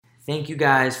Thank you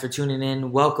guys for tuning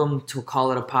in. Welcome to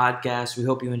Call It a Podcast. We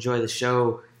hope you enjoy the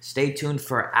show. Stay tuned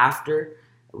for after.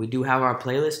 We do have our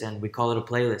playlist, and we call it a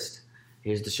playlist.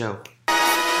 Here's the show.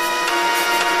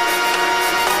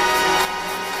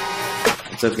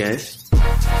 What's up, guys?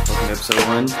 Welcome to episode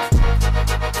 1.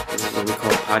 This is what we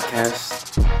call a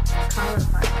podcast. Call it a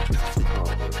podcast. We call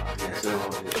it a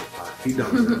podcast. He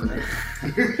don't know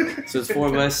that. So it's 4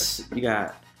 of us. You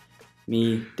got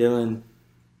me, Dylan,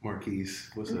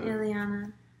 Marquise, what's up?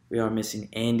 Ileana. We are missing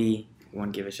Andy. We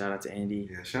want to give a shout out to Andy.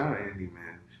 Yeah, shout out Andy,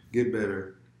 man. Get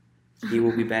better. He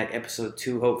will be back episode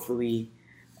 2, hopefully.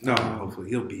 No,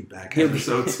 hopefully he'll be back. He'll be-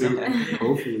 Episode 2.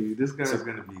 Hopefully, this guy's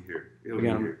gonna be here. He'll We're be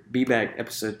gonna here. be back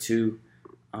episode 2.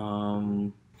 I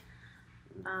mean,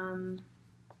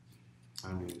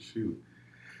 shoot,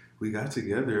 we got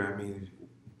together. I mean,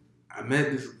 I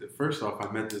met this. First off,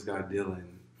 I met this guy Dylan.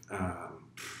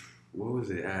 What was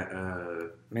it at?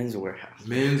 Men's Warehouse.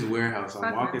 Men's Warehouse. I'm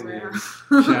Fuck walking Men's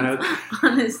in. Shout out.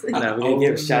 Honestly. No, we didn't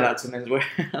give a shout out to Men's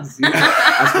Warehouse. Yeah.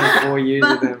 I spent 4 years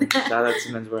with them. Fuck that. Shout out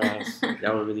to Men's Warehouse.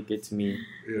 Y'all were really good to me.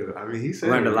 Yeah, I mean, he I said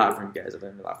learned a lot from you guys.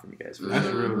 That's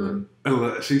real.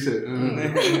 Well, she said,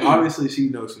 obviously she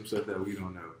knows some stuff that we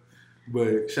don't know.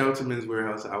 But shout out to Men's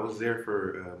Warehouse. I was there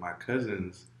for my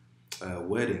cousin's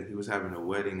wedding. He was having a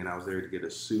wedding, and I was there to get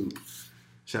a suit.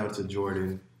 Shout out to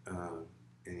Jordan.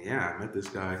 And yeah, I met this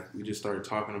guy. We just started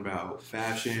talking about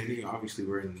fashion. You know, obviously,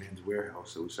 we're in Men's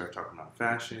Warehouse, so we started talking about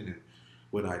fashion and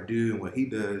what I do and what he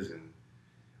does. And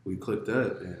we clicked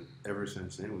up, and ever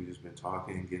since then, we've just been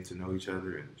talking, getting to know each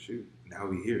other. And shoot, now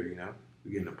we here, you know?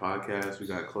 We're getting a podcast. We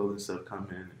got clothing stuff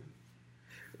coming.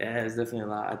 Yeah, it's definitely a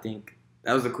lot. I think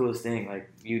that was the coolest thing.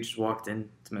 Like, you just walked into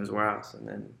Men's Warehouse, and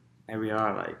then here we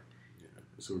are. Like, Yeah,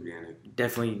 it's organic.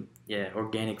 definitely,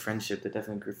 organic friendship that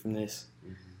definitely grew from this.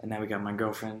 Mm-hmm. And now we got my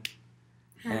girlfriend.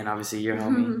 And then obviously your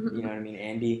homie, you know what I mean,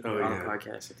 Andy, Oh, on yeah. the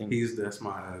podcast. I think That's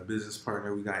my business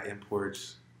partner. We got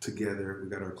imports together. We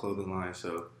got our clothing line.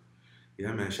 So,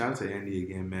 yeah, man, shout out to Andy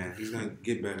again, man. He's going to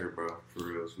get better, bro. For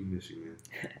real. We miss you, man.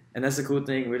 And that's the cool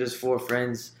thing. We're just 4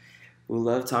 friends who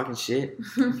love talking shit.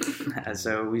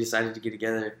 So we decided to get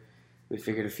together. We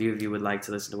figured a few of you would like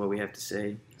to listen to what we have to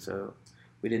say. So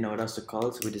we didn't know what else to call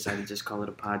it, so we decided to just call it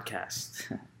a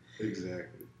podcast.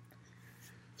 Exactly.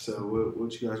 So,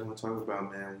 what you guys want to talk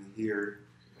about, man? We here.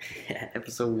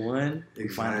 Episode 1. We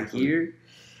finally Exactly. here.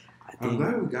 I I'm think,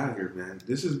 glad we got here, man.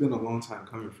 This has been a long time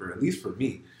coming for, at least for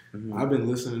me. Mhm. I've been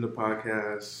listening to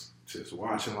podcasts, just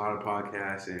watching a lot of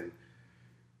podcasts, and,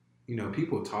 you know,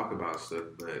 people talk about stuff,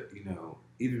 but, you know,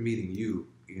 even meeting you,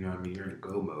 you know what I mean, you're in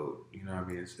go mode, you know what I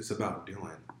mean, it's about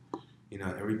doing. You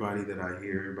know, everybody that I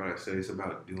hear, everybody I say, it's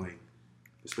about doing,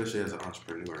 especially as an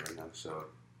entrepreneur, you know, so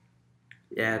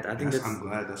yeah, I think that's I'm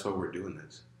glad that's why we're doing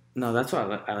this. no, that's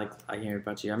what I hear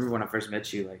about you. I remember when I first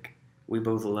met you, like, we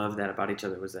both loved that about each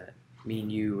other, was that me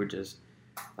and you were just,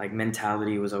 like,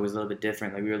 mentality was always a little bit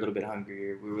different. Like, we were a little bit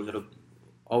hungrier. We were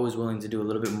always willing to do a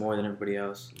little bit more than everybody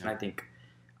else. And I think,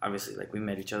 obviously, like, we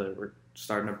met each other. We're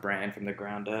starting a brand from the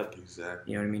ground up.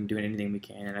 Exactly. You know what I mean? Doing anything we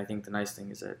can. And I think the nice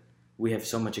thing is that we have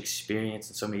so much experience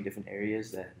in so many different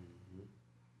areas that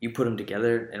you put them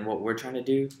together, and what we're trying to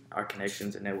do, our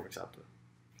connections and networks out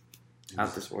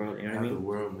this world. You know what I Out the mean?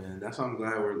 world, man. That's why I'm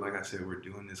glad like I said, we're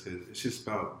doing this, because it's just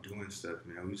about doing stuff,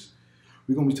 man.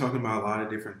 We're going to be talking about a lot of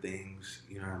different things,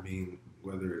 you know what I mean?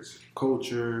 Whether it's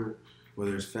culture,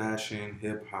 whether it's fashion,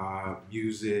 hip-hop,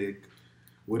 music,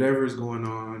 whatever is going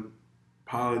on,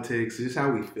 politics, just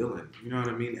how we feeling, you know what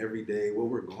I mean? Every day, what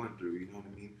we're going through, you know what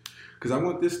I mean? Because I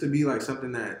want this to be like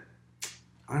something that,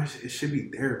 honestly, it should be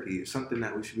therapy. It's something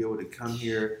that we should be able to come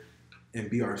here and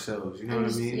be ourselves, you know what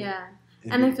I mean? Yeah.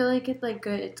 And I feel like it's like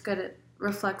good. It's good. It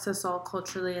reflects us all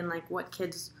culturally and like what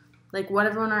kids, like what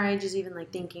everyone our age is even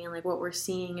like thinking and like what we're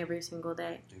seeing every single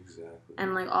day. Exactly.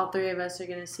 And like all 3 of us are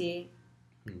gonna see.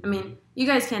 Mm-hmm. I mean, you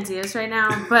guys can't see us right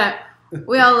now, but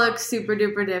we all look super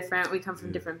duper different. We come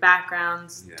from different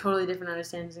backgrounds, Yeah. totally different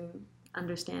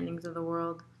understandings of the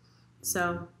world.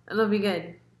 So it'll be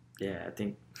good. Yeah, I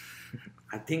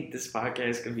think this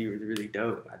podcast can be really, really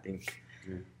dope. I think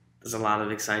there's a lot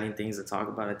of exciting things to talk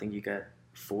about. I think you got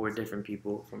 4 different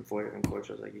people from 4 different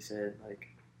cultures, like you said. Like,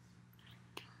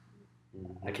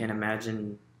 I can't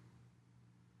imagine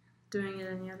Doing it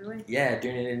any other way. Yeah,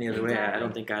 doing it any other way. I Exactly.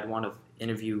 don't think I'd want to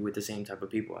interview with the same type of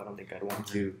people. I don't think I'd want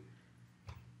to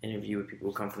interview with people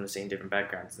who come from the same different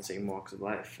backgrounds, the same walks of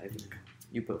life. I think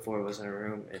you put 4 of us in a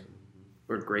room and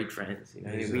we're great friends. You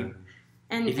know, Exactly.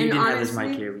 And if you didn't have this honestly,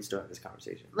 mic here, we'd still have this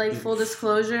conversation. like full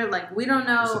disclosure, like we don't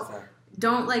That's a know fact.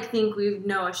 don't like think we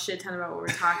know a shit ton about what we're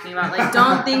talking about. Like,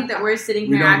 don't think that we're sitting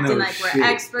We here don't acting know like shit. we're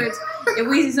experts. If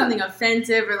we see something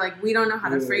offensive or like we don't know how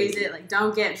to phrase it, like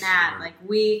don't get mad. Like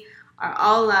we are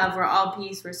all love, we're all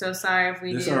peace. We're so sorry if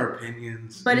we These do. are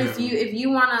opinions. But if you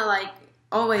wanna like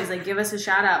always like give us a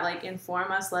shout out, like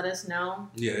inform us, let us know.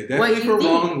 Yeah, what definitely. If you we're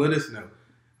think. wrong, let us know.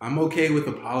 I'm okay with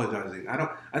apologizing.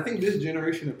 I think this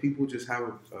generation of people just have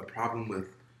a problem with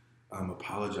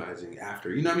apologizing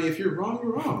after. You know what I mean? If you're wrong,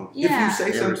 you're wrong. Yeah. If you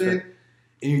say something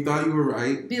and you thought you were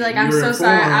right, Be like, you I'm were so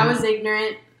sorry, I informed, was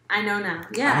ignorant. I know now. I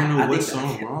Yeah. don't know I what's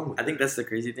think so wrong with I think that. that's the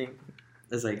crazy thing.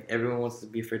 It's like everyone wants to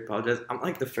be afraid to apologize. I'm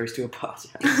like the first to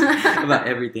apologize about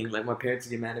everything. Like my parents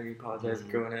get mad at me apologizing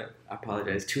growing up. I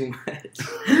apologize too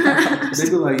much. They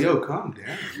be like, yo, calm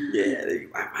down. Yeah,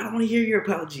 I don't want to hear your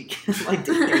apology. I'm like,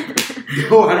 damn.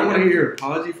 Yo, I don't want to hear your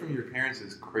apology from your parents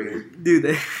is crazy.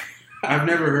 Dude, I've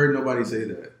never heard nobody say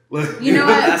that. Like, You know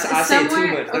what? I say it too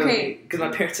Somewhere- much. okay. Because my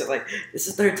parents are like, this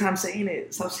is the third time saying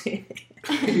it. Stop saying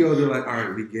it. Yo, they're like, all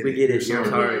right, we get it. We get it. You're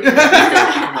You're sorry. sorry.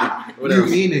 Come on. What You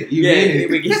else? mean it. You Yeah, mean it.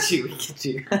 we get you. We get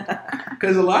you.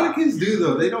 Because a lot of kids do,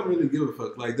 though. They don't really give a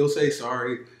fuck. Like, they'll say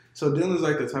sorry. So Dylan's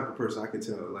like the type of person I can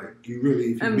tell. Like, you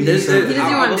really, if you mean There's, something, he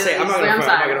doesn't want I will to say, do I'm this. not Like, gonna I'm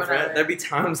front. I'm sorry, not gonna front. whatever.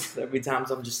 There'll be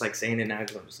times I'm just like saying it now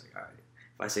because I'm just like, all right.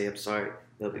 If I say I'm sorry,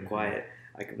 they'll be quiet.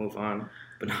 I can move on.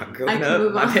 But not growing can up,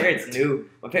 move my on. parents knew.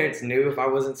 My parents knew if I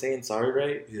wasn't saying sorry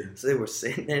right. yeah. So they were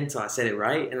sitting there until I said it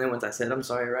right. And then once I said I'm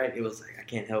sorry right, it was like, I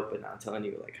can't help it now telling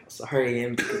you like how sorry I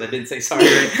am because I didn't say sorry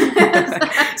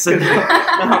right. So now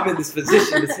I'm in this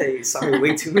position to say sorry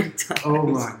way too many times. Oh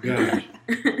my gosh.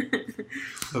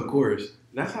 Of course.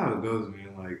 That's how it goes, man.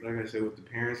 Like I said, with the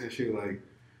parents and shit, like,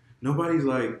 nobody's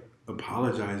like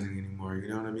apologizing anymore. You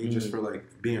know what I mean? Just for like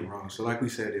being wrong. So like we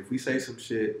said, if we say some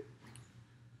shit,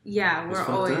 Yeah, It's we're fucked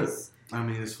always. I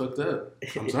mean, it's fucked up.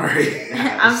 I'm sorry.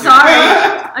 I'm sorry.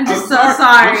 I'm just so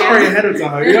sorry. I'm sorry ahead of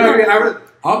time. You know what I mean?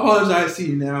 I'll apologize to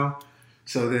you now.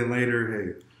 So then later,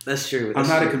 hey, That's true. I'm That's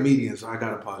not a true. comedian, so I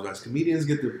gotta apologize. Comedians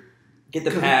get the Get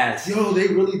the pass. Yo, they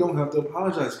really don't have to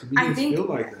apologize. Comedians think- feel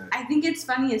like that. I think it's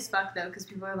funny as fuck though, because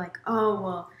people are like, oh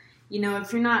well, you know,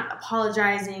 if you're not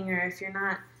apologizing or if you're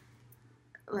not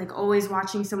like always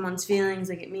watching someone's feelings,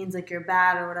 like it means like you're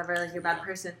bad or whatever, like you're a bad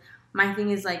person. My thing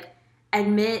is like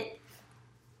admit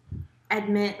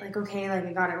like okay, like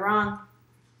I got it wrong,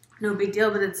 no big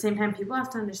deal. But at the same time, people have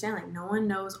to understand like no one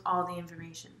knows all the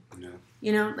information. No.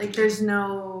 You know, like there's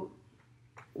no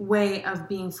way of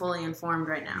being fully informed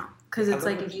right now. Because it's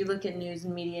like if you look at news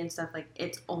and media and stuff, like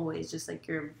it's always just like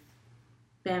you're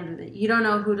bammed with it. You don't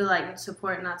know who to like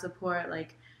support, not support.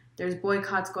 Like there's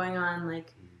boycotts going on.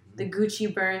 Like the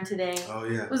Gucci burn today. Oh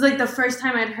yeah. It was like the first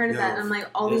time I'd heard of Yo, that. And I'm like,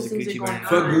 all there's these a things are Gucci going burn. on.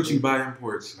 Fuck Gucci, buy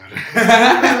imports.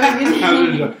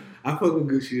 I fuck with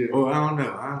Gucci. Oh, I don't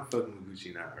know. I'm fucking with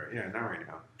Gucci now. Right? Yeah, not right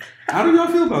now. How do y'all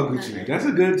feel about Gucci? That's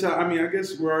a good job. I mean, I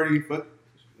guess we're already fuck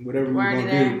whatever we're already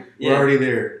gonna there. do. Yeah. We're already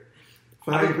there.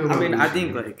 So how do you feel I about mean, Gucci? I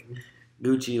think like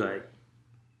Gucci, like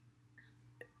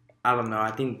I don't know.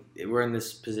 I think we're in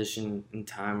this position in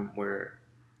time where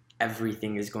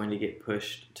everything is going to get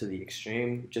pushed to the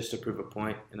extreme just to prove a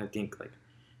point. And I think like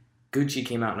Gucci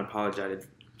came out and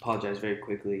apologized very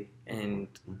quickly. And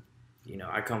you know,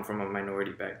 I come from a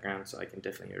minority background, so I can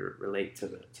definitely relate to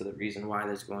the reason why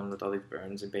there's going with all these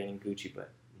burns and banning Gucci.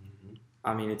 But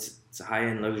I mean, it's high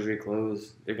end luxury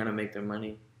clothes. They're gonna make their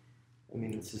money. I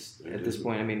mean, it's just at this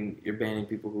point. I mean, you're banning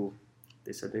people who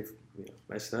they said they've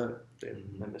messed up. They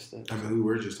messed up. I mean, we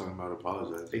were just talking about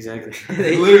apologizing. Exactly.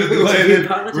 Literally, They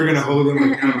like, we're gonna hold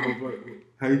them accountable. But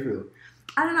how you feel?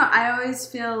 I don't know. I always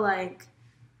feel like,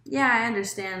 yeah, I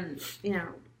understand, you know,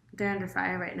 they're under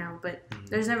fire right now, but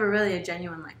there's never really a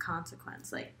genuine, like,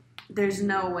 consequence. Like, there's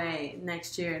no way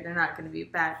next year they're not going to be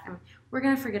back. I mean, we're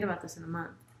going to forget about this in a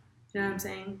month. You know what I'm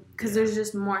saying? Because there's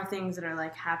just more things that are,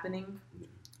 like, happening.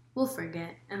 We'll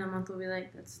forget. In a month we'll be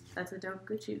like, that's a dope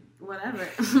Gucci, whatever.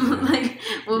 Like,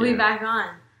 we'll be back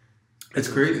on. It's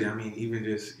crazy. I mean, even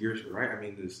just, you're right. I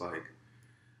mean, just like,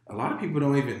 a lot of people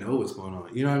don't even know what's going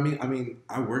on. You know what I mean? I mean,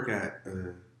 I work at,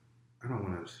 I don't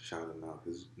want to shout them out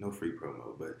because no free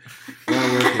promo, but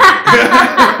I work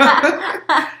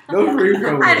at, no free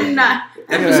promo. I did not.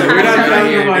 Yeah, we're not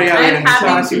shouting nobody out. I'm I'm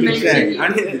trying happy to to the check. mention I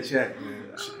you. need the check, man.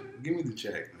 Give me the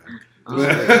check, man. Oh my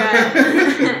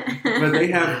God. But they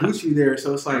have Gucci there,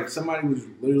 so it's like somebody was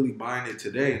literally buying it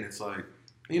today, and it's like,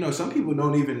 you know, some people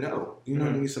don't even know. You know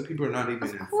what I mean? Some people are not even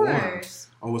Of informed course.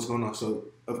 on what's going on. So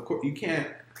of course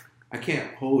I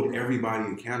can't hold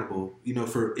everybody accountable. You know,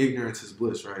 for ignorance is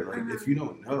bliss, right? Like if you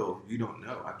don't know, you don't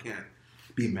know. I can't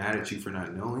be mad at you for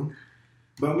not knowing.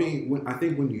 But I mean, I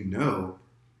think when you know,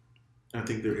 I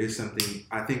think there is something.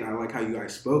 I think I like how you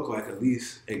guys spoke, like at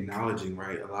least acknowledging,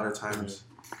 right? A lot of times,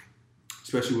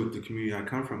 especially with the community I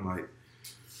come from, like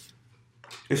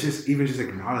it's just even just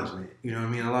acknowledgement. You know what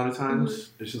I mean? A lot of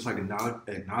times it's just like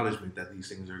acknowledgement that these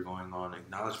things are going on,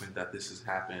 acknowledgement that this has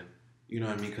happened. You know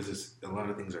what I mean? Because it's a lot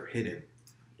of things are hidden.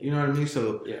 You know what I mean?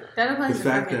 So that applies to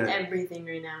fucking everything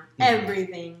right now.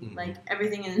 Everything, like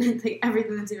everything, and like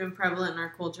everything that's even prevalent in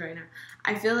our culture right now.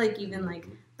 I feel like even like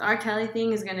the R. Kelly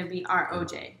thing is gonna be our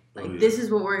OJ. Like this is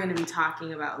what we're gonna be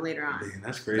talking about later on. Man,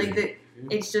 that's crazy. Like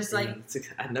it's just like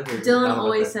I never Dylan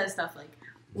always says stuff like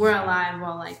we're alive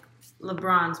while like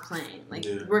LeBron's playing. Like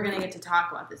we're gonna get to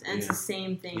talk about this, and it's the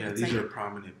same thing. Yeah, it's these like are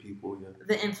prominent people. Yeah,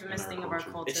 the infamous thing of our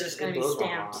culture is gonna be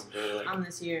stamped on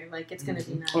this year. Like it's gonna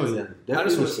be nuts. Oh yeah,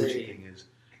 that's what the thing is.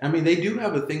 I mean, they do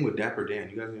have a thing with Dapper Dan.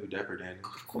 You guys know who Dapper Dan is?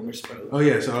 Of course, bro. Oh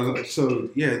yeah, so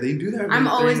yeah, they do that. I'm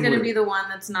always gonna be the one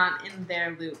that's not in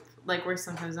their loop. Like we're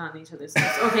sometimes not in each other's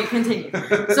loops. Okay, continue. So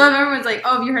if everyone's like,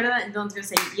 "Oh, have you heard of that?" and Dylan's gonna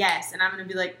say yes, and I'm gonna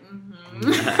be like,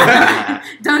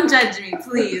 Don't judge me,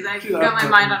 please. I've got my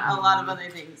mind on a lot of other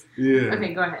things. Yeah.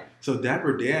 Okay, go ahead. So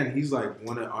Dapper Dan, he's like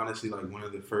one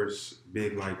of the first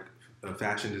big like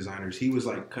fashion designers. He was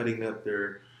like cutting up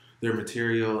their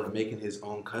material and making his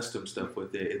own custom stuff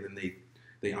with it, and then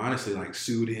they honestly like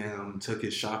sued him, took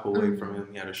his shop away from him.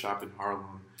 He had a shop in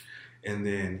Harlem, and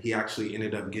then he actually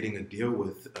ended up getting a deal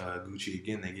with Gucci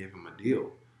again. They gave him a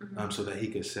deal so that he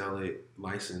could sell it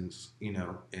licensed, you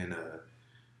know. And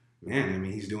man, I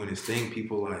mean, he's doing his thing.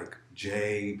 People like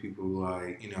Jay, people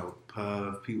like, you know,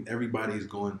 Puff, everybody's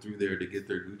going through there to get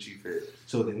their Gucci fit.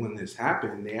 So then when this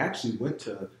happened, they actually went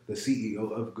to the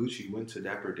CEO of Gucci, went to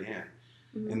Dapper Dan.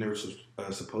 And there was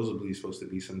supposedly supposed to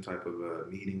be some type of a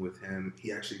meeting with him.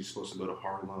 He actually was supposed to go to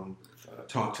Harlem,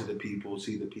 talk to the people,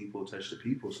 see the people, touch the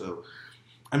people. So,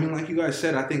 I mean, like you guys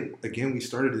said, I think, again, we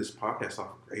started this podcast off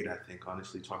great, I think,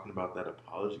 honestly, talking about that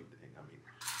apology thing. I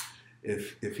mean,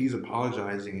 if he's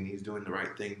apologizing and he's doing the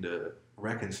right thing to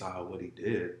reconcile what he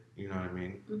did, you know what I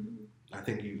mean? I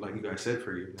think, like you guys said,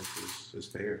 forgiveness is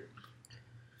fair.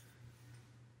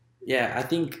 Yeah, I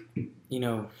think, you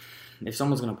know, if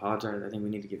someone's going to apologize, I think we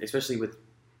need to give, especially with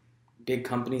big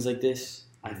companies like this,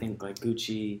 I think like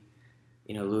Gucci,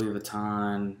 you know, Louis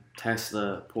Vuitton,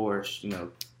 Tesla, Porsche, you know,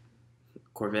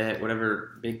 Corvette,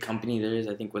 whatever big company there is,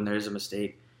 I think when there is a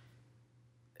mistake,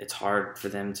 it's hard for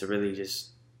them to really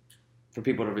for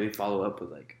people to really follow up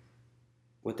with like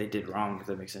what they did wrong, if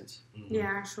that makes sense. Yeah,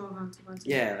 actual consequences.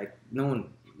 Yeah, like no one,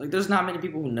 like there's not many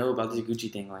people who know about this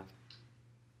Gucci thing, like,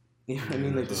 you know what I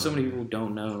mean? Like there's so many people who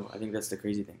don't know. I think that's the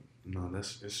crazy thing. No,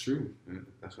 it's true.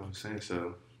 That's what I'm saying.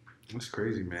 So that's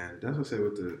crazy, man. That's what I say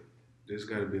there's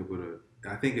got to be able to.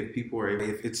 I think if people are able,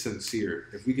 if it's sincere,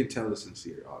 if we can tell it's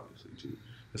sincere, obviously too.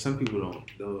 But some people don't.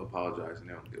 They'll apologize and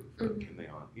they don't give a fuck, and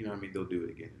you know what I mean. They'll do it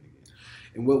again and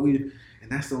again.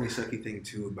 And that's the only sucky thing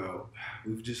too about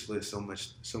we've just let so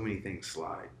many things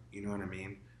slide. You know what I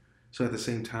mean? So at the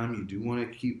same time, you do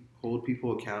want to hold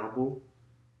people accountable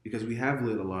because we have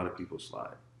let a lot of people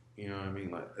slide. You know what I mean?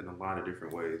 Like in a lot of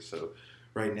different ways. So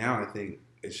right now, I think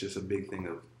it's just a big thing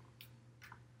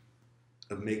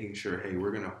of making sure, hey,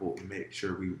 we're gonna make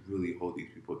sure we really hold these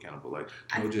people accountable. Like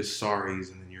no just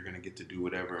sorries, and then you're gonna get to do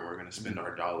whatever, and we're gonna spend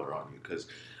our dollar on you. Because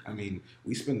I mean,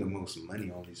 we spend the most money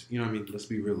on these. You know what I mean? Let's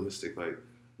be realistic. Like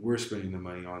we're spending the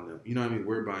money on them. You know what I mean?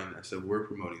 We're buying that stuff. We're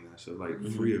promoting that stuff like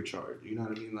free of charge. You know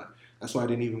what I mean? Like that's why I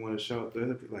didn't even want to show up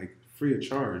there. Like free of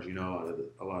charge, you know,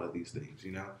 a lot of these things,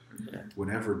 you know,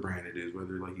 whatever brand it is,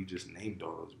 whether like you just named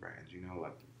all those brands, you know,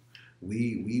 like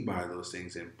we buy those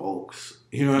things in bulks,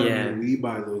 you know what I mean? We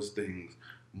buy those things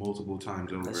multiple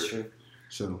times over. That's true.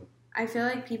 So I feel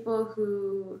like there are people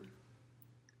who,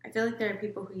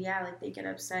 like they get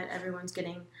upset. Everyone's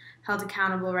getting held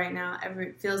accountable right now.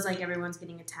 It feels like everyone's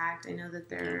getting attacked. I know that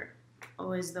they're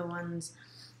always the ones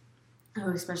who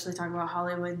especially talk about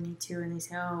Hollywood and Me Too, and they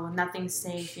say, oh, nothing's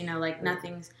safe, you know, like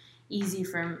nothing's easy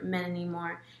for men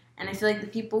anymore. And I feel like the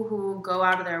people who go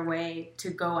out of their way to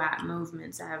go at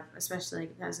movements that have, especially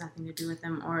like, that has nothing to do with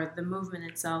them, or the movement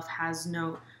itself has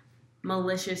no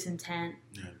malicious intent,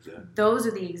 those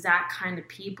are the exact kind of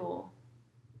people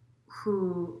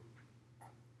who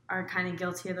are kind of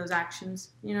guilty of those actions.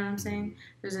 You know what I'm saying?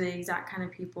 Those are the exact kind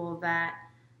of people that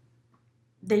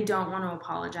they don't want to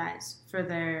apologize for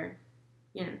their,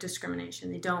 you know, discrimination.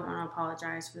 They don't want to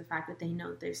apologize for the fact that they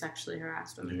know that they've sexually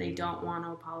harassed women. They don't want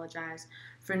to apologize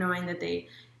for knowing that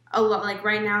like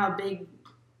right now, a big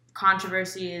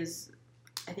controversy is,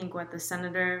 I think, the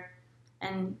senator,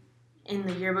 and in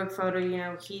the yearbook photo, you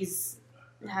know, I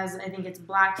think it's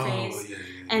blackface.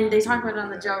 And they talk about it on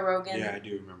the Joe Rogan I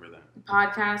do remember that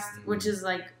podcast, which is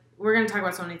like we're going to talk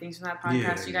about so many things from that podcast.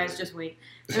 Yeah, you guys just wait.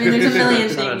 I mean, there's a million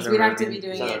Shout out things. Joe We'd have to Rogan. be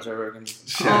doing Shout it. out Joe Rogan.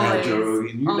 Shout out Joe Always.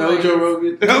 Rogan. You know Always. Joe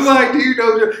Rogan? I'm like, do you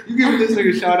know Joe? You giving this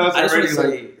nigga shout outs I just want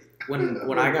already? to Like, say,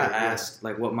 when I got asked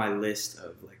like what my list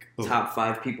of like top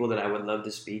 5 people that I would love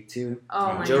to speak to,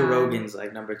 Oh, my Joe God. Rogan's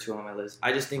like number 2 on my list.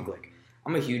 I just think like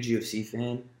I'm a huge UFC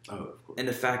fan, oh, of course. and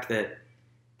the fact that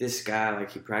this guy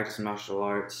like he practiced martial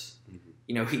arts,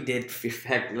 you know, he did Fear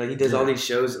Factor, like he does all these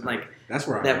shows, and like That's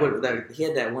where he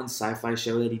had that one sci-fi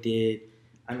show that he did.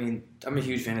 I mean, I'm a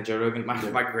huge fan of Joe Rogan.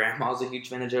 My grandma's a huge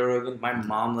fan of Joe Rogan. My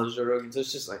mom loves Joe Rogan. So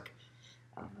it's just like,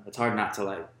 I don't know. It's hard not to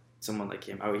like someone like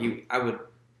him. I would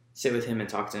sit with him and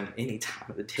talk to him any time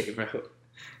of the day, bro.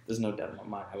 There's no doubt in my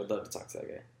mind. I would love to talk to that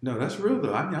guy. No, that's real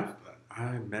though. I mean,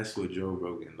 I mess with Joe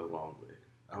Rogan the long way.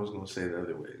 I was gonna say the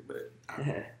other way, but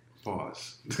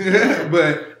pause.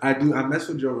 But I mess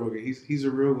with Joe Rogan. He's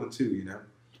a real one too, you know.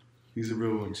 He's a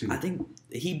real one too. I think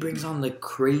he brings on the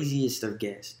craziest of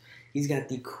guests. He's got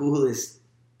the coolest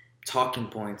talking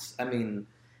points. I mean,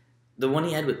 the one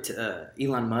he had with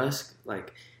Elon Musk,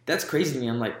 like that's crazy to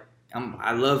me.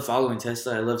 I love following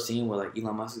Tesla. I love seeing what like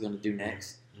Elon Musk is gonna do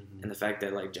next, and the fact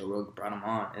that like Joe Rogan brought him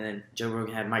on, and then Joe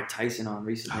Rogan had Mike Tyson on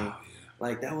recently. Oh, yeah.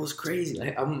 Like that was crazy.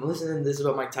 Like I'm listening to this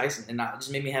about Mike Tyson, and it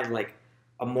just made me have like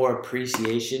a more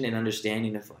appreciation and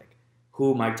understanding of like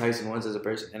who Mike Tyson was as a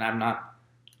person. And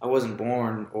I wasn't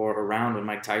born or around when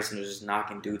Mike Tyson was just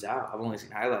knocking dudes out. I've only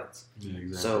seen highlights. Yeah,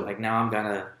 exactly. So like now I'm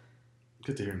gonna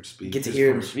get to hear him speak. get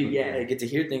to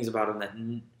hear things about him that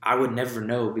I would never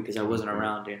know because I wasn't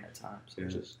around during that time. So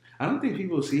I don't think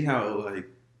people see how like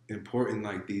important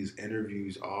like these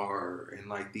interviews are and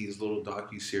like these little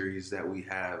docuseries that we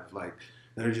have like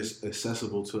that are just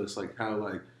accessible to us, like how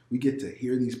like we get to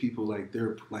hear these people like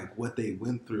they're like what they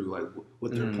went through, like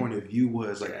what their point of view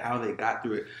was, like how they got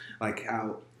through it, like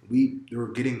how they were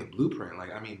getting the blueprint.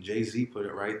 Like I mean Jay-Z put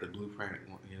it right, the blueprint,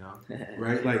 you know,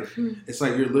 right? Like it's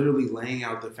like you're literally laying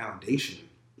out the foundation,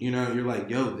 you know. You're like,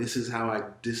 yo, this is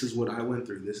what I went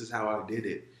through, this is how I did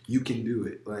it. You can do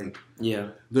it. Like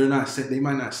they're not they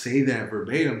might not say that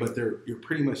verbatim, but you're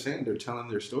pretty much saying they're telling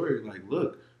their story. Like,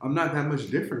 look, I'm not that much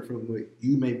different from what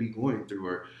you may be going through,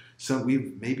 or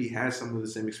we've maybe had some of the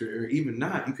same experience, or even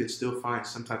not. You could still find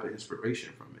some type of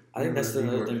inspiration from it. I think that's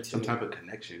another thing too. Some type of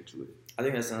connection to it. I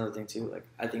think that's another thing too. Like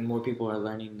I think more people are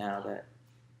learning now that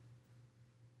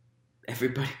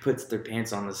everybody puts their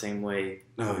pants on the same way.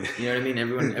 Oh yeah. You know what I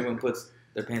mean? Everyone puts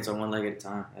their pants on one leg at a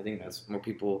time. I think that's more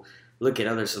people look at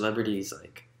other celebrities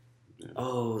like,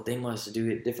 oh, they must do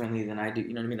it differently than I do.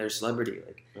 You know what I mean? They're a celebrity.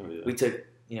 Like we took,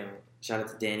 shout out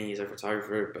to Danny, he's our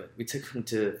photographer, but we took him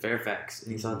to Fairfax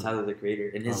and he saw Tyler the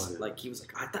Creator, and like he was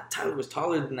like, I thought Tyler was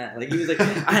taller than that. Like he was like,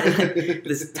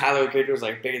 this Tyler the Creator was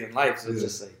like bigger than life. So it's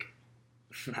just like,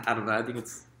 I don't know. I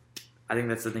think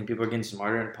that's the thing. People are getting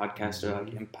smarter, and podcasts are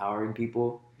like empowering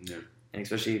people. Yeah. And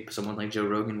especially someone like Joe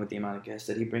Rogan with the amount of guests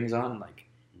that he brings on, like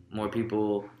more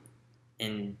people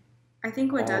in. I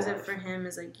think what does it for him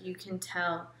is like you can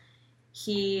tell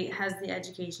he has the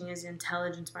education, he has the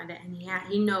intelligence behind it, and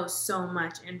he knows so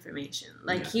much information.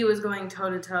 Like he was going toe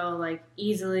to toe, like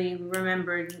easily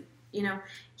remembered.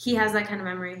 He has that kind of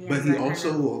memory. But he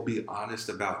also will be honest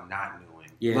about not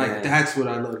knowing. Yeah, like that's what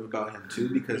I love about him too,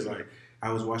 because like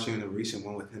I was watching a recent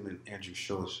one with him and Andrew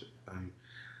Schultz.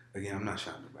 Again, I'm not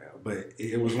shouting nobody out, but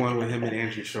it was one with him and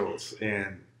Andrew Schultz,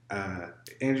 and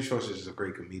Andrew Schultz is a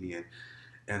great comedian.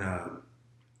 And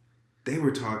they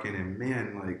were talking, and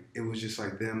man, like it was just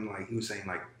like them. Like he was saying,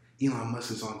 like Elon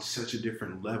Musk is on such a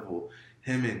different level.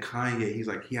 Him and Kanye,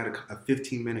 he had a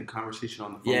 15-minute conversation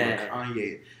on the phone with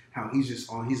Kanye. How he's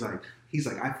just on. He's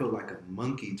like I feel like a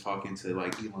monkey talking to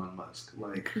like Elon Musk.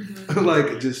 Like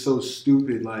like just so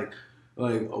stupid. Like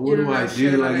what do I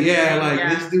do? Like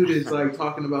this dude is like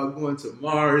talking about going to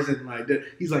Mars, and like that.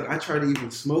 He's like, I tried to even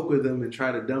smoke with him and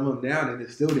try to dumb him down, and it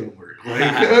still didn't work. Like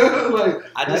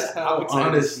that's how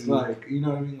honest. Like you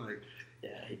know what I mean? Like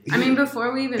I mean,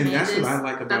 before we even made that's this, what I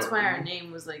like about that's why our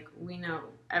name was like we know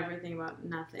everything about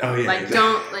nothing. Oh, yeah, like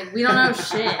exactly. we don't know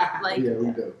shit. Like yeah,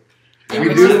 we do. In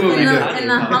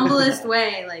the humblest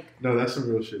way. Like no, that's some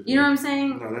real shit. You know what I'm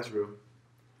saying? No, that's real.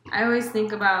 I always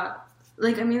think about.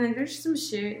 Like, I mean, like, there's some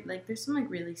shit, like, there's some, like,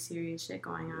 really serious shit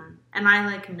going on. And I,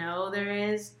 like, know there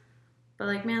is. But,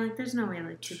 like, man, like, there's no way,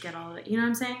 like, to get all of it. You know what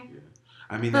I'm saying? Yeah.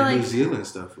 I mean, that New Zealand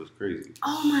stuff was crazy.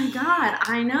 Oh, my God.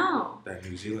 I know. That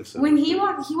New Zealand stuff. When he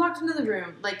walked into the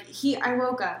room, like, I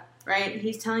woke up, right?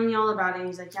 He's telling me all about it.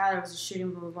 He's like, yeah, there was a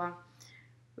shooting, blah, blah, blah.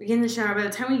 We get in the shower. By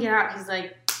the time we get out, he's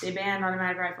like, they banned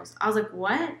automatic rifles. I was like,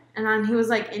 what? And then he was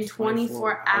like, in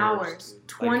 24 hours.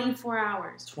 24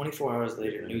 hours. 24 hours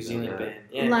later, New Zealand banned.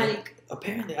 Yeah, like,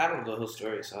 apparently, I don't know the whole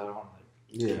story, so I don't want to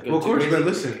Yeah. Go Well, of too course, crazy. but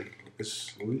listen,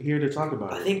 we're here to talk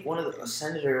about I it. think a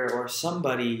senator or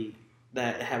somebody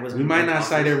that was. We might not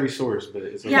cite every source, but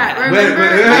it's okay. Yeah, But-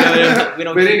 remember- we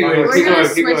don't. But keep anyway, our- We're keep gonna going,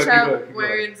 keep switch going, keep up going, keep going.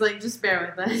 words. Like, just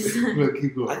bear with us. Look,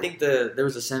 keep going. I think there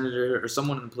was a senator or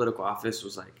someone in the political office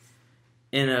was like,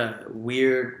 in a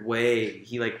weird way,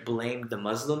 he like blamed the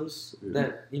Muslims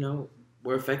that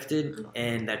were affected,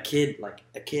 and a kid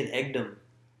egged him.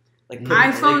 Like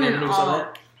iPhone like, and you saw all.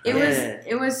 that?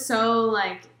 It was so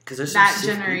like Because there's that some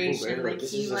sick generation, people, bro. like,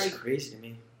 this he, is just like, crazy to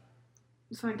me.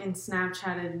 fucking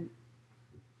Snapchatted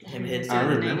him hitting the I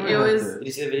other remember night. It that. was Did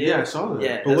you see the video? Yeah, I saw that.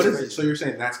 Yeah, But what that's is it? crazy. So you're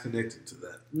saying that's connected to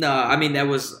that? No, I mean that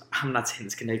was. I'm not saying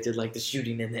it's connected like the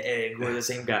shooting and the egg or the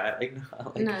same guy. Like no,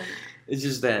 like, no. it's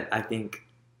just that I think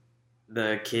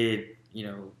the kid,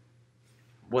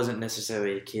 wasn't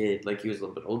necessarily a kid. Like he was a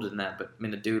little bit older than that, but I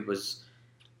mean the dude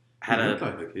had He a looked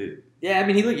like a kid. yeah. I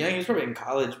mean he looked young. He was probably in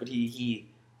college, but he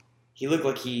looked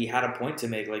like he had a point to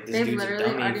make. Like this They've dude's a literally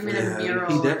dummy. already for- made Yeah, a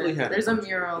mural. he of definitely it. had a There's a bunch of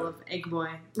mural them. of Egg Boy.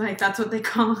 Like, that's what they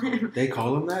call him. They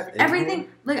call him that? Everything.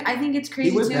 Like, I think it's He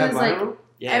crazy went too. that Is like viral?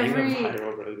 yeah, he every- went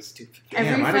viral, bro. It was stupid.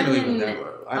 every Damn, I didn't know he went fucking, that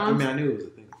viral. I mean, I knew it was a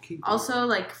thing. Keep going. also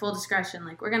like full discretion.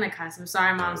 Like, we're gonna cuss. I'm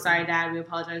sorry, mom. Sorry, dad. We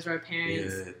apologize to our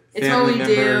parents. Yeah. It's Family what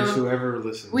we members, do. whoever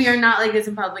listens. We are not like this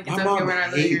in public. It's My okay. mom We're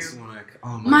not living hates room. when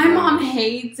oh My God. mom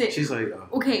hates it. She's like, oh.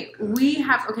 Okay, we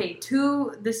have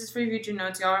two. This is for future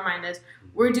notes. Y'all remind us.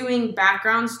 We're doing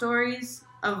background stories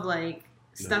of like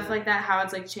stuff Yeah. like that. How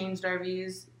it's like changed our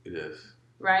views, Yes.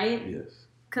 right? Yes.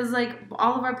 Because like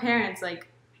all of our parents, like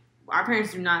our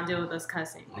parents do not deal with us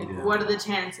cussing. Like, Yeah. what are the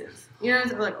chances? You know,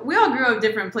 like we all grew up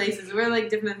different places. We're like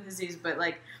different ethnicities, but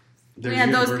like There's had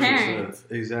those universal parents.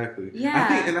 stuff. Exactly.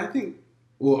 Yeah. I think.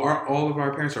 Well, all of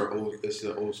our parents are old. It's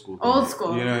the old school. Old thing.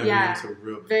 school, You know what yeah. I mean? It's a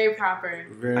real, very proper.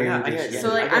 very. I got, interesting. So,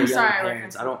 like, I got I'm young sorry, we're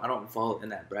Parents. cussing. I don't fall in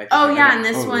that bracket. Oh Like, yeah, I and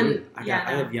got- this Oh, one, really? I yeah,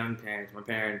 have young parents. My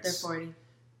parents. they're 40.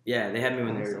 Yeah, they had me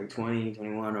when they were like 20,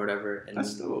 21 or whatever. And That's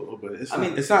still old, but it's. I I mean,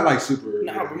 mean, it's not like super.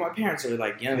 no, but my parents are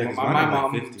like young. Yeah, 'cause my mine are,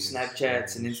 mom like, 50s.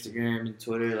 Snapchats and Instagram and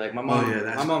Twitter. Like my mom, Oh, yeah,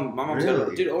 that's- my mom's really?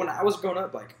 got dude. When I was growing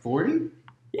up, like 40.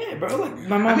 yeah, bro. Like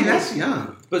my mom. I mean, that's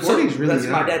young. But so 40's really that's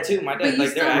young. my dad too. My But dad, you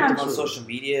like they're still active have- on social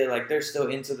media. Like they're still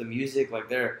into the music. Like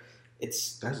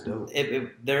it's That's dope.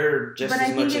 they're just But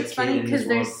as I much think a it's kid funny in because this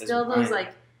there's world as still I those am.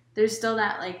 like, there's still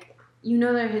that like, you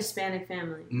know, they're Hispanic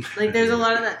family. Like there's a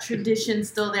lot of that tradition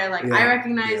still there. Like I Yeah,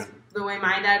 recognize yeah. the way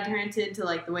my dad parented to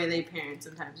like the way they parent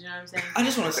sometimes. You know what I'm saying? I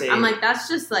just want to say. I'm like, that's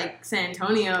just like San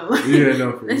Antonio. Yeah,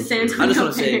 no. For The real, San for real. I just Antonio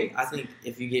want to say, parents. I think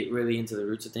if you get really into the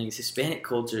roots of things, Hispanic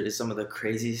culture is some of the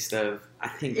craziest stuff. I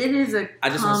think It is a I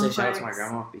just want to say shout out to my complex-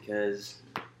 grandma because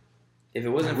if it I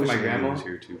wasn't for wish my Andy grandma, was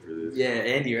here too for this. yeah,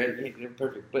 Andy, right? You're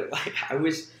perfect. But like, I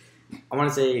want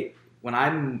to say when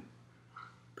I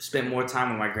spent more time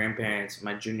with my grandparents,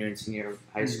 my junior and senior of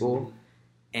high school,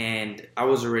 and I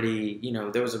was already,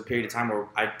 there was a period of time where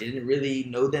I didn't really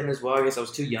know them as well. I guess I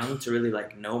was too young to really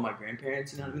like know my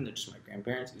grandparents. You know what I mean? They're just my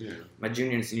grandparents. Yeah. My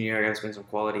junior and senior year, I got to spend some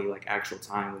quality, like, actual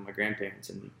time with my grandparents.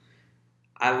 And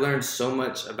I learned so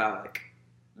much about, like,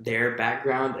 their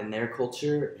background and their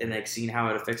culture and, like, seeing how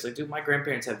it affects. Like, dude, my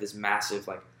grandparents have this massive,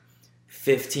 like,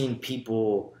 15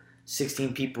 people,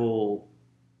 16 people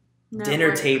dinner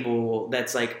network. table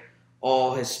that's, like,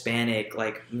 all Hispanic,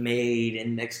 like, made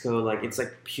in Mexico. Like, it's,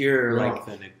 like, pure, Real like,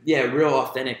 authentic. yeah, real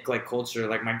authentic, like, culture.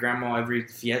 Like, my grandma, every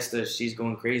fiesta, she's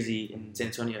going crazy in San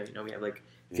Antonio. We have, like,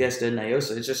 Fiesta and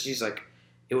Nyosa. It's just, she's like,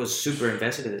 it was super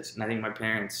invested in this. And I think my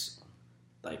parents,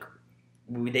 like,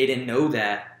 they didn't know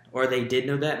that, or they did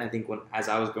know that. And I think as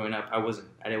I was growing up, I wasn't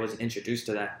introduced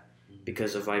to that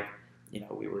because of, like,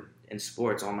 we were in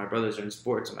sports. All my brothers are in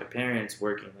sports, and my parents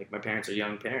working. Like, my parents are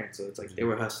young parents, so it's like they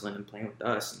were hustling and playing with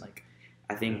us. And, like,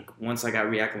 I think once I got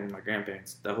reacquainted with my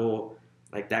grandparents, the whole,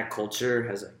 like, that culture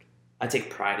has, like, I take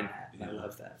pride in that. And I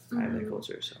love that. I have that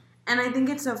culture, so. And I think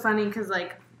it's so funny because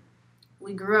like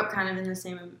we grew up kind of in the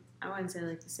same, I wouldn't say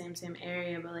like the same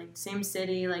area, but like same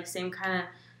city, like same kind of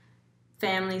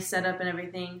family setup and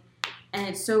everything. And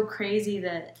it's so crazy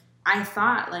that I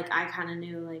thought like I kind of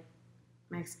knew like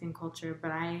Mexican culture,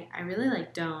 but I really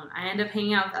like don't. I end up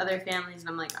hanging out with other families and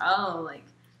I'm like, oh, like,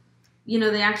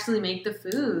 they actually make the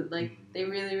food. Like they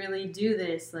really, really do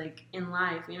this like in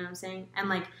life, you know what I'm saying? And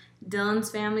like Dylan's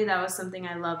family, that was something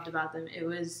I loved about them. It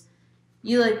was,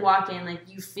 you like walk in, like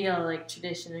you feel like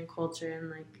tradition and culture and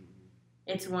like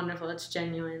it's wonderful. It's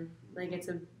genuine. Like it's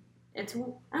I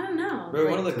don't know. Bro, like,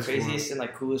 one of the That's craziest and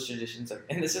like coolest traditions, like,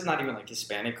 and this is not even like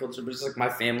Hispanic culture, but it's like my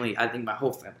family. I think my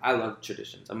whole family. I love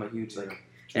traditions. I'm a huge like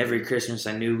every Christmas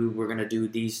I knew we were gonna do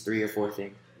these 3 or 4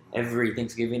 things. every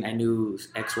Thanksgiving, I knew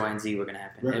X, Y, and Z were gonna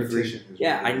happen. Repetition.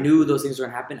 I knew those things were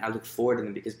gonna happen. I looked forward to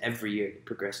them because every year it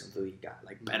progressively got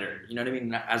like better. You know what I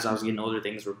mean? As I was getting older,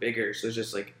 things were bigger. So it's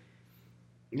just like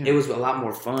it was a lot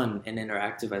more fun and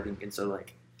interactive, I think. And so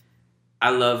like I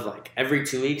love like every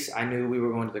 2 weeks, I knew we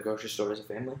were going to the grocery store as a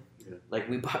family. Yeah. Like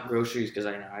we bought groceries because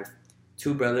I have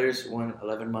 2 brothers, one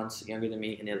 11 months younger than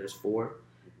me, and the other's 4.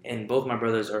 And both my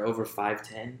brothers are over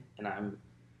 5'10", and I'm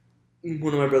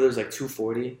one of my brothers like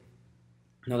 240.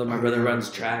 Another my brother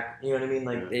runs track. You know what I mean?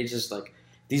 Like they just like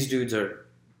these dudes are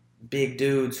big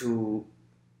dudes who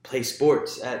play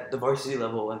sports at the varsity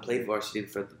level and played varsity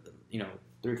for 3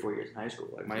 or 4 years in high school.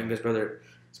 Like my youngest brother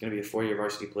is going to be a 4-year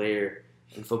varsity player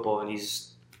in football, and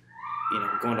he's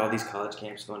going to all these college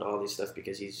camps, going to all these stuff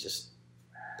because he's just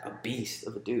a beast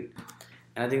of a dude.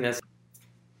 And I think that's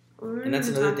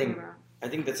another thing. I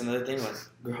think that's another thing. Like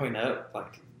growing up,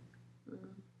 like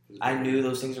I knew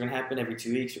those things were gonna happen every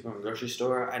 2 weeks. We're going to the grocery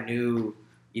store. I knew,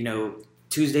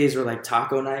 Tuesdays were like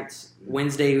taco nights.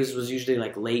 Wednesdays was usually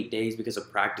like late days because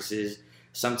of practices.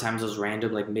 Sometimes those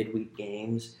random like midweek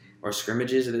games or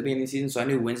scrimmages at the beginning of the season. So I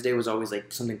knew Wednesday was always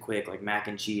like something quick, like mac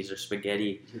and cheese or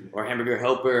spaghetti or hamburger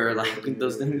helper or like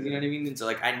those things. You know what I mean? And so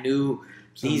like I knew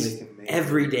these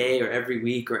every day or every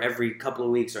week or every couple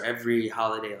of weeks or every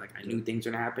holiday. Like I knew things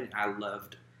were gonna happen. I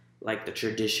loved like the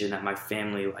tradition that my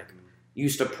family like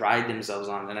used to pride themselves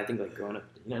on, and I think like growing up,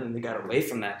 they got away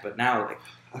from that. But now, like,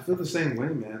 I feel the same way,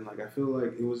 man. Like I feel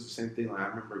like it was the same thing. Like I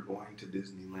remember going to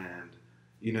Disneyland.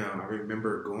 I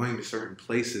remember going to certain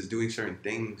places, doing certain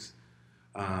things.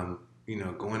 Going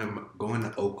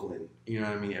to Oakland. You know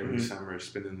what I mean? Every summer,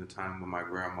 spending the time with my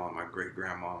grandma, my great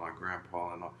grandma, my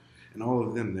grandpa, and all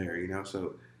of them there.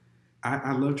 So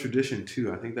I love tradition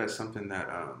too. I think that's something that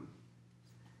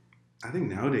I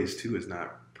think nowadays too is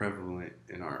not prevalent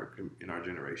in our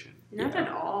generation. Not at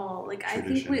all. Like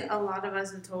tradition. I think a lot of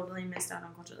us have totally missed out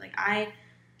on culture. Like I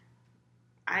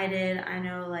did. I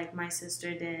know like my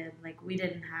sister did. Like we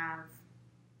didn't have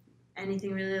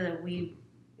anything really that we,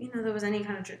 there was any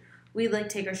kind of. We like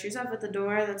take our shoes off at the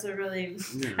door. That's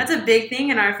that's a big thing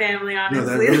in our family. Honestly,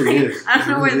 no, that really is. I don't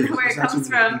know where it comes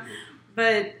from,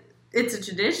 but it's a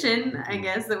tradition, I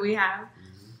guess, that we have.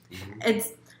 Mm-hmm.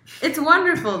 It's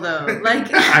wonderful though.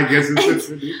 Like I guess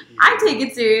it's I take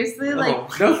it seriously.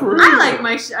 Like no, for real. I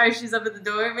like our shoes up at the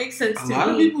door. It makes sense to me. A lot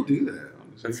of people do that.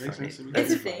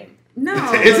 It's a thing. No,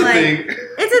 it's a thing.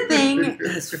 It's a thing.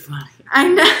 That's funny. I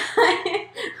know.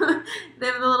 They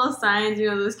have the little signs,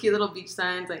 those cute little beach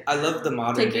signs. Like I love the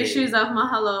modern. Take your shoes off,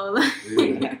 mahalo.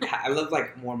 I love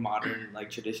like more modern like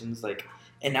traditions, like,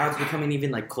 and now it's becoming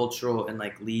even like cultural and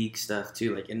like league stuff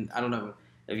too. Like, and I don't know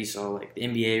if you saw like the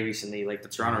NBA recently, like the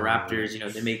Toronto Raptors.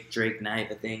 They make Drake Night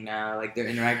a thing now. Like they're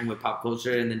interacting with pop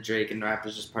culture, and then Drake and the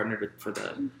Raptors just partnered for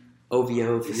the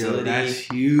OVO facility. Yo, that's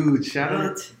huge. Shout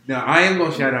out. Now I am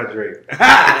gonna shout out Drake.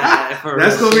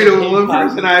 That's gonna be the one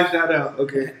person I shout out.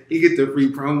 Okay, he get the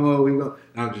free promo. No,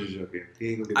 I'm just joking. He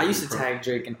ain't gonna get I used to tag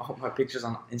Drake in all my pictures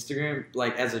on Instagram,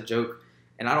 like as a joke.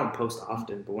 And I don't post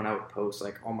often, but when I would post,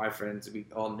 like all my friends, we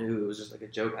all knew it was just like a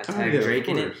joke. I tagged Drake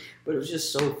in it, but it was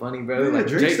just so funny, bro. Yeah, like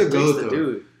Drake's the GOAT,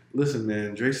 dude. Listen,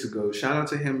 man, Drake's the GOAT. Shout out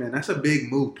to him, man. That's a big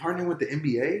move. Partnering with the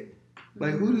NBA.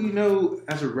 Like, who do you know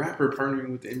as a rapper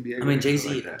partnering with the NBA? I mean,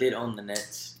 Jay-Z did own the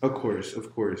Nets. Of course.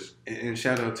 And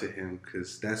shout out to him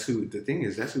because that's who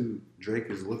Drake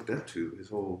is looked up to. His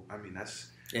whole,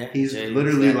 he's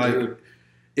literally like, dude.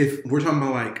 If we're talking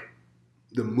about like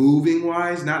the moving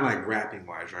wise, not like rapping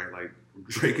wise, right? Like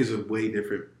Drake is a way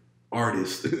different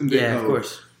artist. Of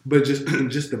course. But just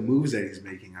the moves that he's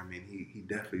making, he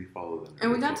definitely followed them.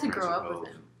 And we got to grow up with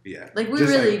him. Yeah. Like we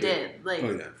really did. Like,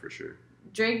 oh yeah, for sure.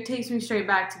 Drake takes me straight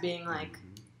back to being like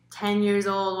 10 years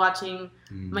old, watching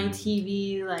my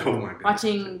TV, like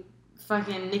watching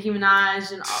fucking Nicki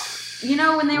Minaj and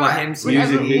all, when they were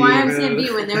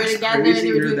YMCMB, when they were together and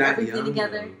they were doing everything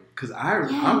together. Because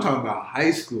I'm talking about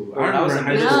high school. I remember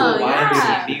high school.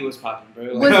 YMCMB was popping,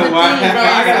 bro. Was the thing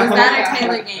then? Was that a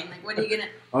Taylor game? Like, what are you gonna?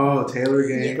 Oh, Taylor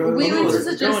game. Yeah, we went to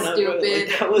such a stupid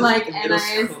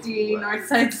NISD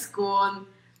Northside school, and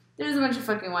there's a bunch of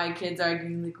fucking white kids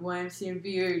arguing like YMCMB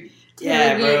or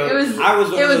Taylor game. Bro. I was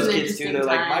one of those kids too. Though,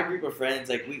 like my group of friends,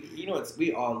 like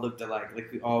we all looked alike.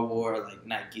 Like we all wore like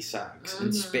Nike socks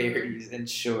and Sperry's and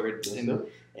shorts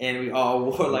and we all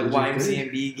wore like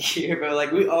YMCMB gear, bro.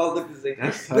 Like we all looked the same.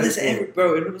 But it's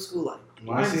bro in middle school, like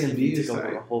YMCMB took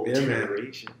over a whole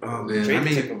generation. Oh man,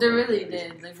 they really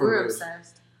did. Like we were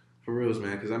obsessed. For reals,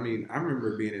 man. Because I mean, I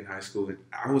remember being in high school, and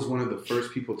I was one of the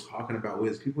first people talking about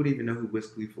Wiz. People didn't even know who Wiz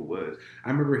Khalifa was. I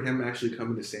remember him actually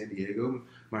coming to San Diego.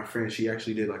 My friend, she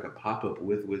actually did like a pop up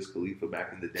with Wiz Khalifa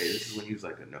back in the day. This is when he was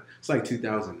like it's like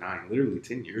 2009, literally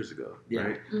 10 years ago,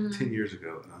 right? 10 years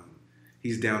ago.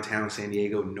 He's downtown San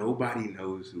Diego. Nobody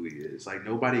knows who he is. Like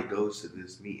nobody goes to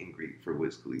this meet and greet for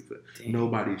Wiz Khalifa. Damn.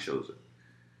 Nobody shows up,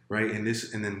 right? And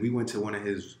then we went to one of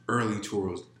his early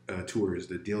tours,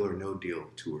 the Deal or No Deal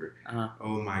tour.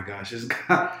 Oh my gosh, this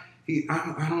guy.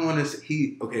 I don't want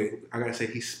to. Okay, I gotta say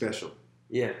he's special.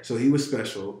 Yeah. So he was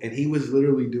special, and he was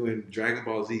literally doing Dragon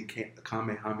Ball Z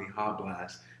Kamehameha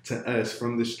Blast to us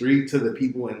from the street to the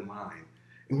people in line.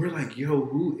 And we're like, yo,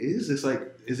 who is this? Like,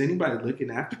 is anybody looking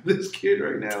after this kid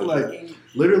right now? Like,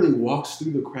 literally walks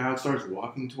through the crowd, starts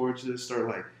walking towards us,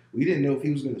 we didn't know if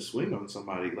he was going to swing on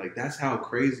somebody. Like, that's how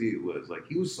crazy it was. Like,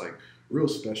 he was, like, real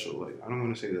special. Like, I don't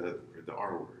want to say the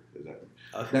R word.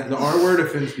 The R word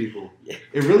offends people.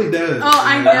 It really does. Oh,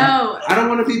 I know. I don't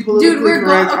want to be politically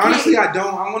correct. Okay. Honestly, I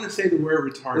don't. I want to say the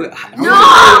word retarded.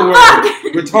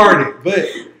 Retarded, but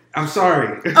I'm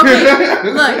sorry.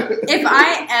 Okay, look, if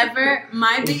I ever,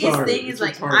 my biggest thing is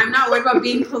like, retarded. I'm not worried about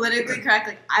being politically correct.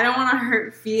 Like, I don't want to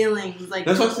hurt feelings. Like,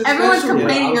 that's what everyone's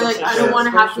complaining. You're like, I don't want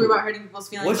to have to worry special. about hurting people's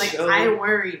feelings. Like, I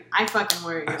worry. I fucking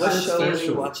worry. What show were special.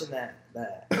 you watching that?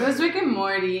 It was Rick and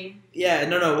Morty. Yeah,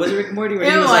 no. Was it Rick and Morty? Where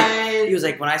he was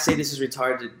like, when I say this is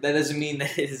retarded, that doesn't mean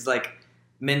that it is like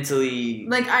mentally.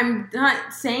 Like, I'm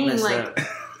not saying like. Up.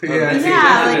 Like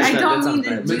I don't mean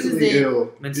to use mentally it.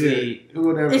 ill. Mentally,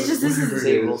 whatever. It's just this is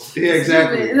disabled. Yeah,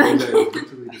 exactly. Like,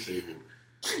 mentally disabled.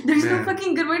 There's Man. no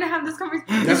fucking good way to have this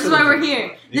conversation. That's This is why we're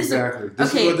here.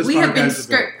 Exactly. We have been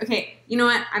Okay, you know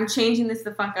what? I'm changing this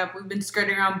the fuck up. We've been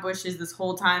skirting around bushes this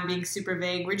whole time, being super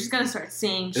vague. We're just gonna start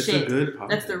saying It's shit. a good podcast.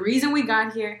 That's the reason we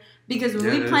got here. Because when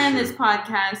we planned this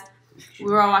podcast, we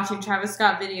were all watching Travis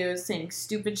Scott videos saying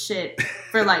stupid shit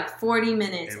for like 40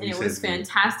 minutes, and it was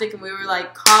fantastic. And we were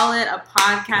like, call it a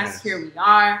podcast. Yes. Here we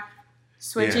are,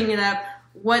 switching it up.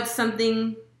 What's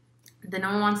something that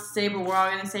no one wants to say, but we're all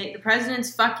gonna say it? The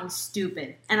president's fucking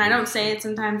stupid, and I don't say it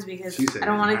sometimes because I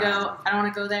don't want to go. I don't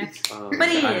want to go there, but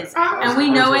he is, and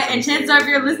we know it. And chances are, if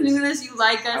you're listening to this, you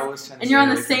like us, and you're on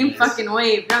the same fucking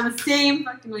wave. You're on the same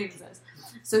fucking wave as us.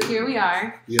 So here we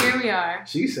are. Yeah. Here we are.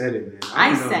 She said it, man.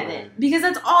 I said it because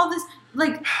that's all this.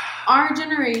 Like, our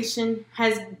generation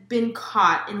has been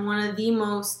caught in one of the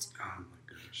most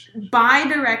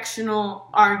bi-directional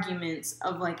arguments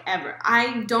of like ever.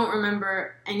 I don't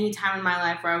remember any time in my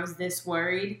life where I was this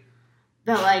worried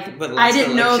that like I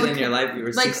didn't know in your life you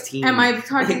were like 16. Am I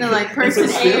talking to like person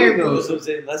A or B? I don't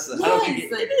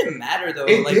think it didn't matter though.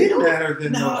 It did matter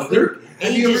then. Have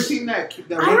you ever seen that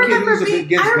one kid who was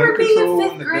against gun control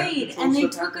in 5th grade and they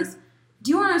took us.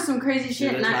 Do you want to know some crazy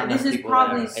shit? And this is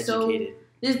probably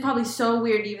so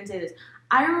weird to even say this.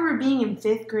 I remember being in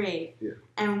 5th grade,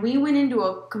 and we went into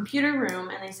a computer room,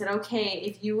 and they said, okay,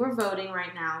 if you were voting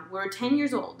right now, we're 10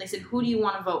 years old. They said, who do you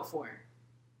want to vote for?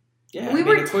 Yeah, we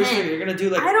were 10. You're gonna do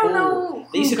like I don't know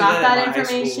who got that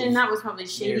information. That was probably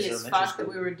shady as fuck school.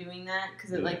 that we were doing that,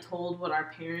 because it like told what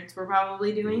our parents were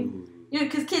probably doing. Ooh. You know,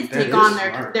 because kids take on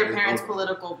their parents'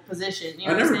 political position. You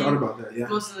know I never thought about that,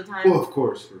 most of the time. Well, of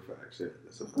course, for facts, yeah.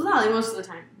 Like most of the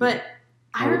time. But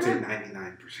I would say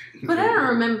 99%. But I don't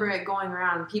remember it going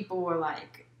around. People were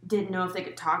like, didn't know if they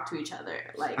could talk to each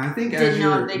other. Like, I think didn't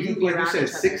know if they could be like around you said, each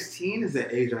other. 16 is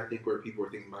the age I think where people are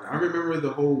thinking about it. I remember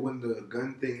the whole when the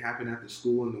gun thing happened at the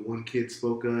school and the one kid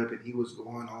spoke up and he was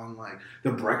going on like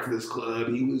the Breakfast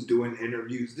Club. He was doing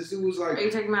interviews. This was like. Are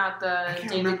you talking about the I can't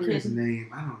David remember kid? his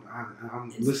name. I don't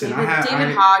know. Listen,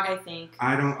 David Hogg, I think.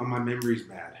 I don't. My memory's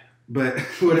bad, but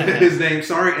whatever his name.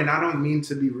 Sorry, and I don't mean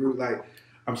to be rude. Like,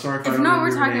 I'm sorry if I don't remember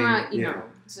we're talking your name. about, you know,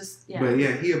 it's just, But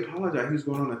yeah, he apologized. He was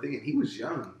going on a thing, and he was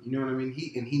young. You know what I mean?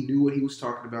 He knew what he was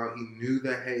talking about. He knew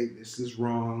that, hey, this is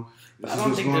wrong. This I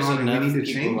don't think there's enough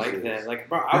people like that. Like,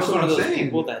 bro, I was one of those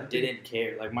people that didn't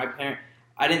care. Like, my parent,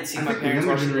 I didn't see my parents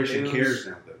watching the news. Cares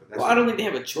now, though. Well, I don't think they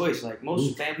have a choice. Like,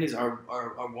 most families are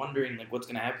wondering, like, what's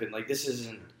going to happen. Like, this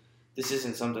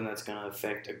isn't something that's going to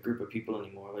affect a group of people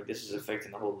anymore. Like, this is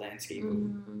affecting the whole landscape of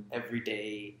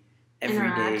everyday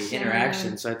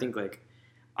interaction. So I think, like,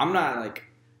 I'm not, like,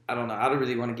 I don't know. I don't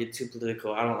really want to get too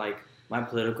political. I don't like my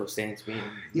political stance being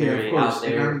very out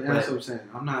there. That's what I'm saying.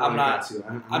 I'm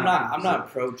not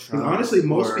pro-Trump. Honestly,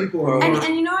 most people are.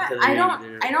 And you know what? I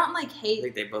don't like hate. I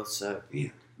think they both suck. Yeah.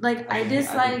 Like, I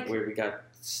dislike where we got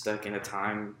stuck in a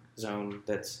time zone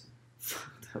that's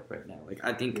fucked up right now. Like,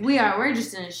 I think we're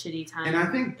just in a shitty time. And I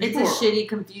think it's a shitty,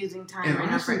 confusing time right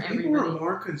now for everybody. People are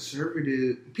more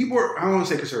conservative. I don't want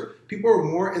to say conservative. People are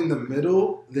more in the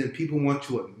middle than people want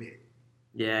to admit.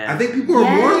 Yeah. I think people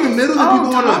are more in the middle than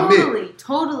people want to admit.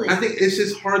 Totally. I think it's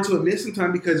just hard to admit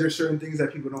sometimes because there's certain things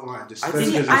that people don't like, just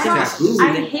especially because it's taboo.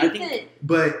 I hate that.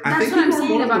 But I think people are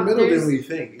more in the middle than we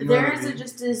think. You know there is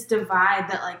just this divide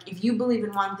that, like, if you believe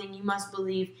in one thing, you must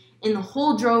believe in the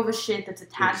whole drove of shit that's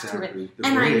attached to it.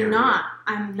 And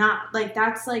I'm not. Like,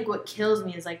 that's, like, what kills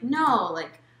me is, like, no,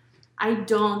 like, I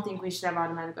don't think we should have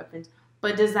automatic weapons.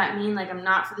 But does that mean, like, I'm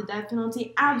not for the death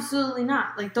penalty? Absolutely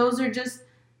not. Like, those are just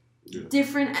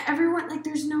different. Everyone, like,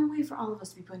 there's no way for all of us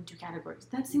to be put in two categories.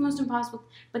 That's the most impossible.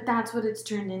 But that's what it's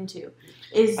turned into.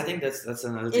 I think that's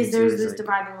another thing. Is there's this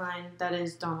dividing line that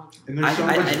is Donald Trump. And there's so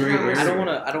much gray area. I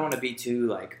don't want to be too,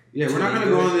 like. Yeah, we're not gonna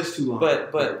go on this too long.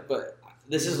 But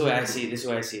this is the way I see it. This is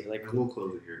the way I see it. Like, we'll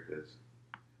close it here because.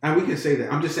 And we can say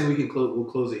that. I'm just saying we'll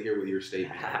close it here with your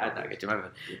statement. I get to my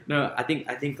mind. No, I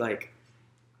think like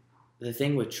the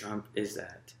thing with Trump is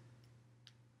that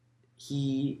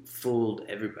he fooled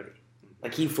everybody.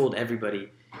 Like, he fooled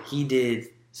everybody. He did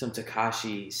some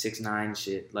Tekashi 6ix9ine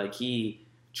shit. Like, he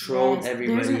trolled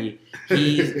everybody.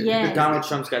 Donald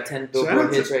Trump's got 10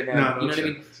 Billboard hits right now. You know what I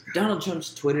mean? Donald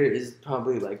Trump's Twitter is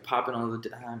probably, like, popping all the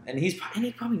time, and he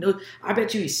probably knows. I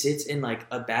bet you he sits in, like,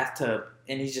 a bathtub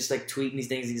and he's just, like, tweeting these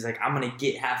things. He's like, I'm gonna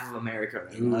get half of America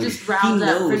right now. Just riled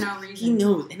up for no reason. He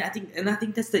knows, and I think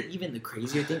that's even the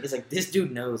crazier thing is, like, this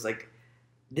dude knows, like.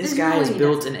 This guy has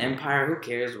built an empire. Who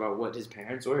cares about what his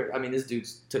parents were? I mean, this dude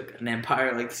took an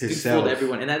empire. Like, this dude fooled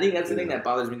everyone. And I think that's the thing that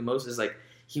bothers me the most is, like,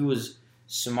 he was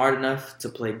smart enough to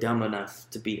play dumb enough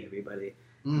to beat everybody.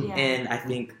 Yeah. And I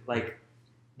think, like,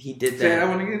 he did that. Say that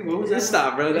one again? What was that?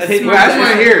 Stop, bro. I just want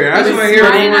to hear it. I just want to hear it.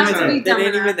 That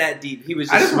ain't even that deep. He was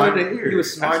just smart. I just wanted to hear it. He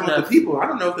was smart enough. The people. I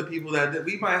don't know if the people that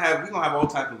we gonna have all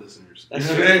type of listeners. That's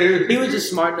true. He was just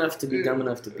smart enough to be dumb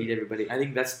enough to beat everybody. I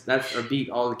think that's or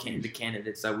beat all the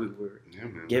candidates that we were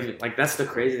given. Like, that's the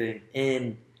crazy thing.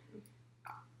 And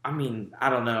I mean,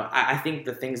 I don't know. I think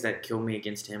the things that kill me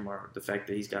against him are the fact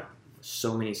that he's got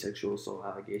so many sexual assault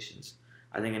allegations.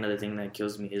 I think another thing that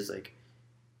kills me is, like,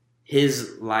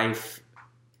 his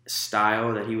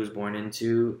lifestyle that he was born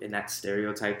into and that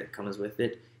stereotype that comes with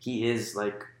it. He is,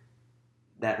 like,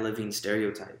 that living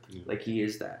stereotype. Yeah. Like, he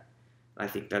is that. I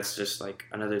think that's just, like,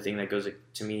 another thing that goes, like,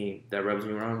 to me, that rubs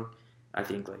me wrong. I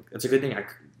think, like, it's a good thing I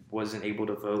wasn't able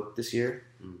to vote this year.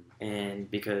 And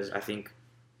because I think,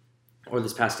 or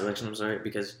this past election, I'm sorry,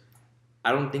 because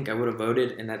I don't think I would have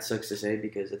voted, and that sucks to say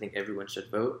because I think everyone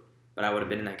should vote, but I would have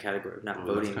been in that category of not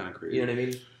voting. That's kind of crazy. You know what I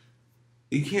mean?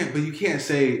 You can't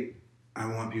say I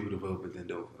want people to vote, but then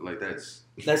don't. Like, that's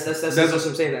what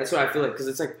I'm saying. That's what I feel like, because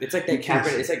it's like that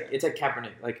Kaepernick. It's like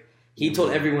Kaepernick. Like, he told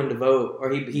everyone to vote,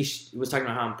 or he was talking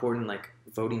about how important, like,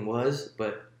 voting was,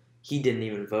 but he didn't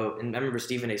even vote. And I remember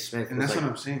Stephen A. Smith. And that's, like,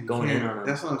 what I'm saying. Going in on him.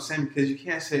 That's what I'm saying, because you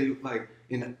can't say, like,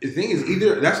 the thing is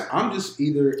even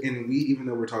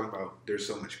though we're talking about there's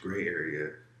so much gray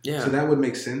area. Yeah. So that would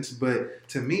make sense, but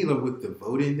to me, like, with the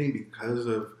voting thing, because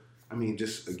of, I mean,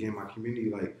 just again, my community,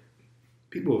 like,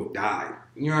 people have died.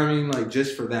 You know what I mean? Like,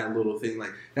 just for that little thing,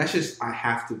 like, that's just, I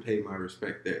have to pay my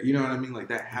respect there. You know what I mean? Like,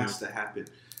 that has to happen.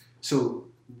 So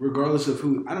regardless of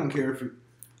who, I don't care if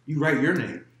you write your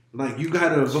name. Like, you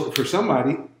gotta vote for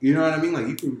somebody. You know what I mean? Like,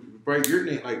 you can write your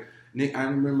name. Like, I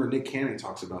remember Nick Cannon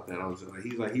talks about that.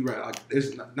 He's like,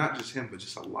 it's not just him, but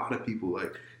just a lot of people.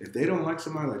 Like, if they don't like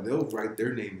somebody, like, they'll write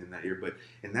their name in that year.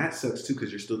 And that sucks too,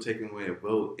 because you're still taking away a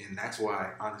vote. And that's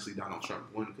why, honestly, Donald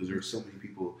Trump won, because there's so many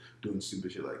people doing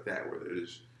stupid shit like that,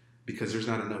 because there's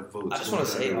not enough votes. I just want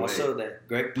to say also that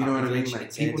Greg Popovich, you know what I mean?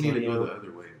 Like, people need to go the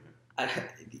other way, man.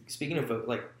 Speaking of vote,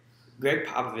 like, Greg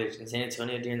Popovich in San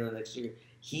Antonio during the next year,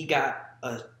 he got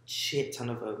a shit ton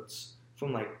of votes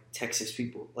from, like, Texas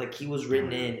people. Like, he was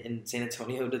written in San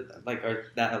Antonio to, like,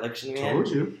 that election we had. Told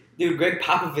you. Dude, Greg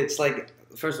Popovich, like,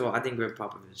 first of all, I think Greg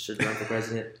Popovich should run for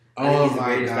president. I think he's the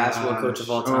greatest basketball coach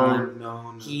of all time.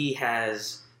 No. He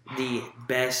has the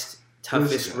best,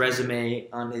 toughest resume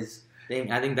on his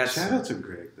thing. I think that's... Shout out to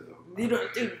Greg, though.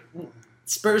 Dude,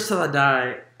 Spurs till I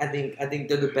die, I think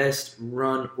they're the best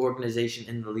run organization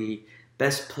in the league.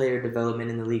 Best player development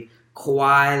in the league.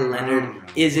 Kawhi Leonard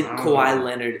isn't Kawhi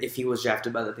Leonard if he was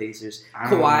drafted by the Pacers.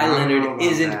 Kawhi Leonard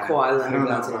isn't Kawhi Leonard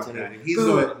without San Antonio. He's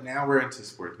going, now we're into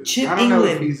sports. Chip I don't England.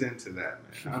 know if he's into that,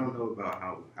 man. I don't know about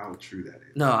how true that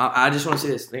is. No, I just want to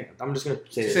say this. I'm just going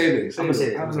to say this. I'm going to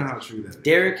say this. I don't know how true that is.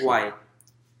 Derek White,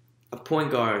 a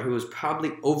point guard who was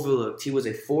probably overlooked. He was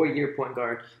a 4-year point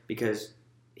guard because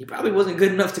he probably wasn't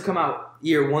good enough to come out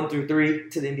year 1 through 3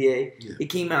 to the NBA. Yeah. He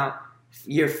came out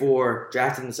year 4,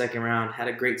 drafted in the second round, had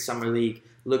a great summer league,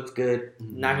 looked good,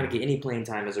 not going to get any playing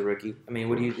time as a rookie. I mean,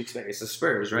 what do you expect? It's the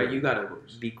Spurs, right? You got to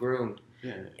be groomed.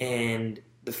 Yeah. And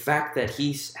the fact that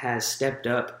he has stepped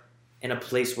up in a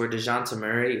place where DeJounte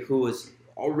Murray, who was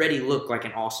already looked like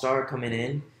an all-star coming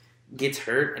in, gets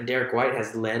hurt, and Derek White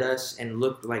has led us and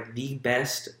looked like the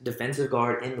best defensive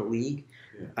guard in the league.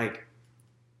 Yeah. Like,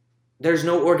 there's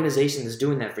no organization that's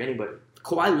doing that for anybody.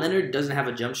 Kawhi Leonard doesn't have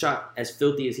a jump shot as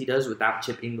filthy as he does without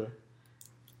Chip England.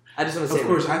 I just want to say Of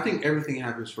course, I think everything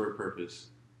happens for a purpose.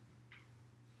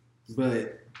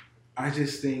 But I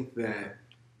just think that,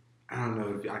 I don't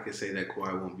know if I could say that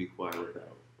Kawhi won't be Kawhi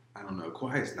without. I don't know.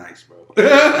 Kawhi is nice, bro.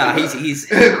 Nah, he's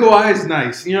Kawhi is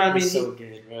nice. You know what I mean? He's so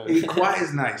good, bro. Kawhi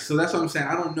is nice. So that's what I'm saying.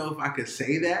 I don't know if I could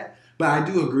say that, but I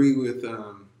do agree with.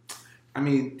 I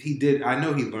mean, he did. I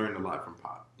know he learned a lot from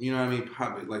Pop. You know what I mean?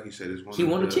 Pop, like you said, is one. He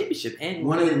won a championship and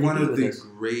one of the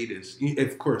greatest.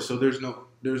 Of course. So there's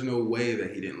no way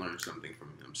that he didn't learn something from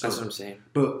him. So, that's what I'm saying.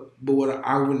 But what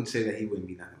I wouldn't say that he wouldn't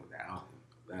be nothing without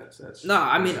him. That's no.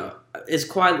 I mean,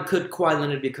 could Kawhi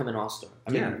Leonard become an all-star?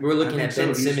 I mean, we're looking at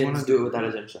Ben Simmons do it without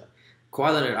a jump shot.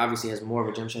 Kawhi Leonard obviously has more of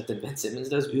a jump shot than Ben Simmons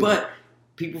does, but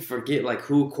people forget like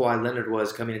who Kawhi Leonard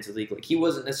was coming into the league. Like, he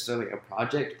wasn't necessarily a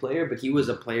project player, but he was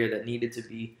a player that needed to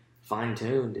be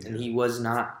fine-tuned, and he was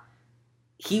not.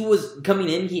 He was coming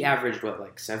in. He averaged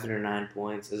like 7 or 9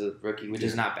 points as a rookie, which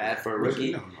is not bad for a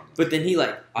rookie. No. But then he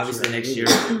obviously next year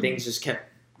things just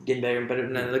kept getting better and better.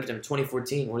 And then look at him,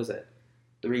 2014. What is that?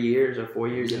 3 years or 4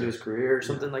 years into his career or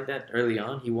something like that. Early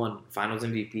on, he won Finals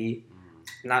MVP.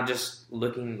 Not just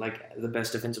looking like the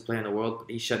best defensive player in the world,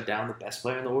 but he shut down the best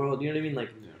player in the world. You know what I mean? Like,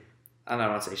 I don't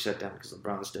want to say shut down because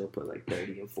LeBron still put like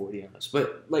 30 and 40 on us.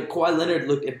 But like Kawhi Leonard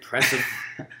looked impressive.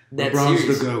 LeBron's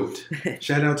series. the GOAT.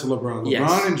 Shout out to LeBron.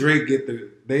 LeBron and Drake get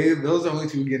those are the only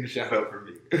two getting a shout out for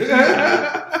me.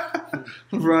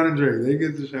 LeBron and Drake, they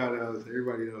get the shout outs.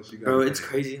 Everybody else, you got. Bro, it's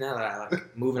crazy now that I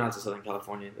like moving out to Southern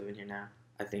California and living here now.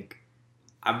 I think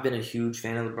I've been a huge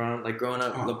fan of LeBron. Like growing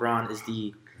up, LeBron is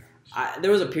the.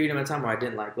 There was a period in my time where I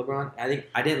didn't like LeBron. I think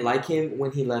I didn't like him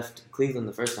when he left Cleveland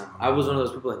the first time. I was one of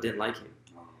those people that didn't like him.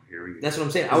 Oh, here we go. That's what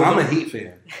I'm saying. I'm a Heat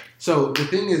fan. So the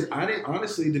thing is, I didn't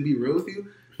honestly, to be real with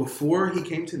you, before he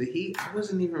came to the Heat, I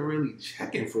wasn't even really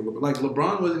checking for LeBron. Like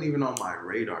LeBron wasn't even on my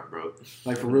radar, bro.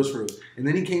 Like for real, for real. And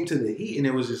then he came to the Heat, and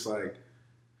it was just like,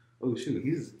 oh shoot,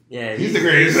 he's the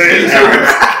greatest player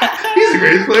ever. He's the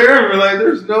greatest player ever. Like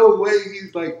there's no way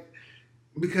he's like.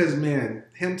 Because, man,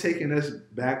 him taking us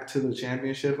back to the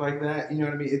championship like that, you know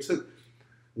what I mean? It took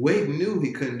 – Wade knew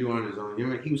he couldn't do it on his own. You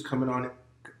know, he was coming on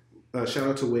 – shout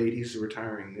out to Wade. He's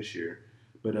retiring this year.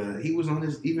 But he was on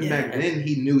his – even back then,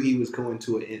 he knew he was going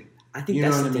to an end. I think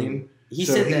that's the thing. He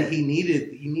said that he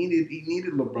needed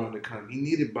LeBron to come. He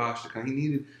needed Bosh to come. He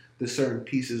needed the certain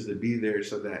pieces to be there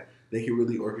so that they could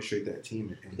really orchestrate that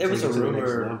team. And there was a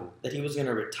rumor that he was going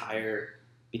to retire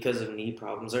because of knee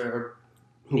problems or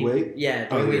Wade?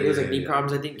 Yeah, it was like knee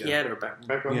problems. I think he had or back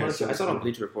problems. I saw it on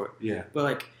Bleacher Report. Yeah, but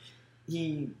like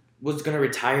he was gonna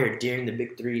retire during the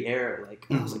Big Three era. Like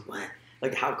I was like, what?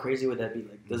 Like how crazy would that be?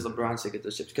 Like does LeBron still get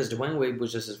those chips? Because Dwayne Wade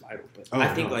was just as vital. But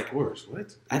I think of course.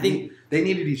 What? I think they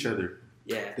needed each other.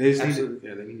 Yeah, they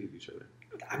needed each other.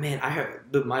 I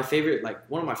heard my favorite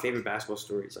one of my favorite basketball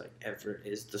stories like ever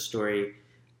is the story.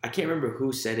 I can't remember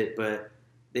who said it, but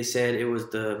they said it was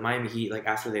the Miami Heat. Like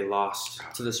after they lost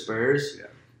to the Spurs. Yeah.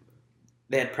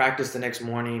 They had practice the next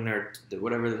morning or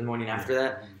whatever the morning after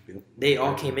that. They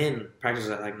all came in, practice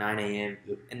was at like 9 a.m.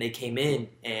 And they came in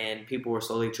and people were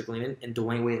slowly trickling in and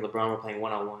Dwayne Wade and LeBron were playing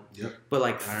one-on-one. Yep. But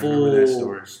like I full, remember that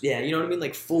story. Yeah, you know what I mean?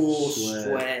 Like full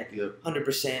sweat, yep.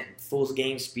 100%, full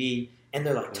game speed. And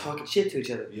they're like talking shit to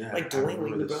each other. Yeah, like Dwayne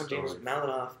Wade, LeBron James, mouthing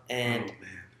off. And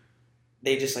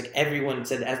they just like everyone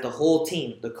said as the whole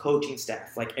team, the coaching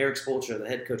staff, like Eric Spoelstra, the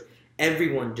head coach,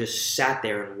 everyone just sat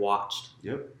there and watched.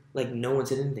 Yep. Like, no one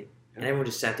said anything. And everyone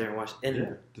just sat there and watched.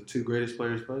 And the two greatest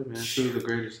players played, man. Two of the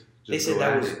greatest. They said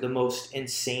that was the most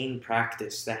insane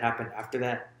practice that happened after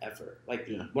that ever. Like,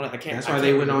 that's why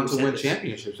they went on to win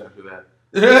championships after that.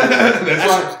 That's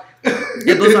why.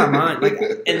 It blows my mind. Like,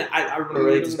 and I remember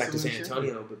relate this back to San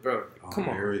Antonio, but bro, come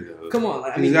on. Here we go. Come on.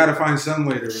 Like, you got to find some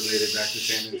way to relate it back to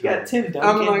San Antonio. You got Tim Duncan.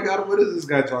 I'm like, what is this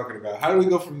guy talking about? How do we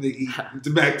go from the Heat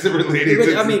to back to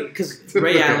relating? I mean, because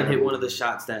Ray Allen hit one of the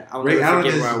shots that I will never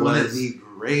forget where I was. One of the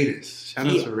greatest. Shout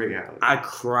out to Ray Allen. I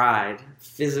cried.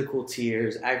 Physical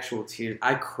tears, actual tears.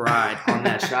 I cried on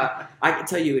that shot. I can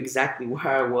tell you exactly where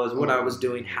I was, what I was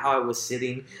doing, how I was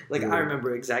sitting. Like, I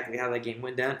remember exactly how that game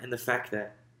went down and the fact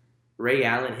that Ray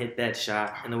Allen hit that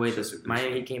shot and the way the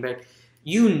Miami Heat came back.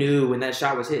 You knew when that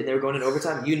shot was hit and they were going in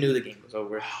overtime, you knew the game was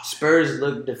over. Spurs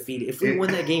looked defeated. If we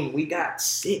won that game, we got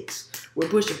 6. We're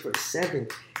pushing for 7.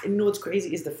 And you know what's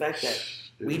crazy is the fact that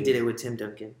we did it with Tim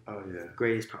Duncan. Oh, yeah.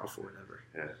 Greatest power forward ever.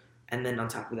 Yeah. And then on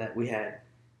top of that, we had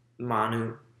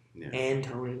Manu, Yeah. and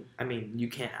Tony. I mean, you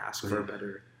can't ask for a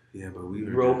better but we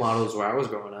were role just- models where I was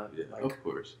growing up. Yeah, Like, of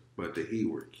course. But the Heat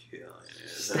were killing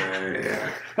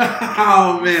it.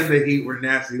 Oh, man, the Heat were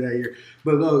nasty that year.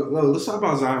 But, let's talk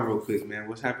about Zion real quick, man.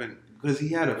 What's happened? Because he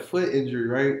had a foot injury,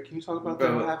 right? Can you talk about that?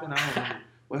 Bro. What happened? I don't know.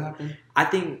 What happened?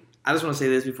 I just want to say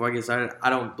this before I get started. I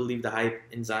don't believe the hype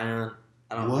in Zion.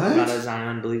 I don't. What? I'm not a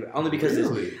Zion believer. Only because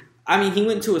Really? I mean, he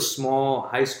went to a small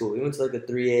high school. He went to like a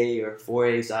 3A or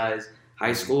 4A size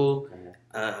high school,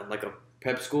 like a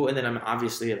prep school, and then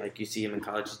obviously like you see him in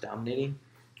college, he's dominating.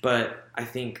 But I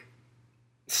think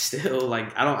still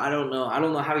like I don't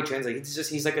know how he translates. It's just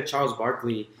he's like a Charles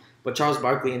Barkley, but Charles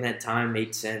Barkley in that time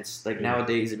made sense. Like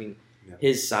nowadays, I mean,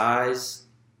 his size,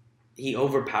 he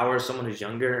overpowers someone who's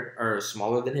younger or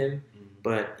smaller than him.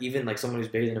 But even like someone who's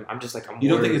bigger than him, I'm just like I'm. You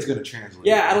don't worried. think it's going to translate?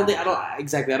 Yeah, I don't.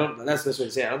 Exactly. I don't. That's the best way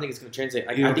to say it. I don't think it's going to translate.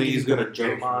 I think if you put a gonna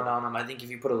Draymond on him, I think if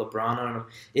you put a LeBron on him,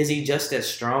 is he just as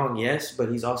strong? Yes,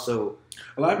 but he's also.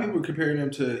 A lot of people are comparing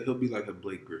him to. He'll be like a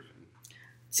Blake Griffin.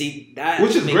 See that,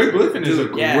 Which is Blake Griffin is a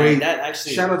great. That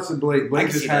actually. Shout out to Blake.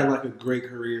 Blake just had that. like a great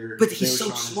career. But he's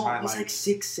so small. He's like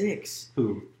 6'6".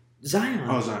 Who? Zion.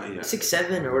 Oh, Zion. Yeah.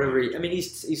 6'7" or whatever. I mean,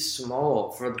 he's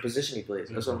small for the position he plays.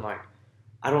 That's what I'm like.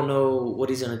 I don't know what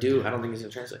he's gonna do. I don't think he's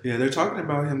gonna translate. Yeah, they're talking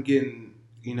about him getting,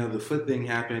 the foot thing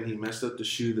happened. He messed up the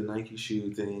shoe, the Nike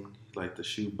shoe thing, like the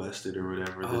shoe busted or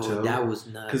whatever. The toe. That was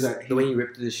nuts. 'Cause the way he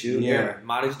ripped through the shoe. Yeah.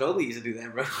 Manu Ginobili used to do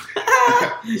that, bro.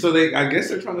 So I guess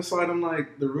they're trying to slide him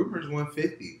like the rumors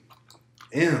 150.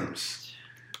 M's,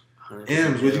 would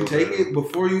you take it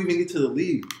before you even get to the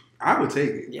league? I would take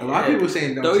it. Yeah. A lot of people are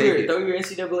saying don't take it. Throw your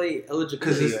NCAA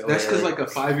eligibility. Because like a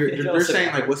 5-year. You know, They're so-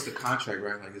 saying like, what's the contract,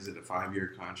 right? Like, is it a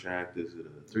 5-year contract? Is it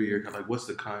a 3-year contract? Like, what's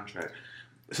the contract?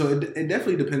 So it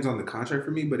definitely depends on the contract for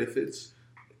me. But if it's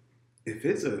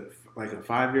a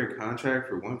 5-year contract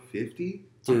for 150,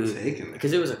 I'm taking it.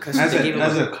 Because it was a custom.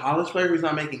 As a college player who's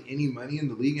not making any money in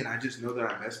the league, and I just know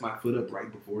that I messed my foot up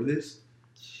right before this,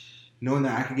 knowing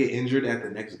that I could get injured at the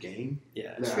next game.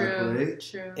 Yeah, that I play.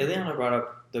 True. Ileana brought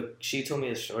up she told me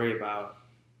a story about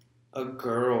a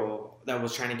girl that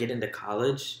was trying to get into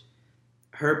college.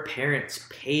 Her parents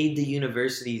paid the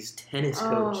university's tennis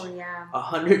coach Oh yeah.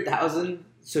 $100,000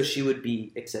 so she would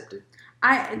be accepted.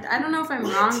 I don't know if I'm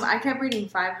wrong, but I kept reading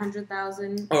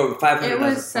 500,000. Oh,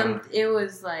 500,000. It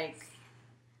was like,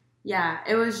 yeah,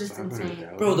 it was just insane.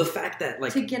 Bro, the fact that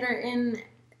like To get her in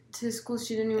to school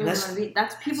she didn't even want to be.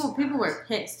 That's people were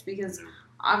pissed because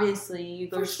obviously you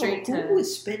go first of all, straight to. who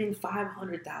is spending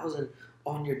 $500,000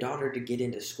 on your daughter to get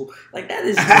into school? Like that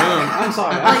is dumb. I'm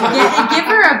sorry. Like give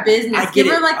her a business. I get Give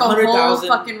her it. like a whole 100,000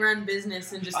 fucking run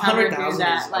business and just have her do $100,000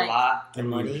 that. is Like a lot of Holy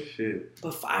money. shit.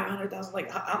 But $500,000,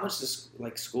 like how much does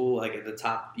like school like at the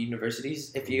top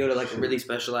universities? If you go to like a really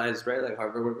specialized, right, like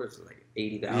Harvard, whatever, it's like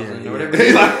 80,000 or whatever.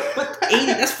 But 80,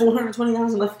 that's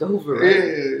 420,000 left over, right?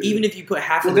 Yeah. Even if you put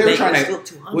half Well, of the they were bank, trying that's to-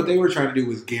 still 200. What they were trying to do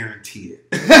was guarantee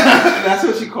it. That's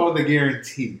what she called the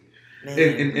guarantee. Man.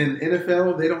 In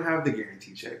NFL, they don't have the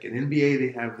guarantee check. In NBA,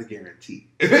 they have the guarantee.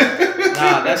 Nah,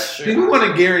 that's true. People want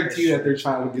to guarantee That's that their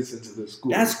child gets into the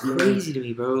school. That's crazy to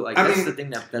me, bro. Like I that's mean, the thing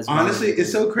that's Honestly, bothering me.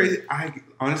 it's so crazy.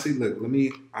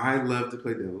 I love to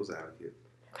play devil's advocate.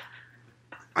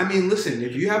 I mean, listen,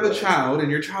 if you have a child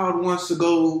and your child wants to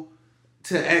go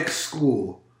to X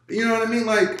school, you know what I mean?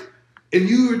 Like, and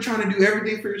you are trying to do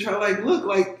everything for your child, like, look,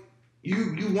 like,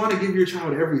 you want to give your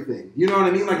child everything. You know what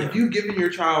I mean? Like, if you've given your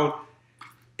child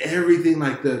everything,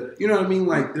 like you know what I mean?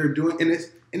 Like, they're doing, and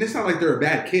it's not like they're a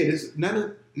bad kid. It's none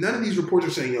of these reports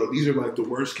are saying, these are like the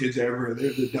worst kids ever.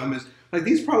 They're the dumbest. Like,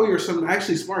 these probably are some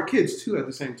actually smart kids too at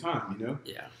the same time, you know?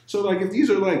 Yeah. So, like, if these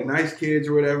are, like, nice kids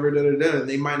or whatever,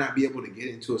 they might not be able to get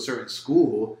into a certain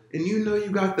school, and you know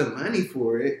you got the money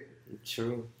for it.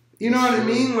 True. You know what I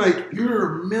mean? Like,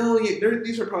 you're a million.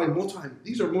 These are probably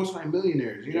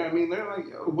multi-millionaires. You know what I mean? They're like,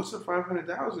 yo, what's the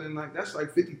 500,000? Like, that's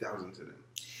like 50,000 to them.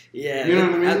 Yeah. You know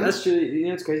what I mean? That's true. You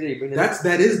know, it's crazy that you bring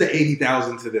That is the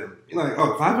 80,000 to them. You're like,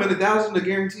 500,000 to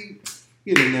guarantee?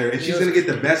 Get in there. And she's going to get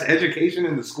the best education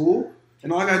in the school,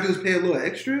 and all I got to do is pay a little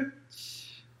extra?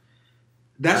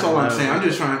 That's all I'm saying. I'm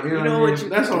just trying. You know what I mean?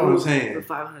 That's all I'm saying. For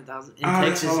 500,000 in That's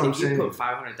Texas, all I'm if you saying. put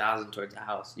 500,000 towards a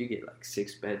house, you get like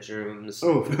 6 bedrooms,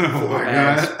 Oh 4 my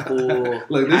baths, God. pool.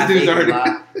 Look, this half dude's acre already.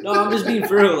 lot. No, I'm just being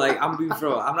for real. Like I'm being for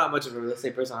real. I'm not much of a real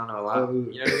estate person. I don't know a lot. You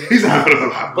know what I mean? He's not a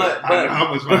lot. But- I don't know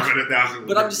how much 500,000.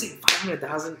 But I'm just saying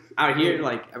 500,000 out here.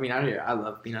 Like out here, I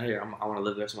love being out here. I want to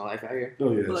live the rest of my life out here.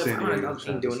 Oh yeah, But like San Diego,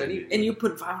 500,000 ain't doing San nothing. Diego. And you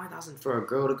put 500,000 for a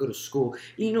girl to go to school.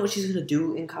 You know what she's gonna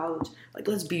do in college? Like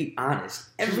let's be honest.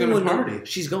 She's Everyone gonna knows party.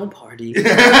 she's gonna party. It's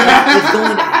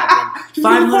going to happen.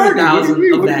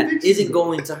 $500,000 of that isn't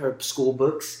going to her school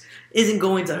books, isn't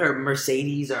going to her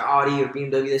Mercedes or Audi or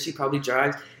BMW that she probably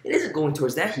drives. It isn't going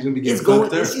towards that. She's gonna be getting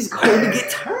She's going to get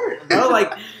turned, bro.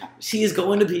 Like, she is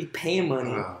going to be paying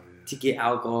money to get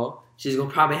alcohol. She's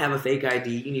gonna probably have a fake ID.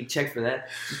 You need to check for that.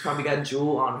 She's probably got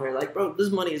Jewel on her. Like, bro,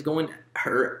 this money is going to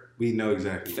her. We know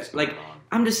exactly what's like, going on.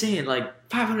 I'm just saying, like,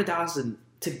 $500,000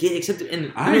 to get accepted.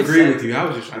 And I agree with you. I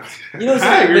was just trying to. You know what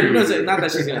I'm saying? Not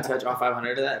that she's gonna touch all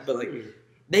 500 of that, but like,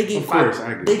 they gave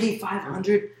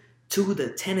 $500 to the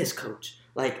tennis coach.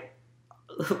 Like,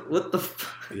 what the?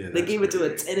 Yeah, they gave it to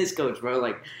a tennis coach, bro.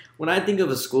 Like, when I think of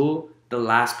a school, the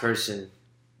last person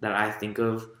that I think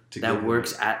of that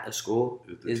works at a school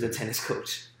is the tennis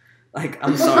coach. Like,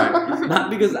 I'm sorry, not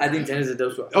because I think tennis is a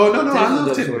dope sport. Oh no, I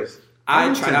love tennis.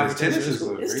 I tried out for tennis.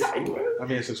 It's tight, bro. I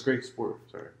mean, it's a great sport.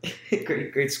 Sorry.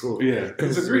 great school. Yeah,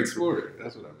 it's a great sport.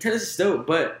 That's what I mean. Tennis is dope,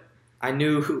 but I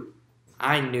knew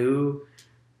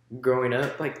growing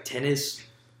up, like, tennis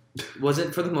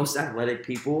wasn't for the most athletic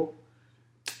people.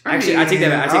 Actually, I take that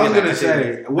back. I was gonna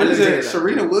say, what is it?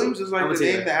 Serena Williams is like the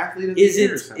name, the athlete of the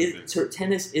year.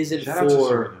 Tennis isn't Shout out to for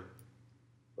Serena.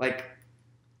 like.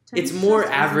 It's more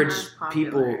average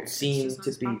people seem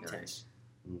to be tennis.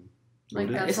 Like,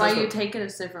 that's why you take it a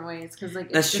different ways, because like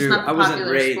that's it's true. just not the I wasn't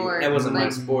popular great. sport. That wasn't like, my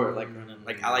sport. Like running.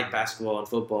 Like, I like basketball and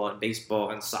football and baseball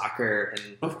and soccer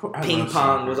and Of course, ping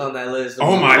pong was on that list.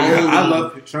 Oh my god, I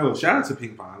love shout out to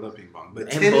ping pong. I love ping pong, but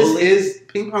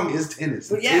ping pong is tennis.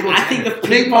 But yeah, I think of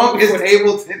ping pong is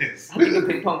table tennis. I think of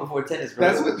ping pong before tennis, bro.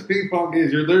 That's what ping pong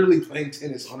is. You're literally playing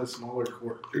tennis on a smaller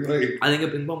court. Like, I think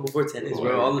of ping pong before tennis,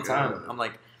 bro, all the time. I'm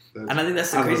like, and I think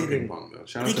that's the crazy thing.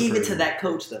 They gave it to that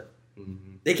coach, though.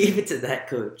 Mm-hmm. They gave it to that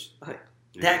coach. Like,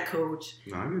 that coach.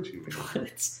 No, I get you.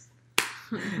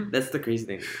 That's the crazy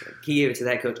thing. Like, he gave it to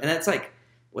that coach, and that's like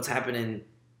what's happening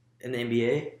in the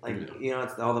NBA. Like, you know,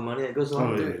 it's all the money that goes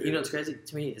along with it. You know what's crazy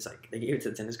to me? It's like they gave it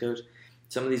to the tennis coach.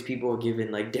 Some of these people are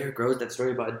giving, like, Derrick Rose, that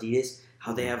story about Adidas,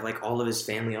 how they have like all of his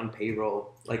family on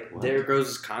payroll. Like, Derrick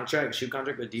Rose's shoe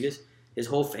contract with Adidas, his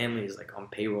whole family is like on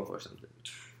payroll or something.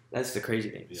 That's the crazy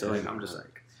thing. Yeah, so like, I'm just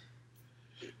like,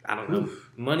 I don't know.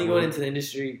 Money going into the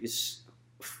industry is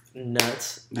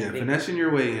nuts. Yeah, finessing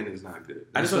your way in is not good.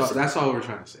 That's all we're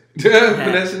trying to say.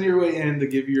 Finessing your way in to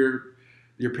give your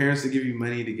parents to give you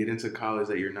money to get into college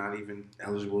that you're not even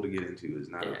eligible to get into is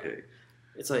not okay.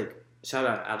 It's like, shout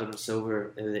out Adam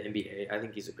Silver in the NBA. I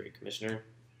think he's a great commissioner.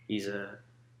 He's a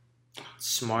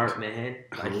smart man.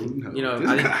 Like, you know,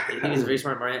 I think he's a very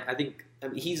smart man. I mean,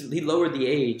 he lowered the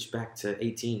age back to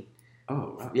 18.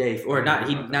 Oh, wow. Yeah, or not.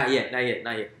 Not yet.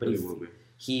 But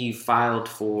he filed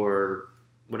for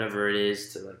whatever it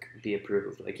is to like be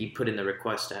approved. Like, he put in the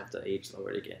request to have the age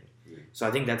lowered again. Yeah. So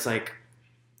I think that's like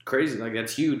crazy. Like,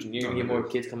 that's huge. You're gonna get more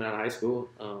kids coming out of high school.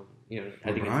 You know,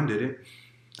 I think LeBron did it.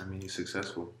 I mean, he's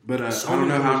successful. But I don't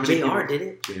know how many. JR did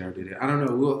it. JR did it. I don't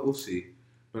know. We'll see.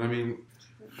 But I mean,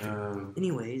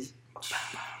 anyways,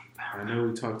 I know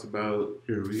we talked about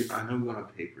here. I know we're on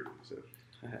paper and stuff.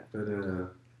 But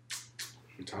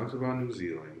we talked about New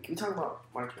Zealand. Can we talk about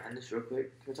March Madness real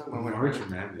quick? Can we talk about March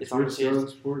Madness? It's on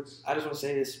sports. I just want to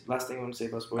say this last thing I want to say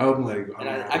about sports. Oh, like, and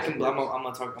I'm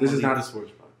gonna talk. This is not a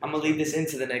sports podcast. I'm gonna lead this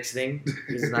into the next thing.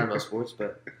 This is not about sports,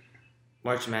 but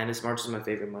March Madness. March is my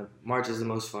favorite month. March is the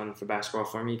most fun for basketball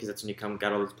for me because that's when you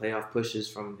got all these playoff pushes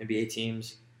from NBA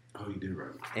teams. Oh, you did right.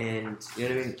 And you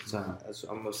know what I mean? So that's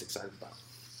what I'm most excited about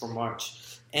for March.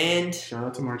 And shout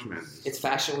out to March Madness. It's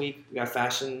Fashion Week. We got not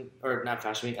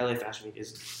Fashion Week. LA Fashion Week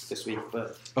is this week,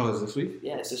 but is this week?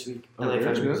 Yeah, it's this week. LA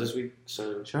Fashion Week is this week.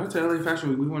 So shout out to LA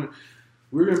Fashion Week.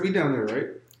 We're gonna be down there, right?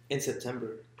 In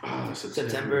September. Oh,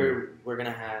 September, we're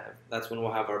gonna have. That's when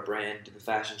we'll have our brand, the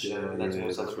fashion show. That's when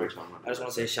we'll celebrate. I just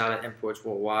want to say shout out Imports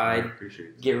Worldwide. Appreciate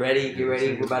it. Get ready. We're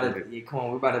about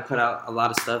to put out a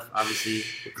lot of stuff. Obviously,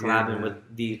 we're collabing with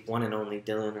the one and only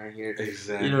Dylan right here.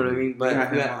 Exactly. You know what I mean?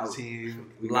 But we got a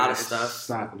team. A lot of stuff.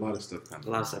 A lot of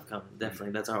stuff coming.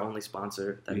 Definitely. That's our only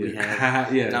sponsor that we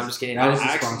have. Yeah. No, I'm just kidding. That was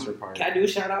the sponsor part. Can I do a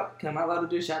shout out? Am I allowed to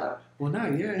do a shout out? Well,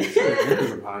 not yet. It's the end of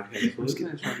the podcast. We're just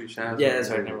gonna try to do shout outs. Yeah, that's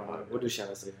right. Never mind. We'll do shout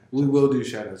outs later. We will do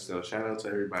shout outs though. Shout out to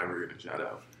everybody we're gonna shout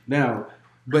out. Now,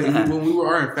 but when we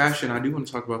were in fashion, I do want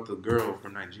to talk about the girl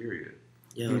from Nigeria.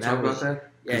 Yeah, can you talk about that?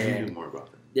 Yeah. You do more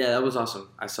about that. Yeah, that was awesome.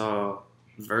 I saw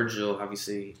Virgil,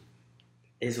 obviously,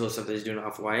 is something he's doing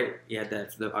Off-White. He had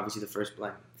obviously the first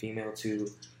black female to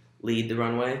lead the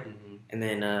runway. Mm-hmm. And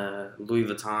then Louis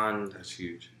Vuitton. That's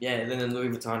huge. Yeah, and then Louis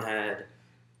Vuitton had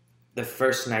the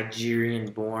first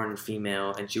Nigerian-born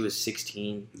female, and she was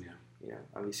 16. Yeah. You know,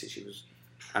 obviously she was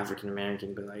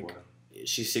African-American, but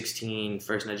she's 16,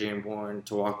 first Nigerian-born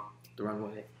to walk the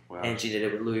runway, Wow. and she did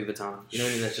it with Louis Vuitton. You know what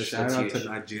I mean? That's just shout that's out huge. to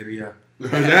Nigeria.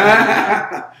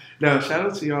 No, shout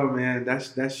out to y'all, man.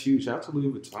 That's huge. Shout out to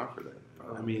Louis Vuitton for that.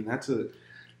 Bro. I mean, that's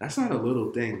not a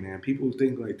little thing, man. People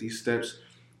think like these steps,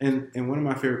 and one of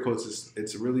my favorite quotes is,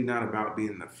 "It's really not about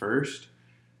being the first."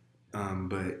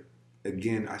 But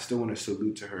again, I still want to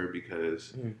salute to her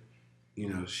because, you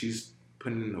know, she's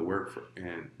putting in the work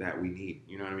and that we need.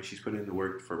 You know what I mean? She's putting in the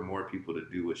work for more people to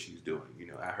do what she's doing. You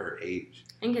know, at her age.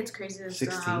 I think it's crazy as to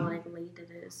 16? how like late it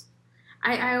is.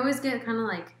 I always get kind of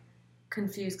like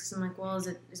confused because I'm like, well, is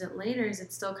it late or is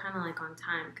it still kind of like on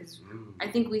time? Because I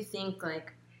think we think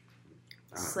like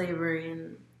slavery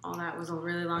and all that was a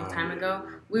really long time ago.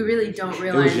 We really don't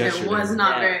realize it was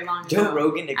not very long ago. Joe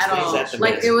Rogan at explains all. that.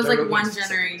 Like it was Joe like Rogan one explains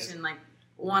generation, like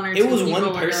one or two. It was people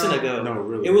one person ago. No,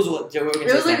 really. It was what Joe Rogan It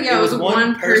was says like that. yeah, it was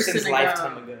one person's person ago.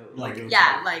 lifetime ago. Like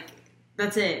Yeah, like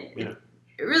that's it. Yeah.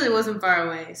 It really wasn't far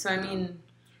away. So I mean,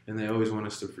 And they always want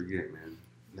us to forget, man.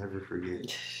 Never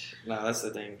forget. no, that's the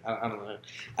thing. I don't know.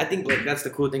 I think like that's the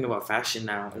cool thing about fashion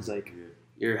now is like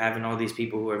you're having all these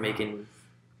people who are making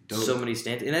so many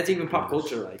stands, and that's even pop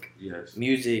culture, like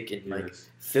music and like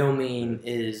filming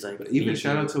is like. But even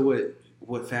shout out to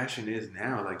what fashion is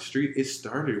now. Like street, it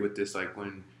started with this like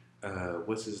when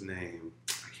what's his name?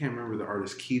 I can't remember the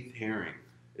artist. Keith Haring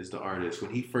is the artist.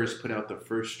 When he first put out the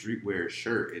first streetwear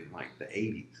shirt in like the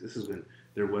 80s. This is when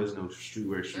there was no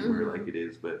streetwear like it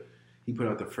is, but he put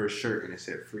out the first shirt and it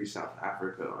said "Free South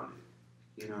Africa" on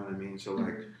it. You know what I mean? So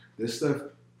like this stuff,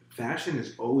 fashion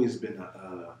has always been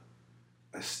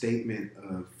a statement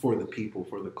for the people,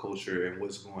 for the culture, and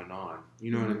what's going on.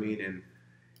 You know what I mean?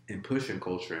 And pushing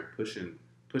culture and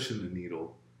pushing the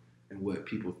needle and what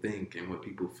people think and what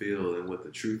people feel and what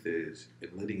the truth is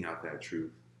and letting out that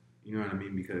truth. You know what I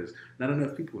mean? Because not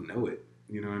enough people know it.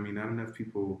 You know what I mean? Not enough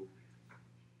people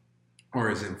are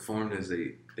as informed as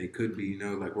they could be. You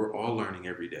know, like we're all learning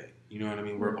every day. You know what I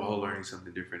mean? We're all learning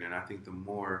something different. And I think the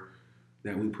more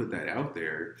that we put that out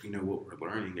there, you know, what we're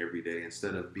learning every day,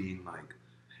 instead of being like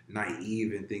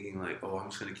naive and thinking like, oh, I'm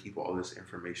just going to keep all this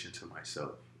information to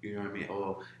myself. You know what I mean?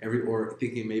 Or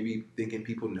thinking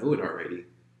people know it already.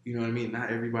 You know what I mean?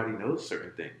 Not everybody knows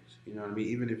certain things. You know what I mean?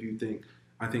 Even if you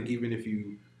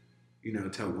you know,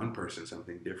 tell one person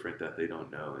something different that they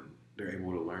don't know and they're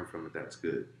able to learn from it, that's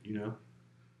good, you know?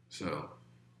 So,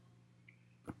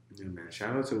 yeah, man,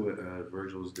 shout out to what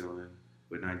Virgil's doing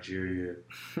with Nigeria.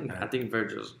 I think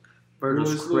Virgil's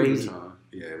Virgil's crazy.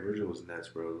 Yeah, Virgil was nuts,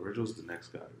 bro. Virgil's the next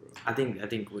guy, bro. I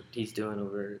think what he's doing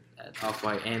over at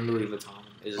Off-White and Louis Vuitton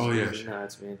is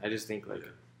nuts, man. I just think like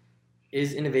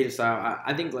his innovative style.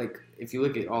 I think like if you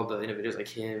look at all the innovators like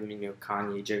him, you know,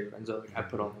 Kanye, Jerry Lorenzo, like I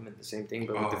put all them in the same thing,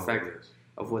 but with the fact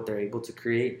of what they're able to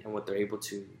create and what they're able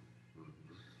to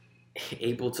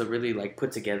really like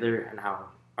put together and how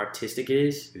artistic it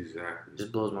is, exactly,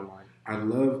 just blows my mind.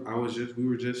 We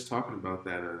were just talking about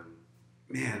that.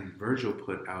 Man, Virgil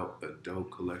put out a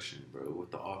dope collection, bro,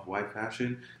 with the Off-White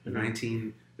fashion, the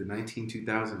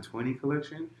 2020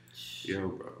 collection. Yo,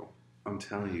 bro, I'm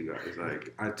telling you guys,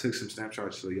 like, I took some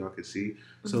snapshots so y'all could see.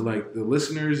 So, like, the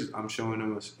listeners, I'm showing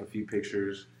them a few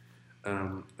pictures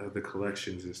of the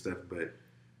collections and stuff, but,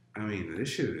 I mean, this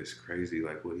shit is crazy,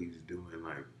 like, what he's doing,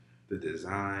 like, the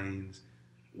designs,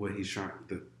 what he's trying,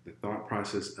 the thought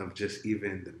process of just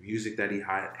even the music that he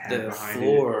had behind it. The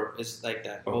floor is like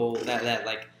that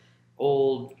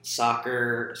old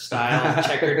soccer style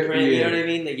checkered print. You know what I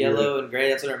mean? The yellow and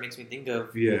gray. That's what it makes me think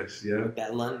of. Yes, yeah. Like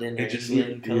that London or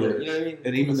England color. You know what I mean?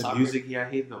 And even the music, I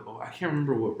can't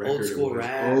remember what record old school it was.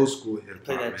 rap. Old school hip hop.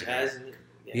 Play that jazz in it.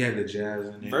 Yeah. He had the jazz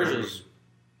in it.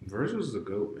 Virgil's the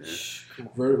GOAT, man.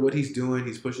 What he's doing,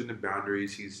 he's pushing the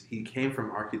boundaries. He came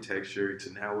from architecture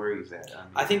to now where he's at.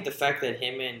 I think the fact that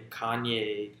him and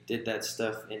Kanye did that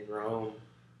stuff in Rome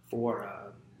for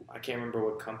I can't remember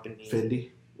what company. Fendi.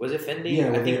 Was it Fendi?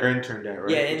 Yeah, they interned that, right?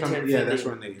 Yeah, interned Fendi. Yeah, that's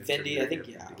when they Fendi. I think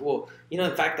Well, you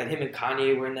know the fact that him and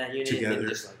Kanye were in that unit together, and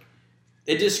just like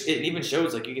it even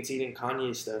shows like you can see it in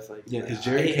Kanye's stuff. Like because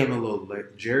Jerry came a little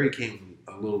late. Jerry came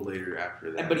a little later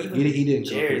after that. But even he didn't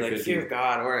Jerry, like Fear of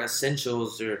God or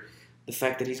Essentials or the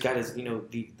fact that he's got his, you know,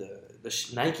 the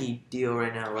Nike deal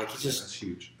right now. Like he's just that's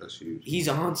huge. That's huge. He's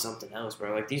on something else,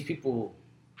 bro. Like these people,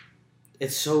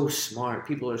 it's so smart.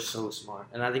 People are so smart,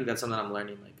 and I think that's something I'm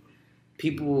learning. Like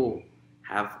people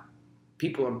are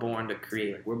born to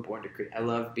create. Like we're born to create. I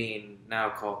love being now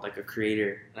called like a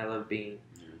creator, and I love being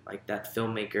like that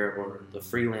filmmaker or the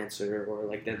freelancer or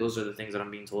like that. Those are the things that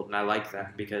I'm being told, and I like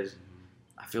that because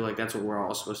I feel like that's what we're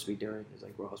all supposed to be doing. Is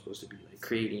like we're all supposed to be like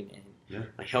creating and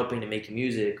like helping to make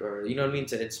music, or you know what I mean,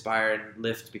 to inspire and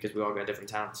lift, because we all got different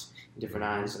talents, different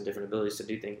eyes, and different abilities to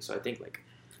do things. So I think like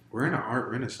we're in an art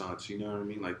renaissance. You know what I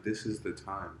mean? Like this is the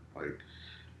time. Like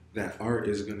that art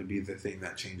is going to be the thing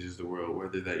that changes the world.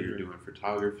 Whether that you're doing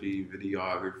photography,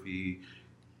 videography,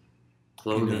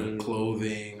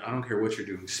 clothing. I don't care what you're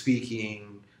doing.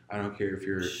 Speaking. I don't care if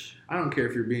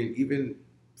you're being even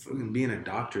fucking being a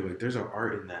doctor. Like there's an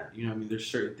art in that. You know what I mean? There's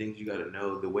certain things you got to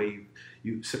know. The way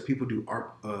some people do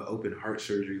art, open heart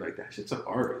surgery. Like that shit's an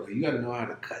art. Like you got to know how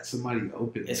to cut somebody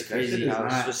open. It's like, crazy how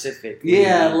specific.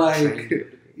 Yeah,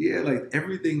 like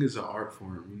everything is an art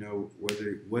form. You know,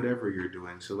 whatever you're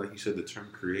doing. So like you said, the term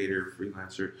creator,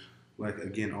 freelancer, like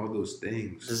again, all those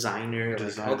things. Designer.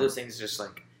 Like, all those things just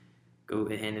like go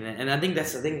hand in hand. And I think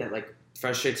that's the thing that like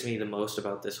frustrates me the most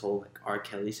about this whole like R.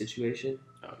 Kelly situation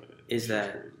is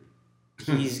that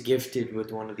he's gifted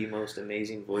with one of the most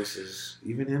amazing voices.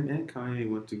 Even him and Kanye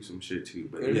went through some shit too,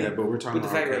 but but we're talking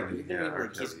about R. Kelly.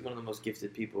 Like, he's one of the most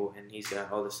gifted people, and he's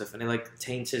got all this stuff, and it like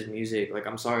taints his music. Like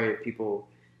I'm sorry if people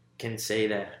can say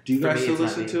that. Do you guys still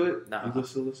listen to it? No, you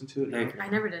still listen to it? No? I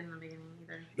never did in the beginning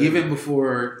either. Even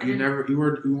before you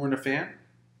weren't a fan?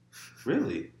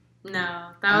 Really?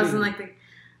 No, that wasn't like the.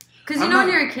 Because when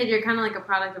you're a kid, you're kind of like a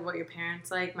product of what your parents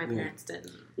like. My parents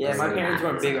didn't. Yeah, my parents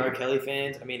weren't big R. Kelly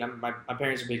fans. I mean, my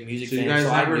parents are big music fans,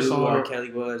 so I knew who R.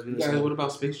 Kelly was. What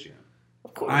about Space Jam?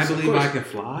 Of course. I Believe I Can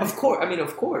Fly? Of course. I mean,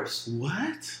 of course.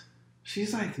 What?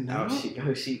 She's like, no. She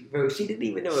didn't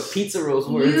even know what pizza rolls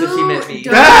were until she met me.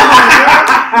 You don't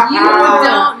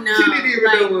know. She didn't even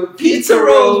know what pizza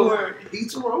rolls were.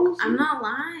 Pizza rolls? I'm not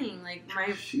lying. Like,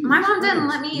 my mom didn't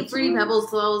let me eat Fruity Pebbles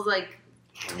till I was like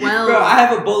 12. Bro, I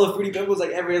have a bowl of Fruity Pebbles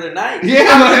like every other night.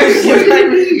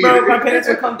 Yeah, bro, my parents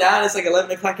would come down. It's like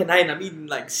 11 o'clock at night, and I'm eating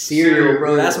like cereal,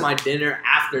 bro. That's my dinner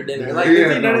after dinner. Like,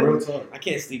 real talk. I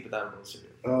can't sleep without a bowl of cereal.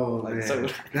 Oh, like, man. So,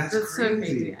 that's so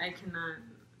crazy. crazy. I cannot.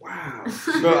 Wow.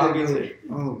 Bro, I'll be like,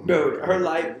 bro, her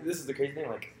life. This is the crazy thing.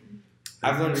 Like,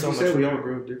 I've learned so much. We all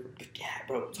grew up different. Yeah,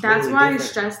 bro. Totally that's why different. I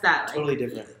stress that. Like, Totally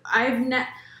different.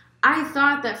 I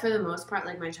thought that for the most part,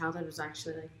 like my childhood was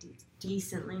actually like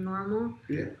decently normal.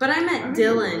 Yeah. But I met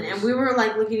Dylan, and we were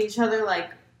like looking at each other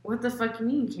like, "What the fuck you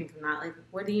mean you came from that? Like,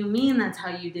 what do you mean that's how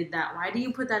you did that? Why do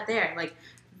you put that there?" Like,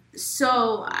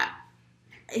 so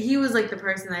he was like the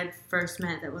person I first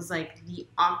met that was like the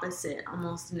opposite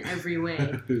almost in every way.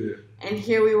 And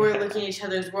here we were looking at each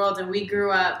other's worlds, and we grew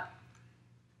up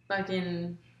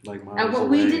fucking. Like at what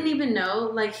we didn't even know,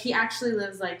 like he actually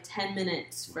lives like 10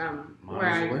 minutes from where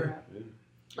I grew up. Yeah.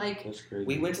 Like that's crazy.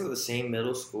 We went to the same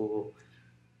middle school,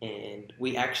 and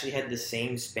we actually had the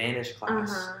same Spanish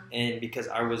class. And because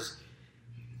I was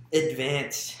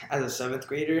advanced as a 7th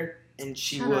grader, and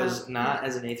she was not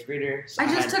as an 8th grader. So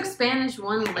I just took Spanish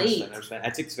 1 late.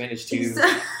 I took Spanish 2.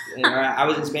 And I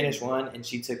was in Spanish 1, and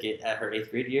she took it at her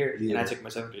 8th grade year, and I took my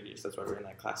 7th grade year, so that's why we were in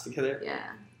that class together. Yeah.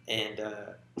 And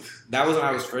that was when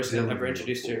I was first ever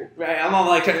introduced to her. Right, I'm all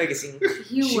like trying to make a scene.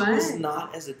 She was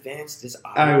not as advanced as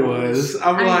I was.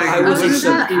 I was a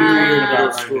superior middle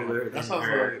schooler. schooler. That's all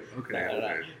right.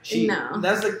 Okay.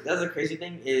 That's the crazy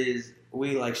thing is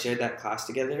we like shared that class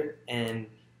together, and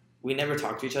we never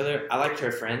talked to each other. I liked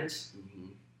her friends,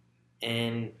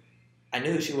 and I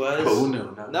knew who she was. Oh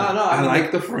no! I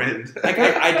like the friend. Like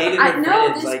I dated her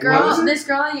friends. This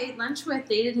girl I ate lunch with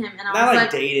dated him, and I was not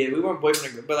like dated. We weren't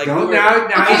boyfriend and girl, but like now you're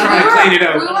trying to clean it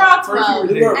up. We were all 12,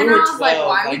 and I was like,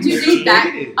 why would you date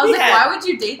that? I was like, why would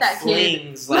you date that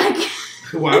kid? Like,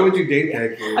 why would you date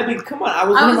that kid? I mean, come on. I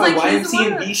was wearing my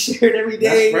YMCMB shirt every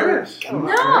day. That's fresh.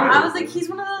 No, I was like, he's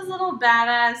one of those little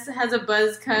badass, has a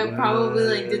buzz cut, probably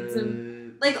like did some.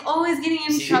 Like always getting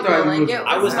in trouble. Like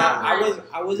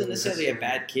I wasn't necessarily a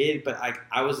bad kid, but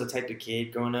I was the type of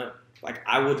kid growing up. Like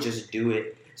I would just do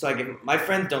it. So like if my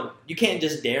friends you can't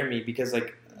just dare me because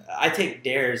like I take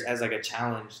dares as like a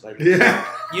challenge. Like you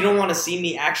don't want to see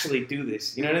me actually do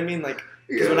this. You know what I mean? Like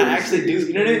because when I actually do,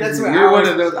 you know what I mean? That's what you're one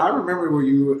of those. I remember where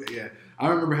you. Yeah, I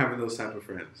remember having those type of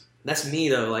friends. That's me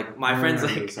though. Like my friends,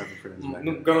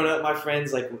 like growing up, my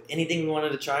friends, like anything we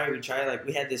wanted to try, we try. Like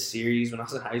we had this series when I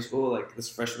was in high school. Like I was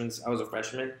a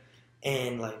freshman,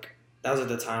 and like that was at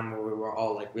the time where we were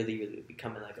all like really, really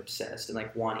becoming like obsessed and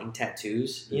like wanting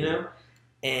tattoos, you know.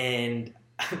 And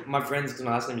my friends, because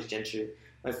my last name is Gentry,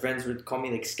 my friends would call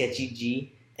me like Sketchy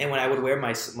G. And when I would wear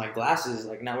my glasses,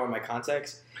 like not wear my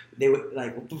contacts, they would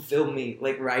like film me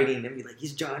like writing and be like,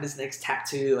 he's drawing his next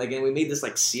tattoo. Like, and we made this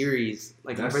like series,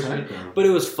 like freshman. But it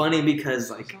was funny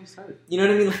because like, you know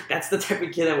what I mean? Like that's the type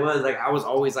of kid I was. Like I was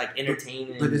always like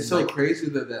entertaining. But it's so like, crazy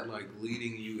that like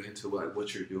leading you into like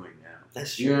what you're doing now.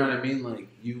 That's true. You know what I mean? Like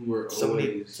you were so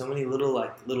many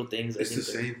little things. It's the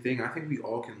same thing. I think we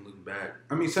all can look back.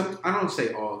 I mean, I don't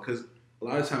say all because a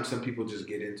lot of times some people just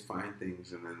get in, find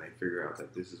things, and then they figure out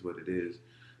that this is what it is.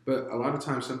 But a lot of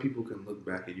times, some people can look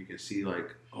back and you can see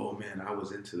like, oh man, I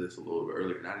was into this a little bit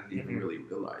earlier, and I didn't even really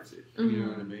realize it. You know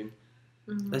what I mean?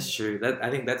 That's true. I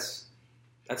think that's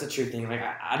a true thing. Like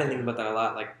I didn't think about that a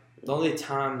lot. Like the only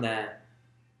time that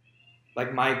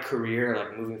like my career,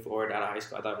 like moving forward out of high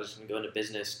school, I thought I was going to go into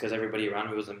business because everybody around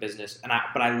me was in business,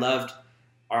 but I loved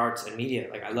arts and media.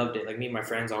 Like I loved it. Like me and my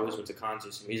friends always went to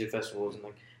concerts and music festivals and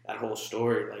like that whole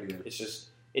story. Like it's just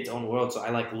its own world. So I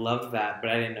like loved that,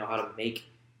 but I didn't know how to make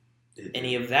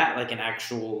any of that like an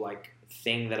actual like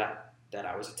thing that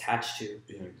I was attached to.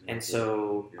 Yeah, exactly. And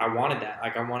so I wanted that.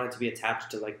 Like I wanted to be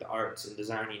attached to like the arts and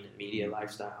designing and media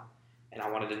lifestyle. And I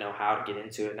wanted to know how to get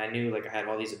into it. And I knew like I had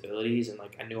all these abilities and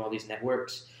like I knew all these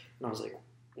networks. And I was like,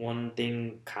 one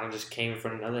thing kind of just came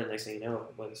from another. Next thing you know,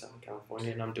 I'm in Southern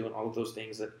California and I'm doing all of those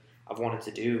things that I've wanted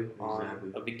to do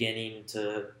on a beginning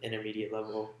to intermediate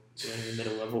level, to the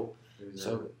middle level. Exactly.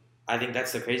 So I think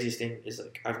that's the craziest thing is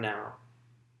like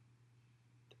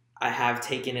I have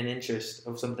taken an interest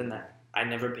of something that I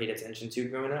never paid attention to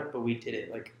growing up, but we did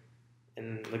it like,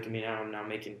 and look at me now. I'm now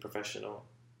making professional,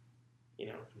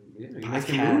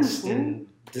 podcasts and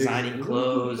designing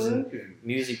clothes and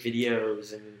music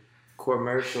videos and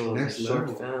commercials and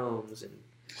short films and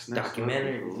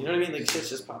documentaries. You know what I mean? Like shit's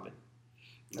just popping.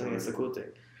 I think that's the cool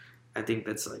thing. I think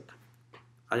that's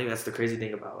the crazy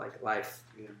thing about like life.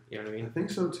 Yeah. You know what I mean? I think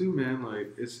so too, man.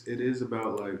 Like it is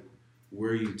about like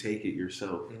where you take it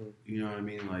yourself. Mm-hmm. You know what I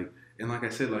mean? Like, and like I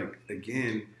said, like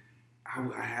again,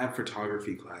 I had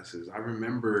photography classes. I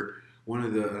remember one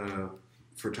of the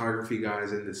photography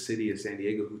guys in the city of San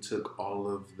Diego who took all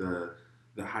of the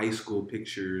high school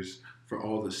pictures for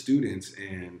all the students,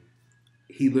 and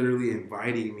he literally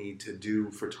invited me to do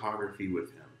photography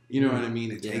with him. You know what I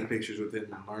mean? To take pictures with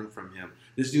him and learn from him.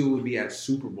 This dude would be at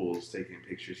Super Bowls taking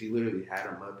pictures. He literally had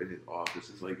him up in his office.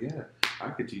 It's like, yeah, I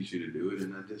could teach you to do it.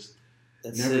 And I just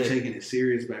never taking it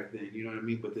serious back then. You know what I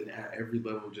mean? But then at every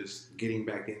level, just getting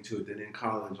back into it. Then in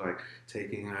college, like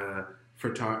taking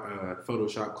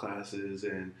Photoshop classes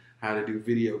and how to do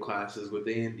video classes with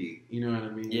Andy. You know what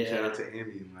I mean? Yeah. Shout out to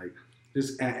Andy. And like,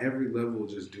 just at every level,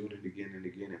 just doing it again and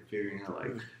again and figuring out,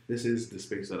 like, this is the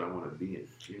space that I want to be in.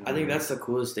 You know I think that's the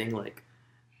coolest thing. Like,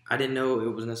 I didn't know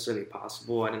it was necessarily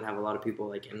possible. I didn't have a lot of people,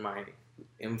 like, in my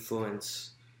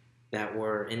influence that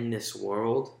were in this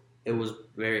world. It was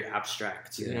very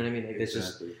abstract. You know what I mean? Like, it's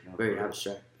just very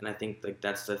abstract. And I think, like,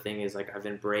 that's the thing is, like, I've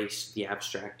embraced the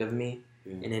abstract of me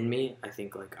and in me. I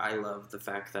think, like, I love the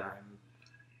fact that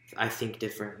I think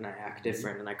different and I act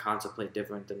different and I contemplate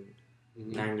different than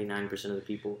 99% of the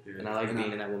people, and I like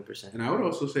being in that 1%. And I would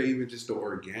also say even just the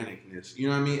organicness. You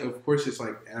know what I mean? Of course, it's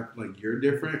like you're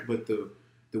different, but the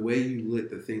way you let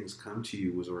the things come to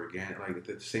you was organic. Like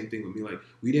the same thing with me. Like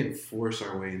we didn't force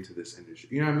our way into this industry.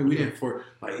 You know what I mean? We didn't force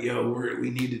like we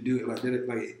need to do it. Like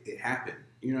it happened.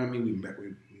 You know what I mean? We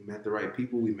met the right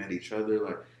people. We met each other.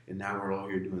 Like and now we're all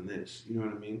here doing this. You know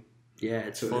what I mean? Yeah,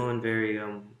 it's flowing very.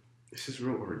 It's just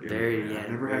real organic. Very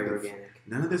organic.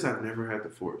 None of this I've never had to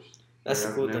force. That's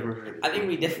the cool thing. I think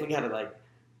we definitely gotta like.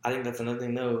 I think that's another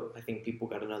thing though. I think people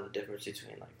gotta know the difference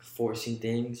between like forcing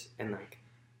things and like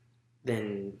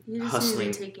then you just hustling.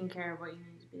 Need to be taking care of what you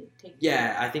need to be taking.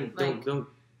 Yeah, I think don't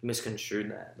misconstrue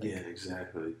that. Like, yeah,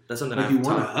 exactly. That's something. If you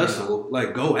want to hustle,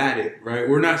 like go at it, right?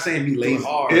 We're not saying be lazy.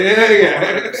 Hard.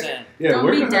 Yeah.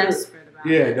 Don't be desperate about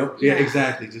it. Yeah,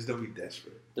 exactly. Just don't be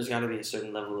desperate. There's got to be a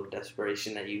certain level of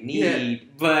desperation that you need,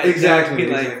 but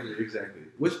exactly.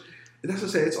 Which. That's to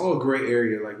say, it's all gray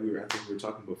area. Like I think we were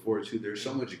talking before too. There's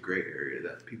so much gray area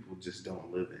that people just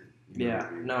don't live in.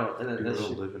 No, people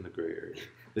don't live in the gray area.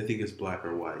 They think it's black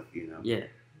or white. You know. Yeah,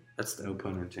 that's no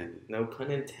pun intended. No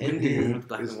pun intended.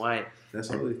 Black and white.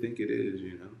 That's all they think it is.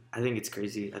 You know. I think it's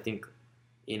crazy. I think,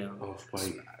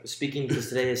 off-white. Speaking because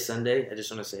today is Sunday, I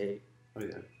just want to say. Oh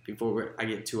yeah. Before I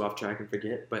get too off track and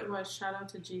forget, but shout out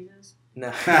to Jesus. No,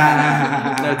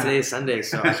 no. Today is Sunday,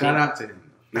 so shout out to him.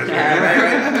 Right.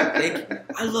 Thank you.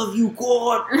 I love you,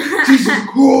 God.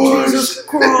 Jesus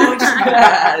Christ.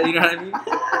 You know what I mean?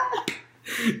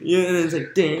 Yeah, and it's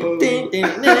like ding, ding,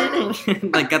 ding, ding,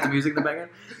 ding. Like got the music in the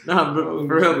background. No,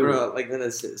 bro. Like then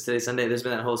today's Sunday. There's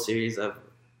been that whole series of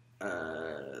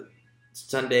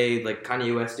Sunday, like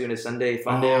Kanye West doing his Sunday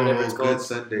Fun Day or whatever it's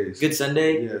called. Good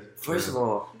Sunday. Yeah. First of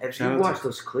all, if you watch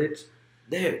those clips.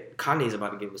 Kanye's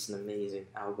about to give us an amazing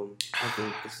album. I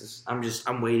think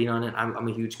I'm waiting on it. I'm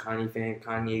a huge Kanye fan.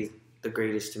 Kanye's the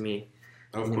greatest to me.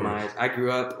 Of course. I grew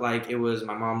up like it was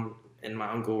my mom and my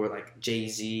uncle were like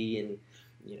Jay-Z and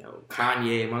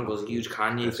Kanye. My uncle's a huge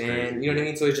Kanye fan. Crazy. You know what I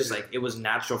mean? So it's just like it was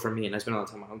natural for me, and I spent a lot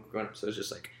of time with my uncle growing up. So it's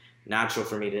just like natural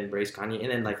for me to embrace Kanye, and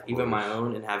then like even my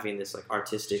own and having this like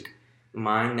artistic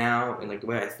mind now and like the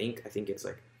way I think it's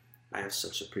like I have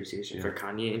such appreciation for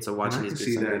Kanye, and so watching and I these can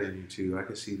see good that in you too. I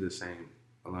can see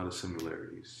a lot of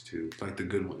similarities too, like the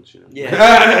good ones, you know.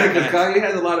 Yeah, Because Kanye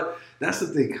has a lot of. That's the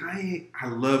thing. Kanye, I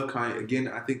love Kanye. Again,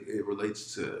 I think it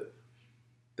relates to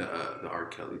the R.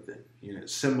 Kelly thing. You know,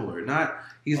 it's similar.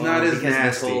 He's not as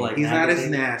nasty. Whole, like, he's not as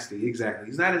thing. nasty. Exactly.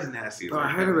 He's not as nasty. As Bro, I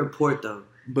heard a report though.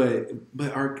 But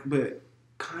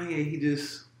Kanye, he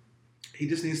just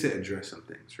needs to address some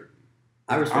things for me.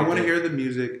 I want to hear the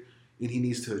music, and he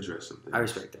needs to address some things. I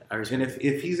respect that. And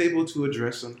if he's able to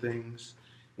address some things,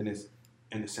 and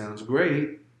it sounds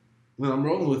great, well, I'm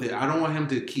rolling with it. I don't want him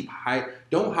to keep hide.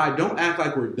 Don't act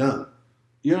like we're dumb.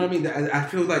 You know what I mean? I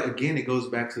feel like, again, it goes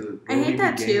back to the. I hate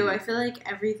that too. I feel like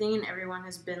everything and everyone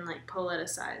has been like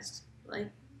politicized.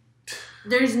 Like,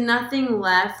 there's nothing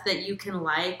left that you can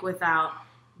like without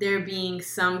there being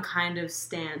some kind of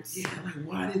stance. Yeah, like,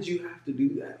 why did you have to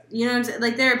do that? You know what I'm saying?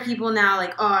 Like, there are people now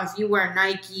like, oh, if you wear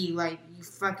Nike, like, you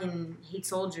fucking hate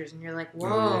soldiers. And you're like, whoa,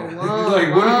 whoa, like,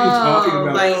 whoa. what are you talking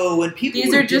about? Like, when people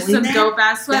these are just some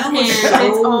dope-ass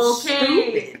sweatpants. It's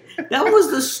okay. Stupid. That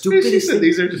was the stupidest She said thing.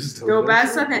 these are just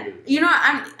dope-ass sweatpants. You know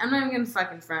what? I'm not even gonna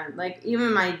fucking front. Like,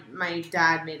 even my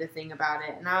dad made a thing about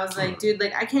it. And I was like, dude,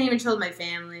 like, I can't even chill with my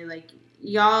family. Like,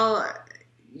 y'all...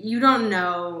 You don't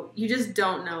know. You just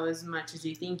don't know as much as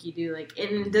you think you do. Like,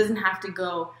 and it doesn't have to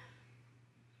go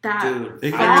that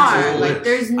far. Like,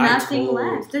 there's nothing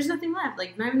left. There's nothing left.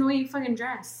 Like, not even the way you fucking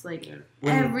dress. Like,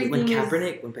 everything. When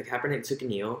Kaepernick took a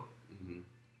kneel,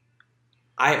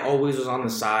 I always was on the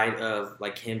side of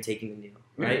like him taking the kneel,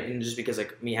 right? And just because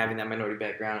like me having that minority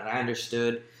background, and I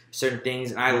understood certain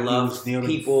things, and I loved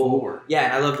people. Yeah,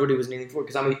 and I loved what he was kneeling for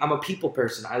because I'm a people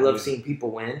person. I love seeing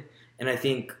people win, and I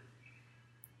think.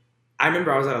 I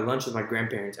remember I was at a lunch with my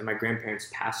grandparents, and my grandparents'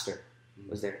 pastor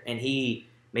was there, and he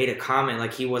made a comment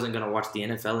like he wasn't going to watch the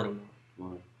NFL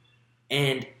anymore.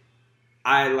 And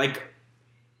I, like,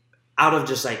 out of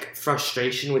just, like,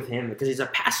 frustration with him, because he's a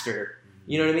pastor,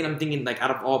 you know what I mean? I'm thinking, like, out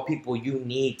of all people, you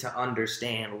need to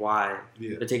understand why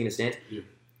they're taking a stance. Yeah.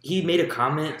 He made a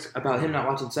comment about him not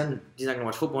watching Sunday. He's not going to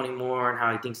watch football anymore, and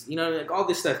how he thinks, you know, like, all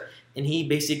this stuff. And he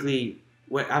basically,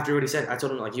 after what he said, I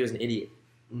told him, like, he was an idiot.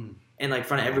 And, like, in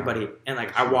front of everybody. And,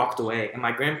 like, I walked away. And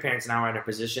my grandparents now are in a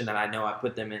position that I know I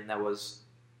put them in that was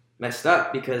messed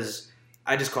up because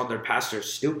I just called their pastor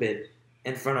stupid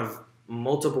in front of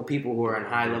multiple people who are in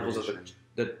high levels of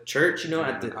the church, you know,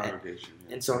 at the congregation.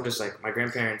 And so I'm just like, my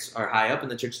grandparents are high up in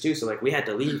the church too, so like we had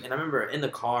to leave. And I remember in the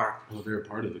car. Oh, they're a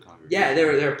part of the congregation. Yeah,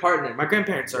 they're a part of it. My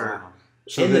grandparents are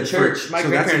in the church. My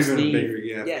grandparents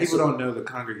leave. People don't know the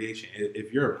congregation.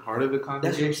 If you're a part of the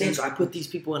congregation, that's what I'm saying. So I put these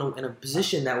people in a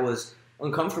position that was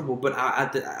uncomfortable, but I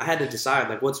had to decide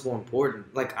like what's more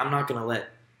important. Like I'm not gonna let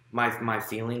my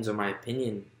feelings or my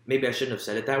opinion. Maybe I shouldn't have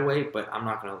said it that way, but I'm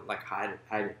not gonna like hide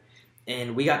it.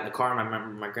 And we got in the car, and I remember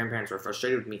my grandparents were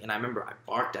frustrated with me, and I remember I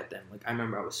barked at them. Like I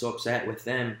remember I was so upset with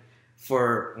them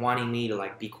for wanting me to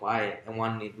like be quiet and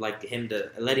wanting me, like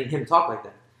letting him talk like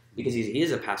that because he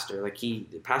is a pastor. Like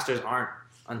pastors aren't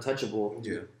untouchable.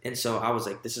 Yeah. And so I was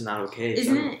like, this is not okay.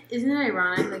 Isn't it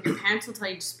ironic? Like your parents will tell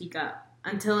you to speak up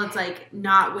until it's like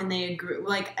not when they agree.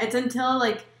 Like it's until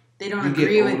like they don't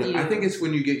agree with you. I think it's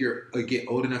when you get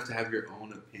old enough to have your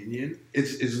own opinion.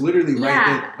 It's literally right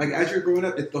then. Like as you're growing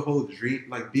up, it's the whole dream.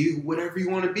 Like be whatever you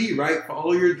want to be, right?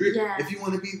 Follow your dream. Yeah. If you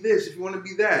want to be this, if you want to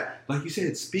be that, like you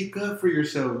said, speak up for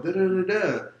yourself. Da da da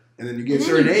da. And then you get a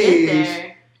certain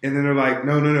age, and then they're like,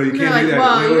 no, you can't do that.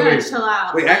 Whoa, you gotta chill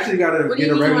out. Wait, actually, gotta get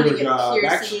a regular job.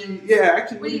 Actually,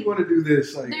 what do you want to do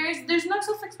this? Like, there's no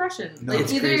self-expression. No,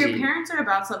 like either your parents are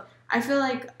about self. I feel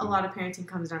like a lot of parenting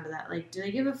comes down to that. Like, do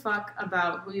they give a fuck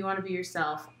about who you want to be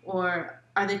yourself, or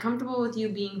are they comfortable with you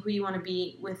being who you want to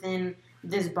be within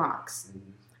this box?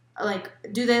 Like,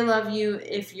 do they love you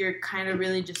if you're kind of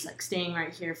really just like staying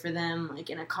right here for them, like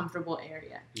in a comfortable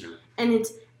area? Yeah.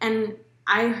 And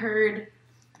I heard,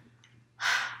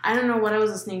 I don't know what I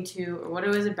was listening to or what it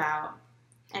was about,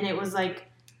 and it was like,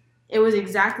 it was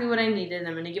exactly what I needed.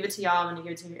 I'm gonna give it to y'all. I'm gonna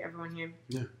give it to everyone here.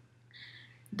 Yeah.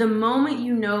 The moment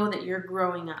you know that you're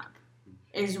growing up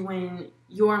is when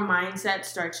your mindset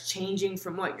starts changing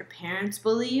from what your parents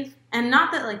believe. And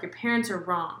not that, like, your parents are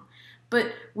wrong.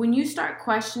 But when you start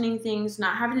questioning things,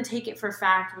 not having to take it for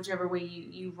fact, whichever way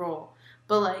you roll.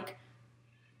 But, like,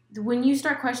 when you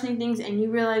start questioning things and you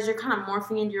realize you're kind of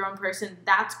morphing into your own person,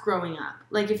 that's growing up.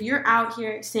 Like, if you're out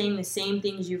here saying the same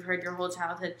things you've heard your whole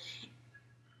childhood,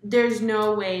 there's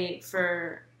no way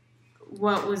for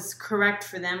what was correct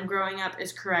for them growing up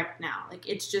is correct now. Like,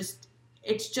 it's just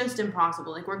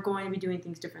impossible. Like, we're going to be doing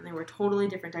things differently. We're totally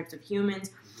different types of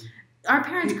humans. our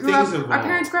parents grew up. Our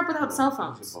parents grew up without cell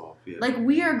phones. Yeah. Like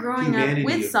we are growing up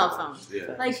with cell phones.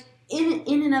 Yeah. Like in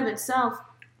and of itself,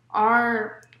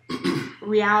 our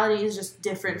reality is just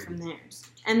different from theirs,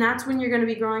 and that's when you're going to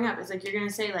be growing up. It's like you're going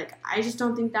to say like, I just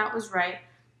don't think that was right.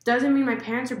 Doesn't mean my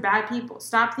parents are bad people.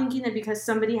 Stop thinking that because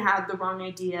somebody had the wrong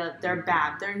idea, they're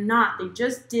bad. They're not. They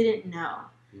just didn't know,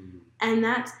 and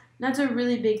that's a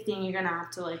really big thing you're gonna have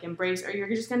to like embrace, or you're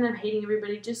just gonna end up hating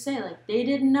everybody. Just say like they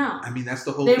didn't know. I mean, that's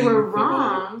the whole they thing. They were with the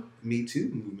wrong. Me Too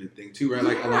movement thing too, right?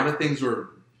 Like a lot of things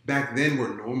were back then were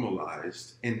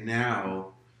normalized, and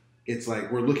now it's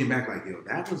like we're looking back like, yo,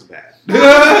 that was bad. Like,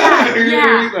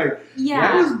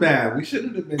 that was bad. We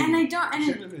shouldn't have been.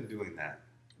 Shouldn't have been doing that.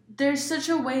 There's such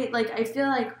a way. Like I feel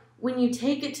like when you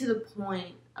take it to the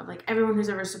point of like everyone who's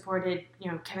ever supported,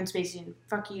 Kevin Spacey and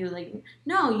fuck you, like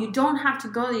no, you don't have to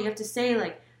go there. You have to say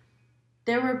like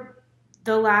there were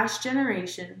the last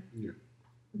generation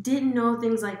didn't know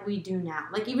things like we do now.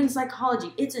 Like even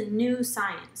psychology, it's a new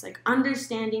science. Like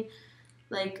understanding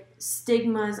like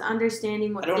stigmas,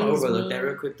 understanding what things mean. I don't want to overlook that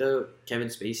real quick though. Kevin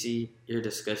Spacey, you're a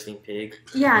disgusting pig.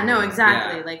 Yeah, no,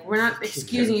 exactly. Yeah. Like we're not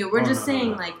excusing you. We're just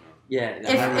saying like yeah.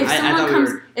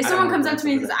 If someone comes up to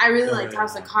me and says I really like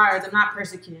House of Cards, I'm not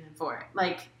persecuting them for it.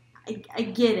 Like I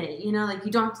get it, like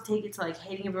you don't have to take it to like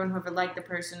hating everyone who ever liked the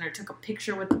person or took a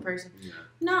picture with the person. Yeah.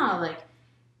 No, like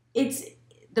it's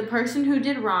the person who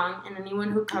did wrong and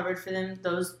anyone who covered for them.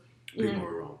 Those people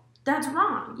are wrong. That's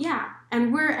wrong. Yeah,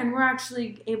 and we're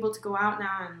actually able to go out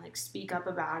now and like speak up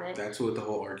about it. That's what the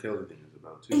whole R. Kelly thing is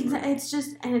about too. Right? It's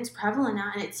just and it's prevalent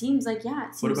now, and it seems like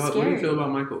it seems scary. What do you feel about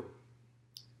Michael?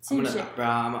 I'm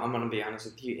gonna be honest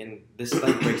with you, and this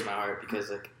like breaks my heart because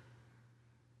like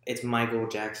it's Michael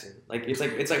Jackson. Like it's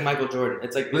like Michael Jordan.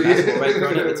 It's like basketball, right?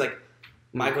 Growing up, it's like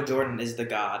Michael Jordan is the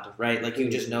god, right? Like you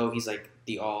just know he's like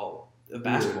the all of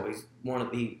basketball. He's one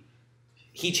of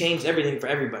he changed everything for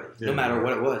everybody, no matter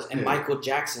what it was. And Michael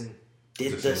Jackson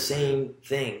did the same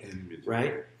thing,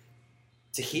 right?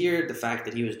 To hear the fact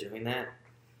that he was doing that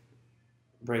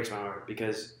breaks my heart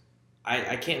because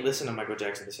I can't listen to Michael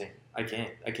Jackson the same. I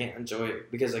can't enjoy it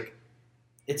because like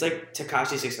it's like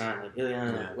Tekashi 6ix9ine. Like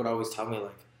Ileana would always tell me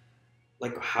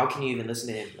like how can you even listen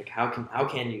to him? Like how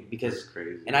can you? Because that's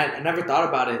crazy. And I never thought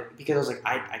about it because I was like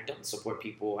I don't support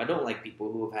people. I don't like people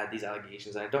who have had these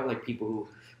allegations. I don't like people who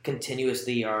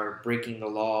continuously are breaking the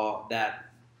law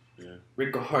that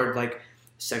regard like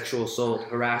sexual assault,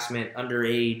 harassment,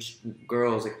 underage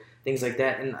girls, like things like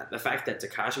that. And the fact that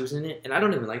Tekashi was in it, and I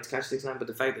don't even like Tekashi 6ix9ine, but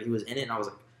the fact that he was in it, and I was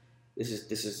like,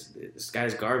 this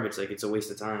guy's garbage. Like it's a waste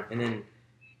of time. And then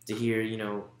to hear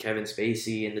Kevin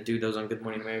Spacey and the dude that was on Good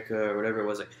Morning America or whatever it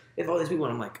was, like if all these people,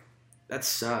 and I'm like, that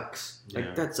sucks.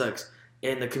 Like that sucks.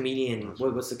 And the comedian,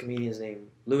 what's the comedian's name?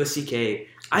 Louis C.K.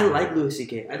 I like Louis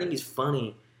C.K. I think he's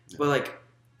funny. But, like,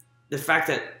 the fact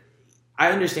that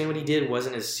I understand what he did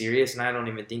wasn't as serious, and I don't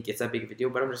even think it's that big of a deal,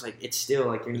 but I'm just like, it's still,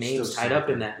 like, your name's tied up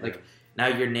in that. Like, now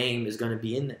your name is going to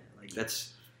be in there. Like,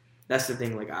 that's the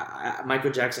thing. Like,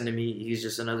 Michael Jackson, to me, he's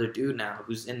just another dude now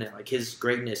who's in there. Like, his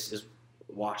greatness is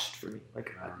washed for me.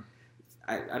 Like,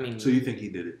 I mean... So you think he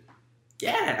did it?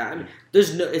 Yeah. I mean,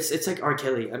 there's no... It's like R.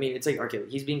 Kelly. I mean, it's like R. Kelly.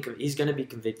 He's going to be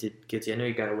convicted guilty. I know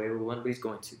he got away with one, but he's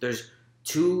going to. There's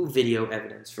 2 video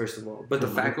evidence, first of all. But the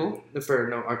fact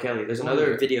R. Kelly. There's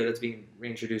another video that's being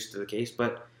reintroduced to the case.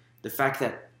 But the fact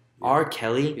that R.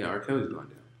 Kelly... Yeah, R. Kelly's gone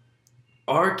down.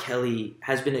 R. Kelly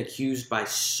has been accused by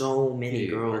so many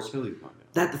girls. R. Kelly's gone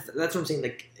down. That's what I'm saying.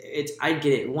 Like, I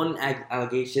get it. One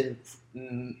allegation,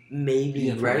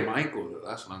 maybe, right? Michael,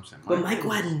 that's what I'm saying. But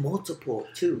Michael had multiple,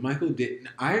 too. Michael did...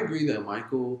 I agree that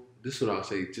Michael... This is what I'll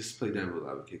say, just to play devil's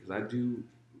advocate, because I do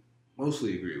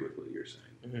mostly agree with what you're saying.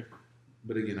 Mm-hmm.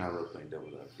 But again, I love playing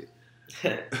devil's advocate.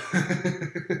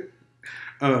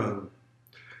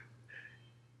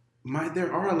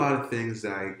 There are a lot of things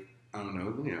that I don't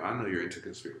know. I know you're into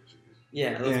conspiracies.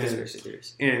 Yeah, I love conspiracy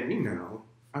theories. And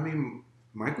I mean,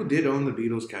 Michael did own the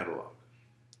Beatles catalog.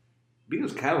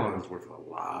 Beatles catalog is worth a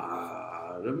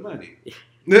lot of money.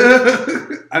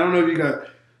 I don't know if you got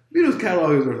Beatles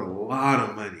catalog is worth a lot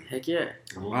of money. Heck yeah,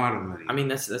 a lot of money. I mean,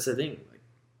 that's the thing. Like,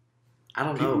 I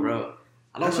don't know, bro.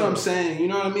 That's what I'm saying. You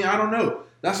know what I mean? I don't know.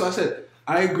 That's what I said.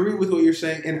 I agree with what you're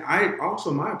saying. And I also,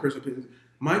 my personal opinion,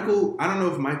 Michael, I don't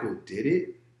know if Michael did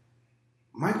it.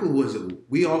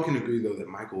 We all can agree, though, that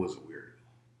Michael was a weirdo.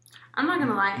 I'm not going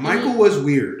to lie. Michael was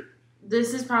weird.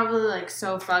 This is probably, like,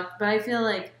 so fucked. But I feel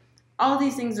like all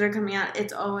these things that are coming out,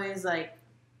 it's always, like,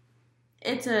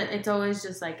 it's always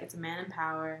just, like, it's a man in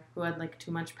power who had, like,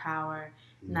 too much power.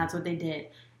 And that's what they did.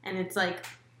 And it's, like...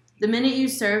 The minute you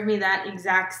serve me that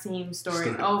exact same story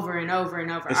over and over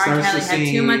and over, It R. starts Kelly the had too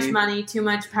same- much money, too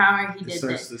much power, he It did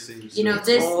starts this. the same You know,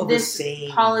 story. all the this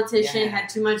same. politician Yeah. had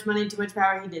too much money, too much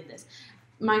power, he did this.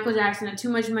 Michael Jackson had too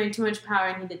much money, too much power,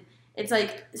 and he did. It's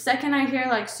like, second I hear,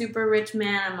 like, super rich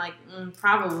man, I'm like,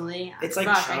 probably. It's like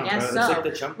Fuck, Trump, I guess bro. so. It's like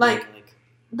the Trump Like- thing.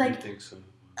 I Like, think so.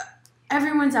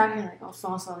 everyone's out here like, oh,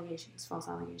 false allegations, false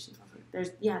allegations.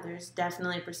 There's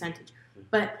definitely a percentage,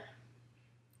 but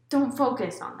don't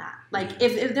focus on that. Like,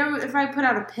 if I put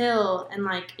out a pill and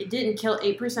like it didn't kill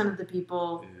 8% of the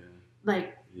people,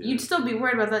 like you'd still be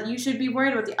worried about that. You should be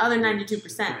worried about the other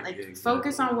 92%. Like, Yeah, exactly.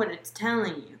 focus on what it's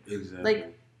telling you. Exactly.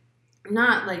 Like,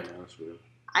 not like Yeah, that's real.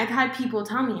 I've had people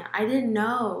tell me I didn't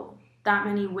know that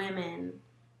many women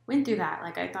went through that.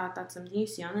 Like, I thought that's something you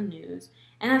see on the news,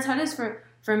 and that's how it is for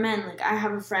men. Like, I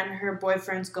have a friend, her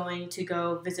boyfriend's going to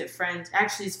go visit friends.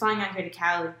 Actually, he's flying out here to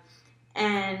Cali,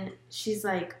 and she's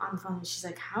like on the phone. She's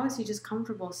like, "How is he just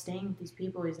comfortable staying with these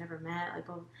people he's never met?" Like,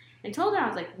 well, I told her, I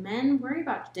was like, "Men worry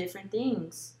about different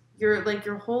things. Your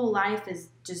whole life is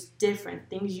just different.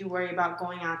 Things you worry about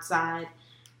going outside,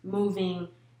 moving,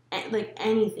 like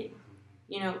anything.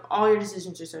 You know, all your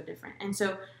decisions are so different." And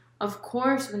so, of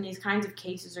course, when these kinds of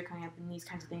cases are coming up and these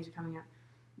kinds of things are coming up,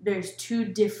 there's two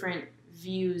different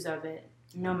views of it,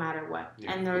 no matter what.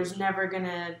 Yeah, and there's never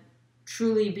gonna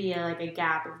truly be a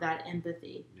gap of that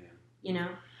empathy. Yeah. You know?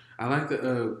 I like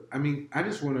the. I mean, I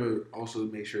just want to also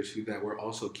make sure too that we're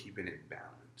also keeping it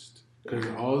balanced because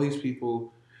all these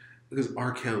people, because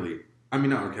R. Kelly. I mean,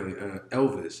 not R. Kelly.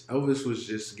 Elvis. Elvis was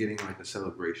just getting like a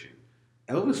celebration.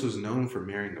 Elvis was known for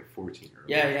marrying a 14-year-old.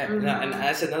 Yeah. Mhm. And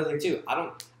that's another thing too. I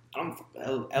don't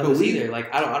Elvis either.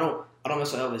 Like, I don't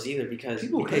mess with Elvis either because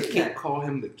People because can't call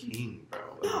him the king, bro,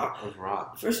 of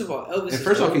rock. First of all, Elvis. And is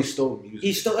first off, dope. he stole music.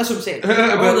 He stole. That's what I'm saying. But-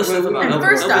 All the stuff but- about And Elvis.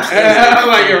 first off- I'm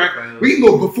like, you're right. We can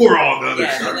go before all the other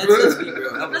Yeah, stuff. let's be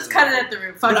real. Elvis Let's is cut it dope. at the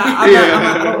root. But Fuck I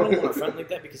it. don't really want to front like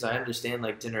that because I understand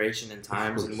like generation and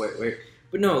times and where.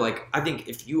 But no, like I think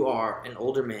if you are an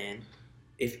older man,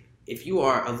 if you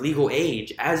are of legal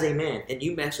age as a man and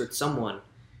you mess with someone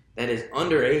that is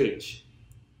underage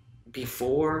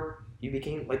before you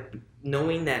became like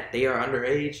knowing that they are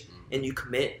underage and you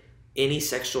commit any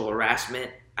sexual harassment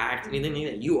act, anything like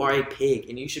that, you are a pig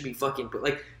and you should be fucking. But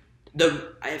like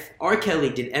if R. Kelly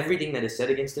did everything that is said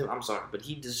against him, I'm sorry, but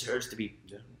he deserves to be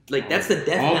like that's the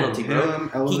death All penalty, of bro. them,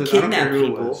 Elvis, He I don't kidnapped care who it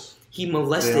people. was. He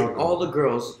molested They all all go. the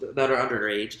girls that are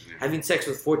underage, Yeah. having sex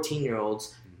with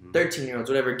 14-year-olds, Mhm. 13-year-olds,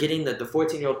 whatever, getting the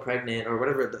 14-year-old pregnant or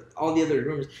whatever, all the other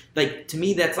rumors. Like, to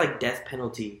me, that's like death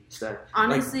penalty stuff.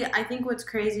 Honestly, I think what's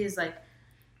crazy is like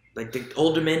Like the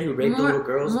older men who rape the little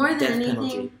girls, more than death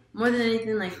anything,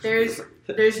 penalty. like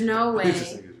there's no way,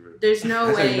 This is real. there's no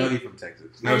That's how you know way. he's from Texas.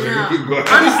 I No, know. keep going.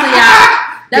 Honestly, yeah.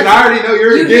 Because I already know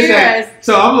you're You against hear that. us.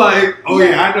 So I'm like, oh Yeah.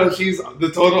 yeah, I know she's the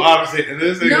total opposite. And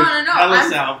this No, is no, hella I'm-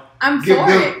 south. I'm Give for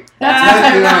them- it.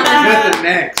 Cut the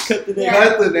necks. Cut the Yeah.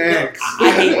 Cut the necks.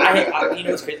 I hate, you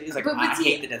know what's crazy? It's like, But I see,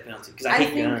 hate the death penalty because I I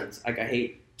hate think- guns. Like, I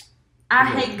hate I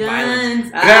hate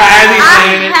violence. guns.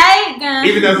 Yeah, I hate guns.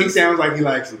 Even though he sounds like he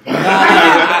likes them.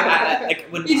 like,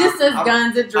 when he just says I'm-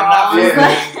 guns and I'm draws. not, for,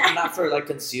 Yeah. I'm not for like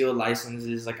concealed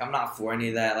licenses. Like I'm not for any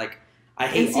of that. Like I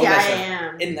hate And all see, that I stuff.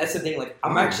 am. And that's the thing. Like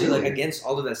I'm actually like against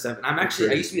all of that stuff. And I'm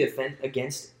actually I used to be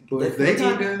against. But if the they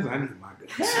got penalty. guns, I need my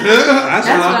guns. Yeah. That's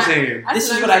what I'm what I- saying. That's This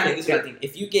is I'm what I saying. think. This kind of thing.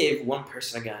 If you gave one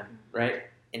person a gun, right,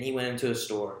 and he went into a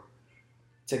store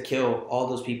to kill all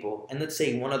those people, and let's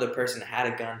say one other person had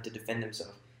a gun to defend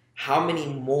himself, how many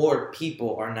more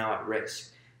people are now at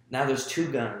risk? Now there's two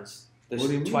guns. There's What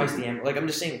do you twice mean? the ammo. Like I'm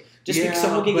just saying, just Yeah, because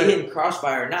someone can but- get hit in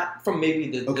crossfire, not from maybe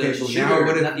the Okay, the so shooter, now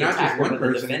what if not the not just attacker, one but the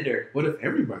person? defender. What if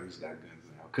everybody's got guns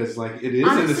now? Because like it is in the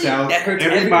Honestly, South, that hurts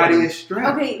everybody everybody. is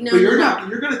strapped. Okay, no, but you're no, not.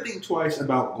 You're gonna think twice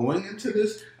about going into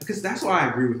this because that's why I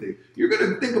agree with it. You're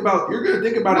gonna think about it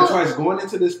Well- twice going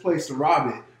into this place to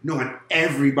rob it, knowing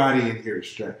everybody in here is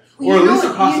strapped, Well, or at you know least a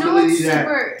what- you know possibility what's that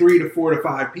super- 3 to 4 to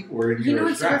 5 people are in You here know are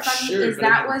what's super strapped. funny Sure, is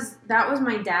but that was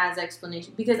my dad's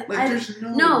explanation because Like, I there's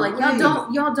no like way. y'all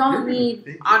You're don't gonna need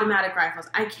think it. automatic rifles.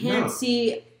 I can't No.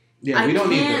 see. Yeah, I we don't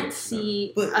need can't those.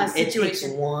 see But a it takes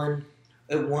situation. one.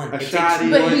 A It takes shotty,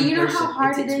 But one you know person. how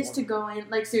hard it takes is one. to go in.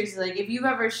 Like seriously, like if you've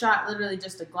ever shot literally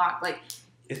just a Glock, like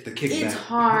It's the kickback. it's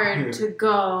hard to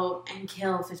go and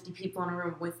kill 50 people in a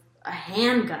room with a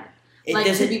handgun. It Like,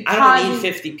 to doesn't. be I don't causing- need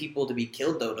 50 people to be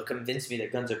killed though to convince me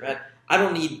that guns are bad. I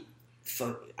don't need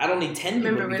 10 people.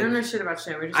 Remember, to we be don't killed. know shit about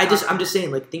shit. We're just I'm talking. just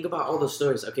saying, like, think about all the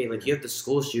stories. Okay, like you have the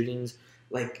school shootings,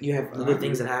 like you have other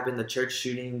things that happen, the church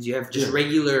shootings. You have just Yeah.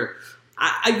 regular.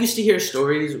 I used to hear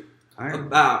stories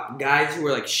about guys who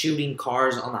were like shooting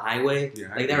cars on the highway,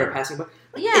 like they were passing by.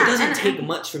 Yeah, it doesn't take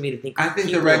much for me to think. I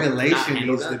think the regulation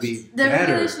needs to be the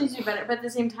better. regulation needs to be better, but at the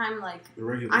same time, like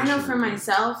I know for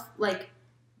myself, like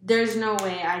there's no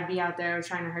way I'd be out there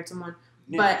trying to hurt someone.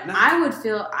 But I would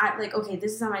feel like, okay,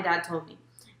 this is how my dad told me.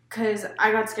 Because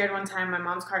I got scared one time. My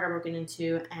mom's car got broken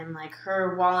into and, like,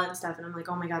 her wallet and stuff. And I'm like,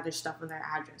 oh, my God, there's stuff with their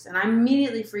address. And I'm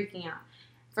immediately freaking out.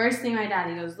 First thing my dad,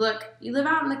 he goes, look, you live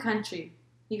out in the country.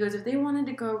 He goes, if they wanted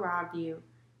to go rob you,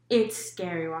 it's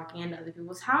scary walking into other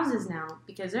people's houses now.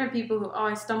 Because there are people who,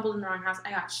 I stumbled in the wrong house.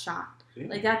 I got shot. Yeah.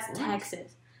 Like, that's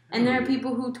Texas. And there are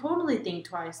people who totally think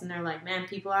twice. And they're like, man,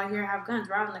 people out here have guns.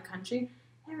 We're out in the country.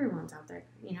 Everyone's out there,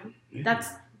 you know? Yeah.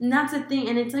 That's a thing.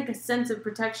 And it's like a sense of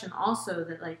protection also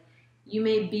that, like, you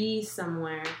may be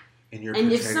somewhere.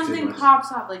 And if something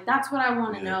pops up, like, that's what I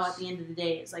want to know at the end of the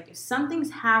day. Is, like, if something's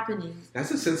happening.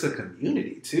 That's a sense of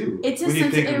community, too. It's a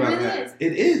sense of, it really is.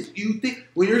 It is. You think,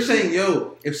 when you're saying,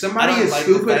 yo, if somebody is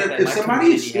stupid enough, if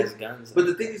somebody is stupid, but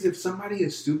the thing is, if somebody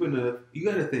is stupid enough, you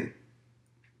got to think.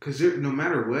 Because no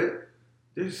matter what,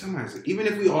 there's somebody, even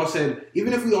if we all said,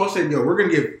 yo, we're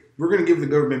gonna give the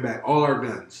government back all our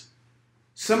guns.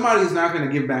 Somebody's not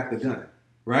gonna give back the gun,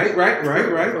 right? Of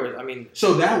course. I mean,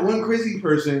 so that one crazy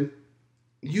person,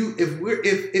 if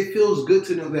it feels good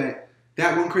to know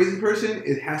that one crazy person,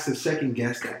 it has to second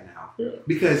guess that now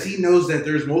because he knows that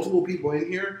there's multiple people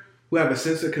in here who have a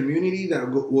sense of community that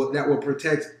will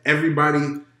protect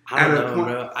everybody.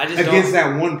 Against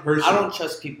that one person. I don't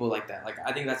trust people like that. Like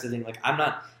I think that's the thing. Like I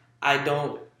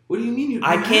don't. What do you mean?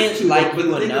 I can't like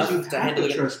you enough to handle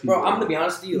it. Bro, I'm gonna be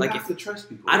honest with you. Like, have to trust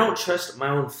people. I don't trust my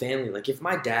own family. Like, if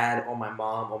my dad or my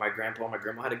mom or my grandpa or my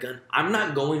grandma had a gun, I'm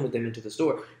not going with them into the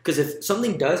store. Because if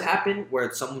something does happen where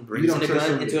someone brings in a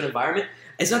gun into an environment,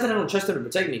 it's not that I don't trust them to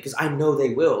protect me, because I know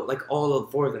they will. Like all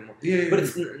four of them will. Yeah. But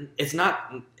it's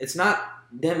not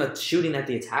them shooting at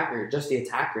the attacker, just the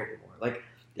attacker anymore. Like.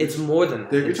 It's more than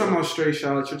that. You're talking about stray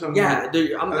shots. You're talking about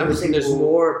I'm just saying there's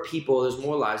more people, there's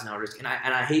more lives now at risk, and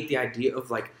I hate the idea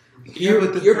of like you're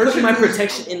putting my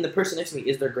protection in the person next to me.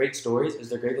 Is there great stories? Is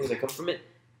there great things that come from it?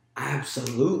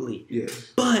 Absolutely.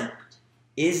 Yes. But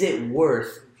is it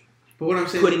worth? But what I'm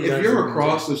saying, if you're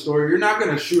across the store, you're not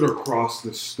gonna shoot across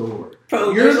the store.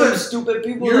 Bro, you're the stupid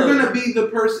people. You're gonna be the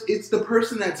person. It's the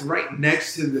person that's right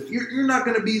next to the. You're not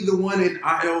gonna be the one in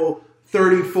aisle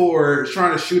 34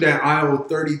 trying to shoot at aisle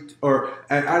 30 or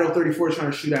at aisle 34 trying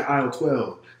to shoot at aisle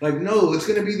 12. Like, no, it's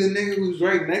gonna be the nigga who's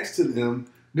right next to them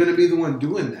gonna be the one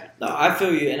doing that. No, I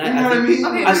feel you, and you know what I mean.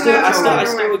 Okay, I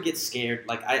still would get scared.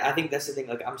 Like, I think that's the thing.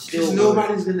 Like, I'm still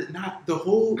nobody's gonna the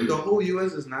whole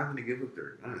U.S. is not gonna give up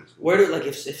their guns. Where do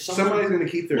if somebody's gonna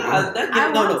keep their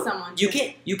guns? Someone.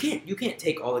 You can't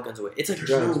take all the guns away. It's like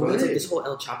drugs. Bro. It's like this whole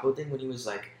El Chapo thing when he was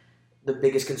like the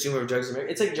biggest consumer of drugs in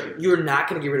America. It's like you're not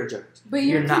going to get rid of drugs. But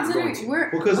you're not going to.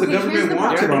 Because the government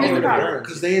wants it all.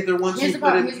 Because they're the ones who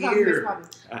put it here.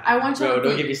 I want you to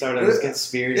don't get me started on this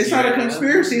conspiracy. It's not a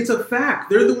conspiracy. It's a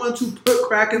fact. They're the ones who put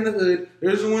crack in the hood.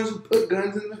 They're the ones who put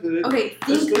guns in the hood. Okay,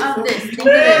 think of this.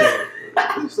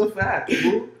 It's a fact.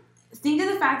 Think of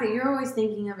the fact that you're always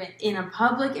thinking of it in a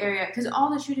public area. Because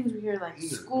all the shootings we hear, like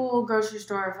school, grocery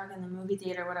store, fucking the movie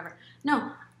theater, whatever.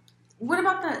 No. What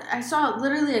about I saw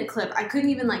literally a clip. I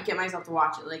couldn't even, like, get myself to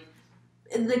watch it. Like,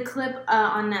 the clip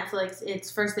on Netflix,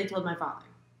 it's First They Killed My Father.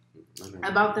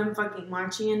 About them fucking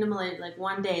marching into Malaysia. Like,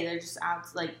 one day, they're just out,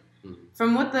 like,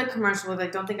 from what the commercial was, I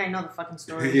don't think I know the fucking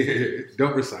story.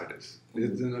 Don't recite it. I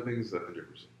think it's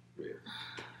 100%. Yeah.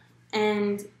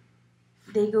 And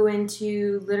they go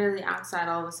into literally outside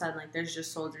all of a sudden, like, there's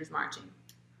just soldiers marching.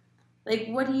 Like,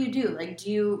 what do you do? Like,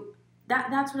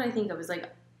 that's what I think of, is,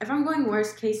 like, if I'm going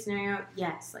worst case scenario,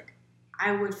 yes, like,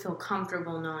 I would feel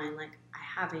comfortable knowing, like, I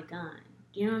have a gun.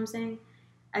 Do you know what I'm saying?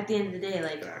 At the end of the day,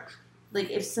 like,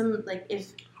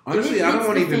 honestly, I don't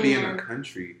want to even be in a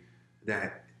country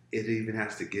that it even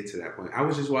has to get to that point. I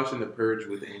was just watching The Purge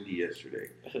with Andy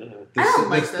yesterday. I don't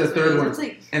like the third one.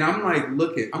 Like, and I'm like,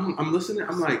 I'm listening.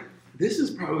 I'm like, this is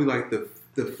probably like the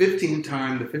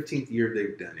 15th year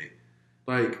they've done it.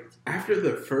 Like, after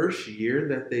the first year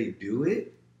that they do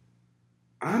it,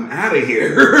 I'm out of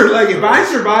here. Like, if I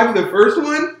survive the first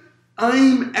one,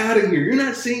 I'm out of here. You're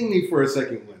not seeing me for a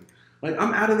second one. Like,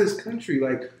 I'm out of this country.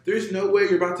 Like, there's no way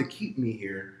you're about to keep me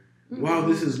here while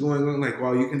this is going on. Like,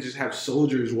 while you can just have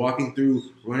soldiers walking through,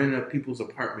 running up people's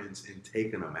apartments and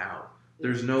taking them out.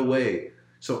 There's no way.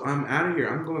 So I'm out of here.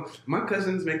 My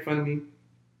cousins make fun of me.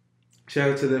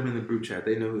 Shout out to them in the group chat.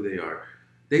 They know who they are.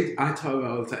 I talk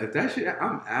about all the time. If that shit,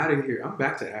 I'm out of here. I'm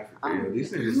back to Africa. Yo.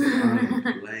 These niggas think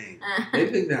I'm lame. They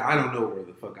think that I don't know where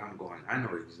the fuck I'm going. I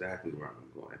know exactly where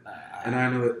I'm going, and I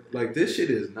know it. Like this shit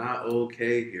is not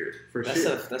okay here for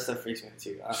sure. That stuff freaks me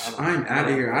too. I'm out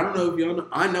of here. I don't know if y'all know.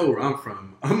 I know where I'm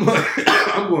from. I'm like,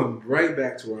 I'm going right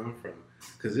back to where I'm from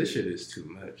because this shit is too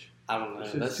much. I don't know.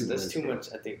 That's too much.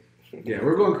 I think. Yeah,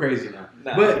 we're going crazy now.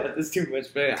 But that's too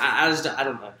much. But I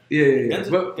don't know. Yeah.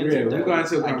 But yeah, we're going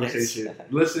to a conversation.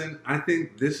 Listen, I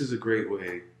think this is a great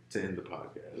way to end the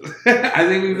podcast. I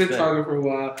think we've been talking for a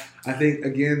while. I think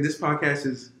again, this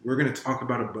podcast we're gonna talk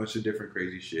about a bunch of different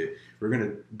crazy shit. We're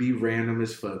gonna be random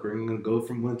as fuck. We're gonna go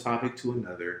from one topic to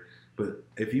another. But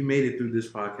if you made it through this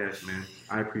podcast, man,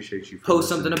 I appreciate you. Post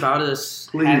something about us.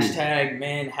 Please.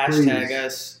 Hashtag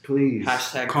us. Please.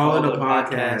 Hashtag call it a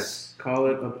podcast. Call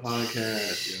it a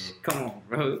podcast, yo. Come on,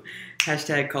 bro.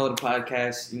 Hashtag call it a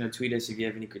podcast. Tweet us if you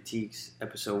have any critiques.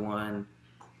 Episode 1.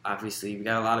 Obviously, we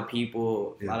got a lot of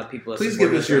people. Yeah. A lot of people. Please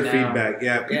give us your feedback.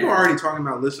 Yeah, people are already talking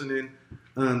about listening.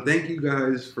 Thank you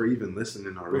guys for even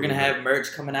listening already. We're gonna have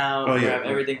merch coming out. Oh, yeah. We have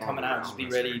everything coming out. Just be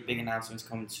ready. Big announcements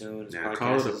coming soon. Yeah,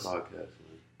 call it a podcast.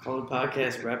 Man. Call it a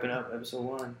podcast. Wrapping up episode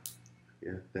 1.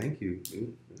 Yeah, thank you.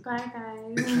 Bye,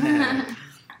 guys.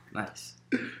 Nice.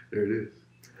 There it is.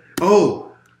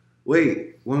 Oh,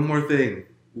 wait. One more thing.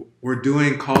 We're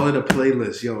doing Call It a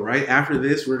Playlist. Yo, right after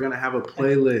this, we're going to have a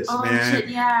playlist, man. Shit,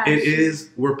 yeah.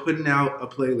 We're putting out a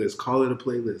playlist. Call it a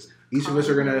playlist. Each of us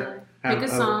are going to have pick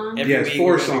a song. Every week 4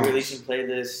 we're songs. Releasing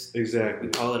playlists. Exactly.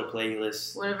 We call it a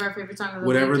playlist. Whatever our favorite song of the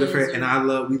Whatever week is.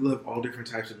 and we love all different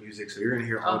types of music. So you're going to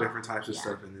hear all different types of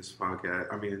stuff in this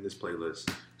podcast. In this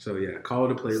playlist. So yeah, Call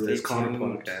It a Playlist. Call It a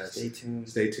Podcast. Stay tuned.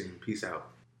 Stay tuned. Peace out.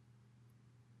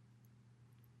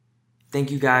 Thank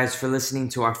you guys for listening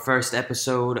to our first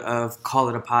episode of Call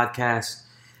It a Podcast.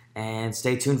 And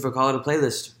stay tuned for Call It a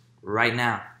Playlist right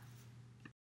now.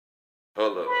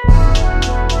 Hold up.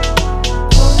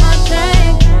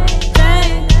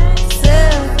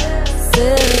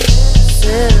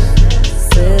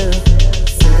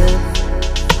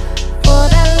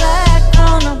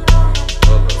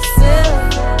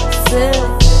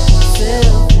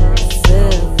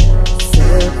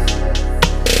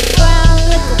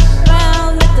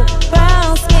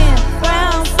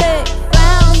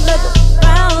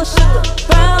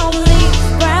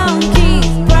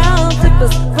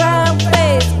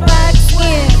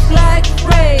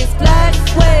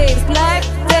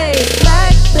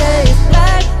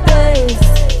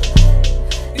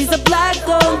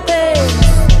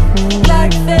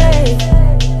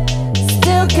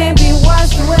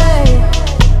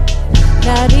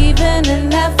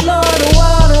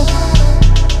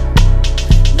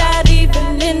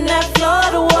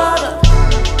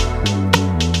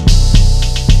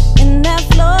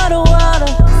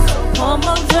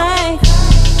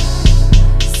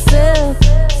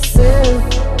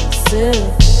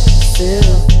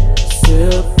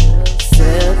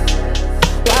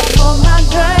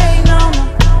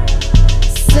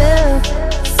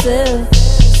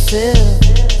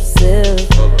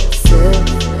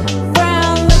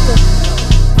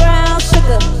 Brown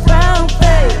sugar, brown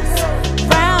face,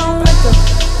 brown liquor,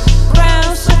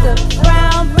 brown sugar.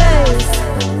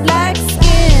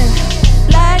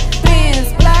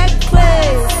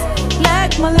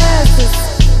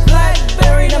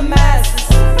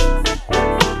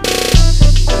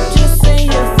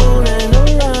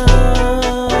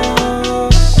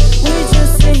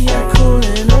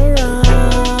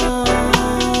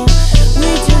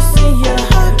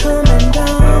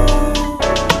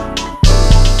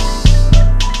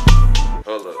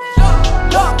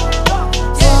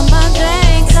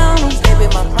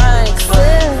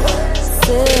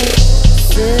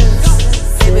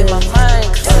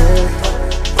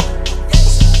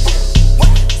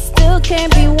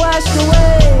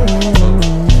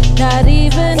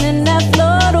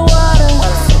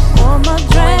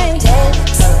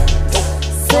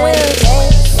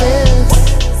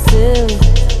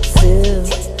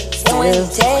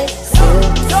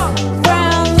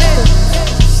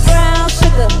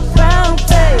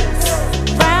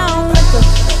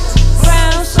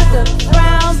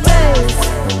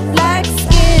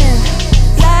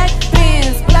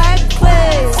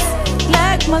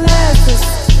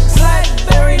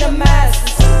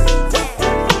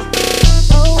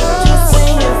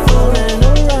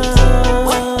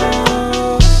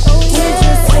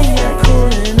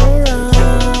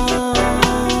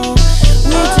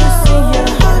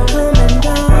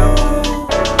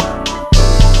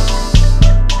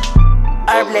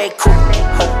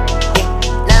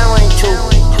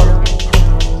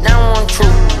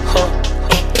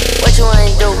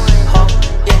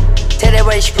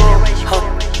 way screw.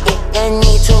 Young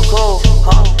nigga too cool.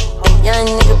 Young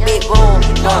nigga big room.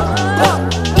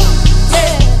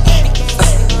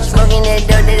 Smoking that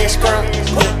dope that is skunk.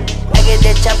 I get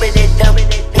that chopper that dump.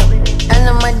 I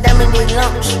know my diamond with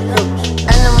lumps.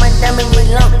 I know my diamond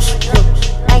with lumps.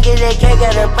 I get that cake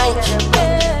out of bunch.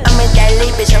 I'm in that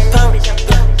lead, bitch, I'm pumped.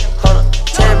 Hold up,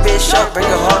 tell that bitch up, bring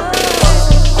her home.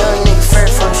 Young nigga fair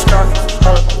from the start.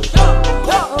 Hold up.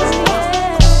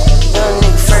 Young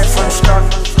nigga fair from the start.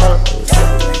 Hold up.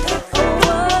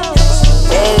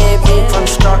 Yeah, big from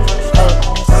the start. Hold up.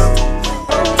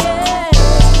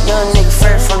 Young nigga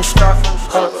fair from the start.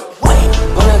 Hold up.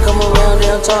 When I come around, they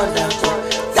don't talk now.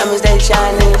 Diamonds, they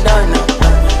shine in the dark now.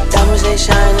 Diamonds, they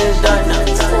shine in the dark now.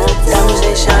 Diamonds,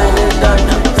 they shine in the dark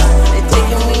now. They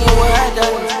taking me in where I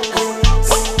done.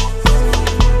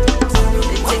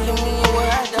 They taking me in where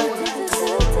I done.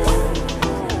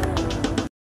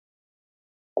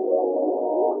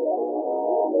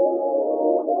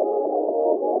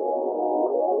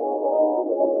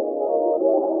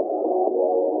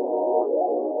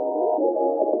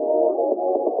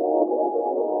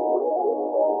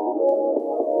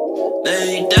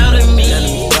 They doubted me,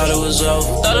 thought it was over,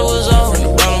 from the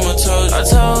bottom of my toes,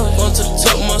 going to the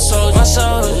top of my soul,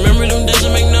 remember them days that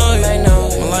make noise,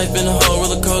 my life been a whole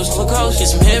roller coaster, get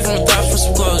some head from the top for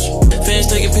some closure, fans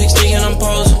taking pics thinking I'm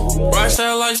posing,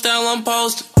 rockstar lifestyle I'm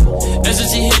posting,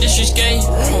 SST hit the street skating,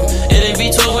 it ain't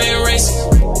V12 way in racing,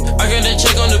 I got that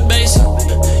check on the base,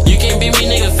 you can't beat me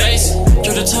nigga face,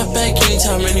 throw the top back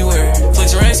anytime anywhere,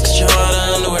 flex racks cause you all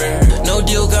out of underwear, no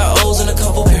deal got O's in a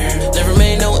couple pair, never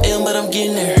made no M but I'm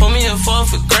getting there, put me in fall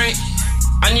for great,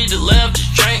 I need to laugh to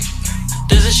drink,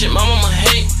 there's this shit my mama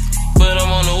hate, but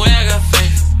I'm on the way, I got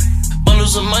faith,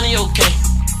 bundles of money okay,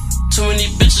 too many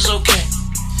bitches okay,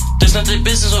 that's not their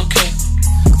business okay,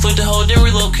 flip the whole then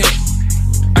relocate,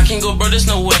 I can't go bro there's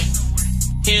no way,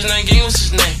 here's not gang what's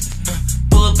his name,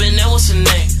 pull up in there what's his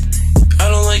name, I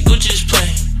don't like Gucci just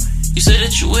playing, you say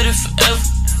that you with it forever,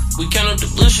 we count up the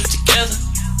blue shifts together,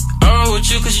 I roll with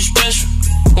you cause you special,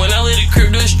 when I leave the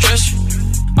crib do it stress you,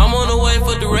 I'm on the way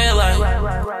for the red light,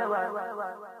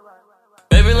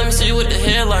 baby let me see you with the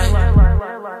headlight,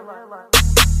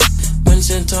 money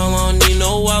sent tall, I don't need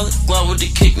no wallet, Glock with the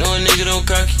kick, no a nigga don't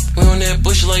cock it, we on that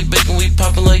bush like bacon, we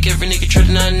poppin' like every nigga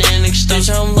trading out there, nigga stop, bitch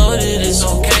I'm loaded, it's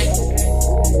okay,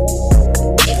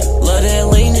 love that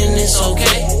lean and it's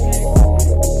okay,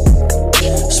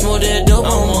 smoke that dope,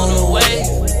 I'm on the way,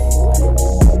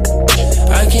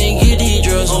 I can't get these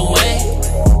drugs away,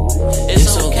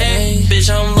 it's okay, bitch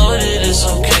I'm loaded, it's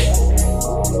okay,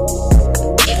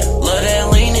 love that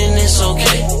lean and it's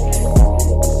okay,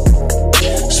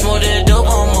 smoke that dope,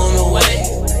 I'm on the way,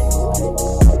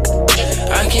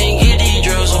 I can't get these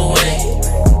drugs away,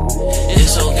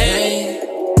 it's okay.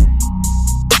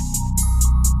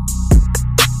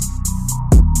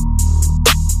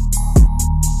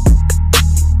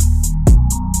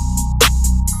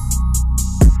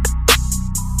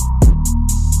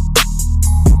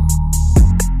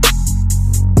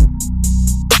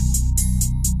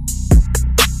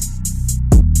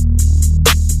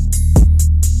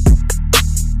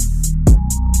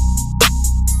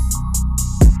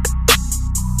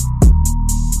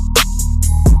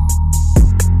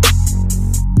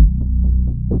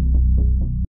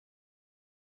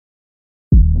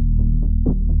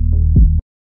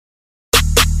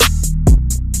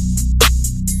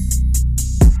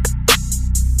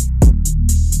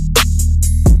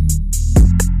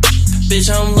 Bitch,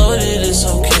 I'm loaded, it's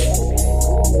okay.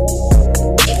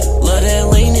 Love that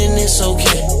lean and it's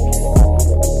okay.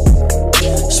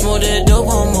 Smoke that dope,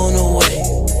 I'm on the way.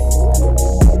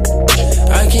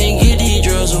 I can't get these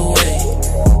drugs away.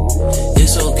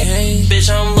 It's okay. Bitch,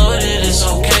 I'm loaded, it's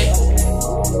okay.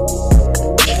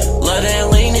 Love that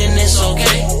lean and it's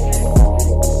okay.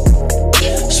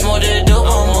 Smoke that dope,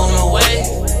 I'm on the way.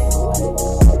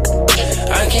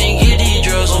 I can't get these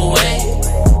drugs away.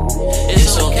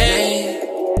 It's okay.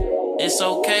 It's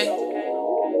okay,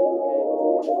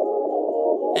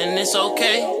 and it's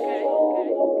okay.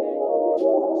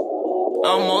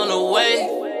 I'm on the way,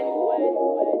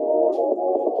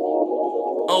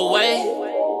 away.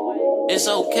 It's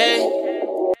okay.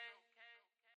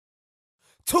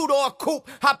 Two-door coupe,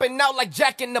 hopping out like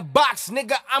Jack in the Box,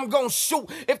 nigga, I'm gon' shoot.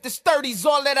 If this 30's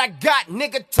all that I got,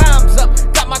 nigga, time's up.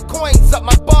 Got my coins up,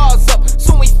 my bars up,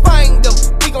 soon we find them.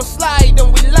 We gon' slide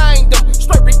them, we lined them,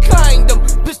 straight reclined them.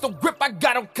 Pistol grip, I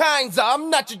got them kinds of, I'm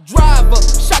not your driver.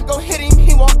 Shot gon' hit him,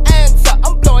 he won't answer,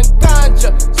 I'm blowing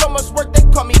ganja. So much work, they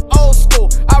call me old school.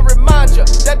 I remind ya,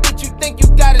 that bitch you think you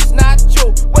got is not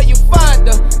you. Where you find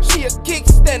her? She a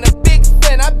kickstand, a big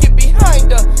fan, I get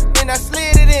behind her. Then I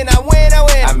slid it in, I went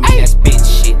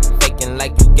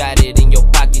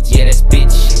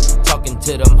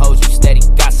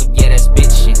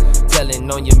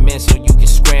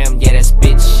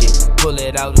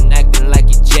it out and acting like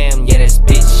you jam, yeah, that's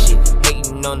bitch shit.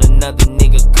 Hating on another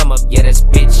nigga, come up, yeah, that's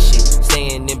bitch shit.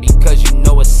 Staying in because you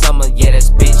know it's summer, yeah, that's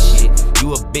bitch shit.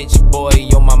 You a bitch boy,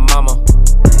 you're my mama.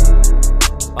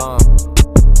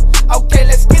 Okay,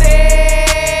 let's get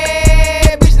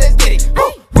it, bitch, let's get it.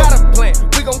 Woo! Got a plan,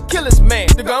 we gon' kill this man.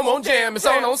 The gun won't jam, it's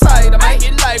on sight. I might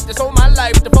get life, that's on my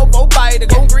life. The fofo bite, the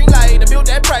go green light. I build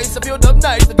that price, I build up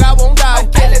nice. The guy won't die.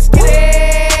 Okay, let's get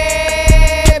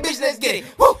it, bitch, let's get it.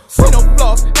 Woo! See no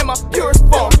flaws in my purest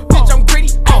form. Bitch, I'm greedy.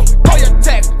 All your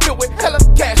tax filled with hella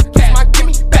cash. Kiss my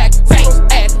gimme back, zero's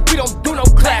ass. We don't do no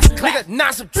class, nigga.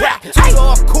 Non-subtract.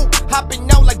 Two-door coupe, hopping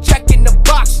out like Jack in the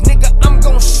Box, nigga. I'm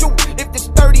gon' shoot. If this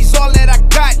 30's all that I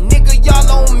got, nigga,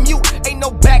 y'all on mute. Ain't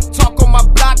no back talk on my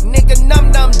block, nigga.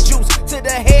 Num juice to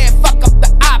the head, fuck up the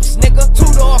ops, nigga.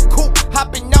 Two-door coupe,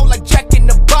 hopping out like Jack in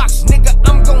the Box, nigga.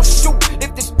 I'm gon' shoot.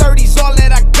 If this 30's all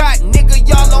that I got, nigga,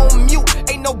 y'all on mute.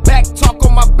 Ain't no back talk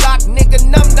on my block, nigga.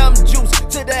 Num juice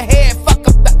to the head, fuck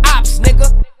up the ops, nigga.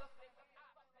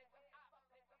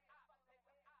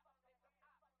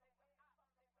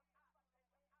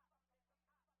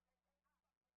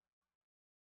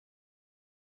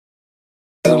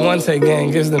 This is a one-take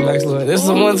gang, gets the next level. This is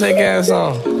a one-take ass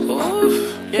song.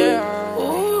 Oof, yeah,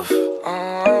 oof,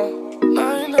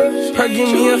 Perk give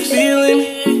me a feeling.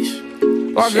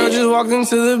 My girl just walked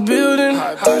into the building.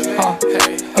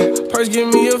 Purse give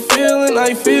me a feeling,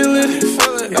 I feel it.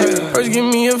 Purse give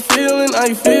me a feeling,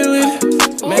 I feel it.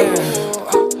 Man,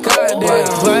 goddamn,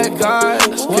 black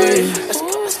eyes, yeah.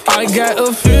 I got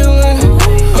a feeling.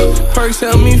 Perks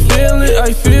help me feel it,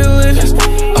 I feel it.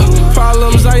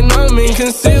 Problems I numb and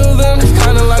conceal them.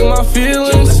 Kinda like my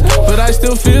feelings, but I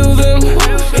still feel them.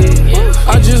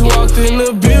 I just walked in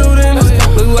the building.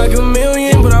 Look like a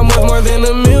million, but I'm worth more than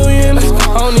a million. I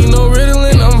don't need no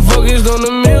Ritalin, I'm focused on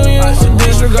the millions.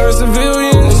 Disregard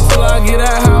civilians till I get a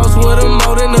house with a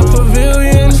moat in the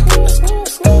pavilion.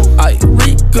 I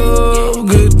reek of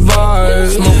good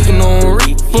vibes, smoking on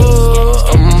reefer.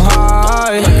 I'm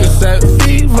high, like a set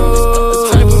fever.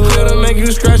 Type of pill to make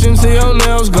you scratch until your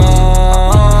nails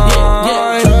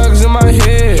gone. Drugs in my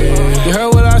head, you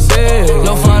heard what I said.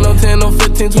 No 5, no 10, no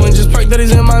 15, 20, just perk that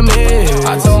is in my mid.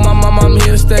 I told my mom I'm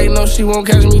here to stay, no she won't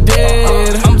catch me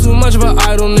dead. I'm too much of an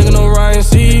idol, nigga, no Ryan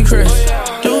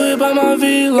Seacrest. Do it by my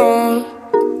V long.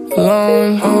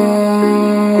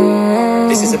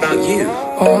 This is about you,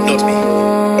 not me.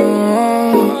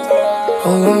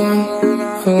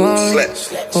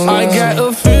 I got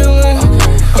a feeling.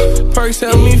 Perks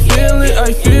help me feel it,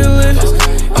 I feel it.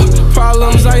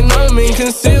 Problems I numb and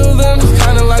conceal them.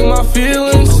 Kinda like my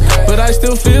feelings, but I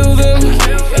still feel them.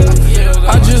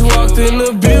 I just walked in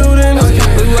the building.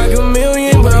 Look like a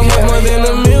million, but I'm worth more than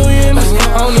a million. I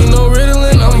don't need no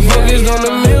Ritalin, I'm focused on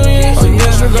the millions.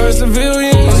 Disregard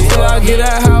civilians till I get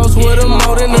a house with a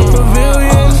moat in the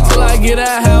pavilion. Till I get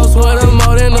a house with a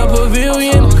moat in the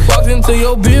pavilion. Walked into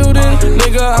your building,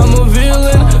 nigga, I'm a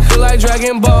villain. Feel like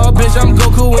Dragon Ball, bitch, I'm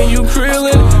Goku when you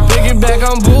krillin'. Pick it back,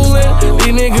 I'm bullin'.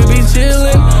 These niggas be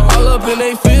chillin', all up in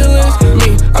they feelings.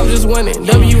 Me, I'm just winning,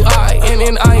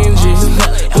 W-I-N-N-I-N-G.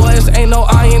 Boys, ain't no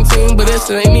I-N team, but it's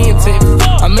an Indian team.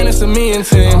 I'm in it's a me and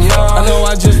team, yeah. I know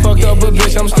I just fucked up, but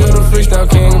bitch, I'm still the freestyle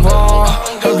king.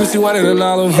 Her pussy whiter than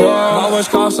Olive Oil. My watch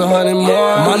costs 100 more.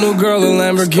 My new girl a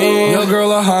Lamborghini, your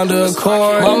girl a Honda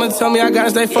Accord. Mama tell me I gotta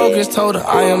stay focused, told her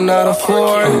I am not a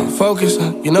Ford. Focus,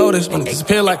 you know this when it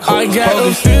disappear like I got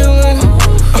a feeling.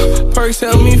 Perks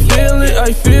help me feel it,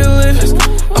 I feel it.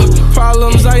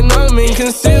 Problems I numb and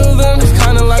conceal them.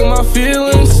 Kinda like my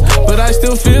feelings, but I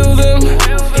still feel them.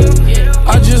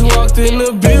 I just walked in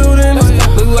the building.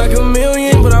 Look like a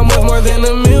million, but I'm worth more than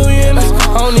a million. I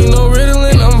don't need no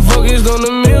Ritalin, I'm focused on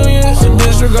the millions.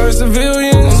 Disregard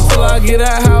civilians till I get a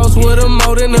house with a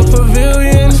moat in the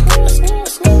pavilion.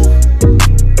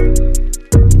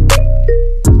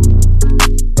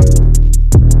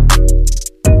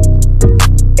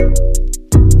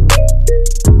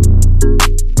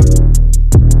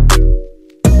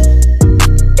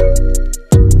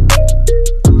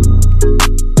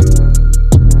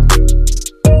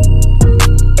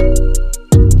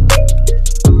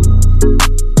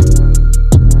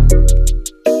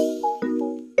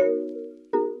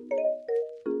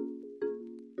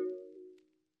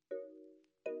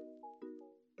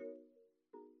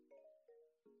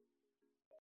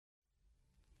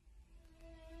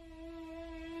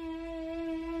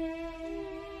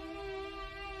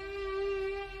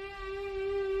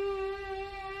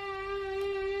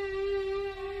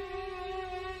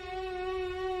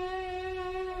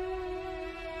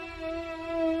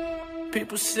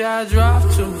 People say I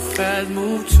drive too fast,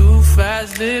 move too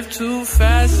fast, live too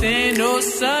fast. Ain't no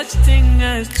such thing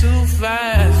as too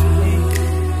fast for me.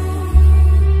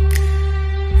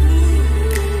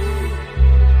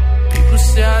 People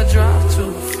say I drive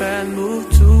too fast,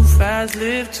 move too fast,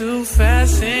 live too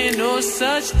fast. Ain't no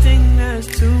such thing as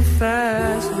too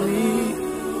fast for me.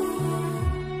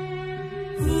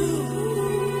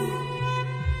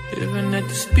 Living at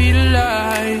the speed of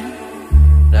light,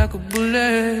 like a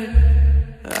bullet.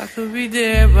 I could be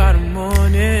there by the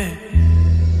morning.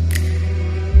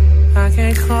 I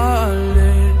can't call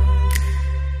it,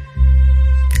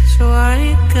 so I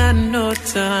ain't got no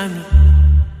time to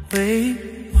wait.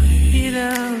 Wait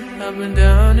out, I've been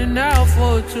down and out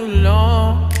for too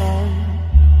long,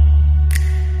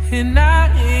 and I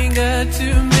ain't got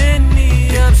too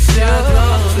many options. I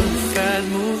drive too fast,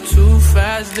 move too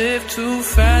fast, live too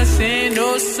fast. Ain't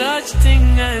no such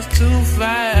thing as too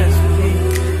fast for me.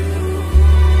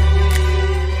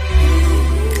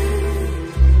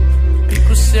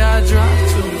 People say I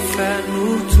drive too fast,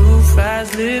 move too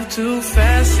fast, live too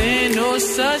fast. Ain't no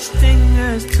such thing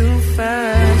as too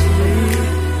fast for me.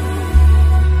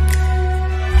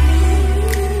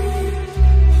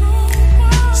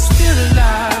 Still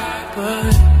alive,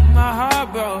 but my heart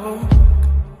broke.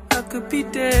 I could be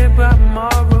dead by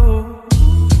tomorrow.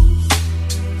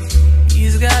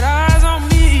 He's got eyes on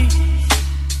me.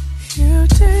 He'll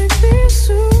take me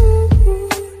soon.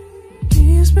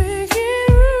 He's making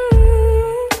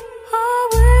room.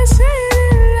 Always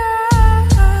saying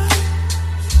lies.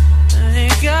 I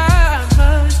ain't got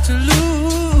much to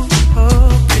lose. Oh,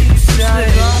 baby, I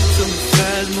drive too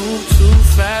fast, move too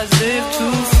fast, live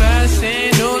too fast.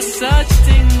 Ain't no such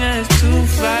thing as too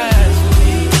fast for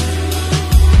me.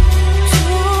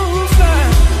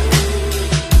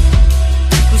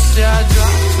 I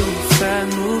drive too fast,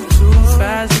 move too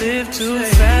fast, live too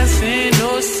fast. Ain't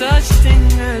no such thing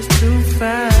as too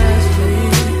fast for me.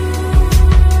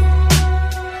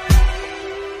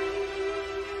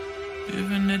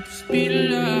 Living at the speed of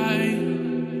light,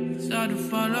 it's hard to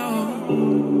follow.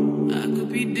 I could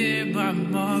be dead by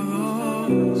tomorrow.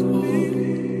 So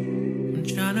I'm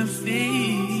trying to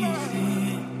face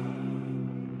it,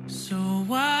 so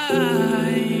I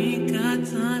ain't got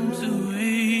time to wait.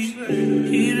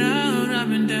 Get out, I've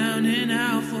been down and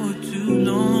out for too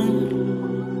long.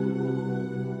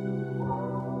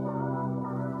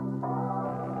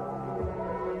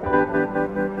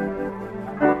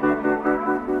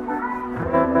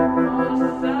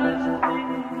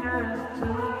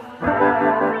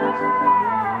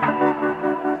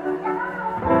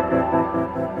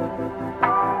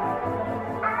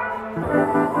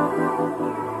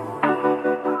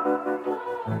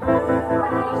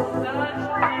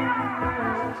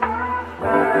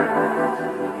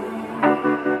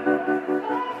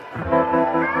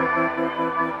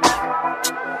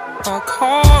 I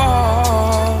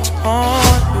call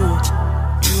on you,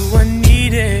 you were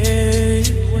needed.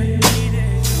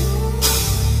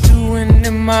 Doing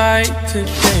it right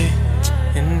today,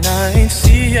 and I ain't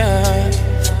see ya.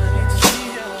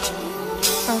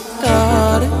 I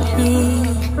thought of you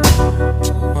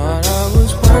while I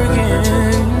was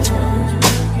working.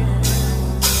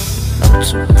 I'm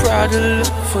too proud to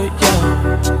look for you.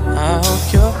 I hope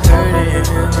you're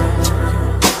hurting.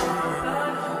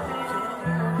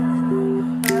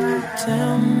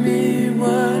 Tell me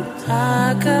what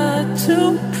I got to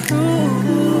prove.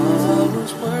 I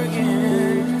was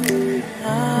working. I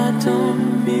don't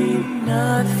mean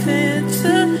nothing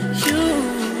to you.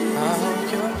 I hope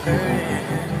you're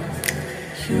hurting.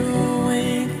 You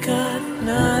ain't got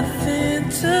nothing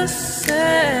to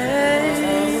say.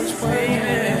 I was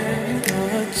waiting.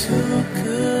 You're too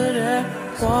good at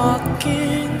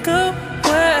walking away.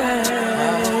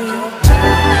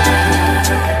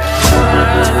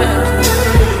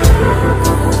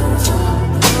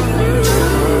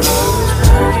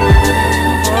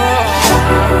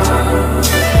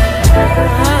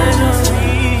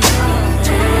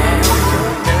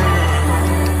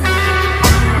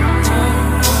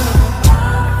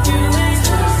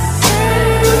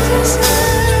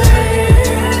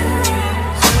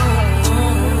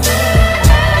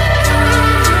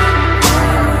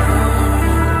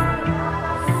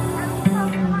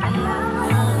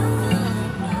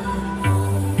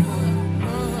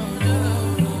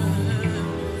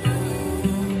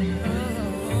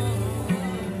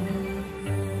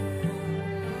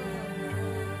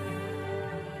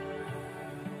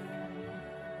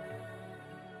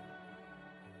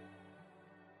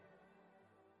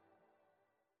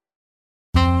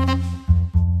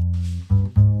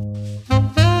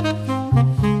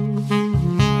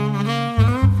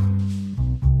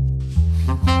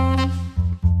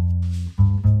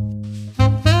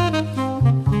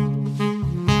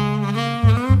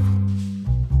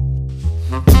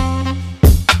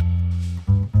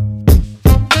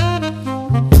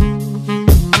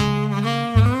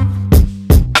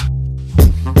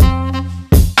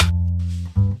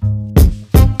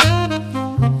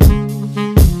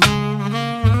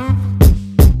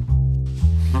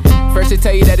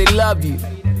 that they love you.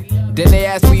 Then they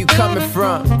ask where you coming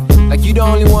from, like you the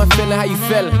only one feeling how you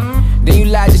feeling. Then you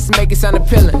lie just to make it sound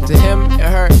appealing to him and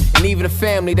her and even the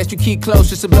family that you keep close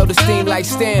just to blow the steam like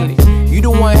Stanley. You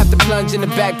the one have to plunge in the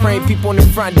back, praying people in the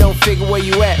front don't figure where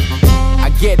you at. I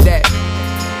get that.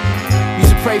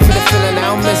 Used to pray for the feeling, I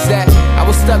don't miss that. I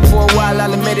was stuck for a while,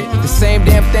 I'll admit it. The same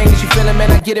damn thing that you feeling,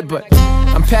 man, I get it, but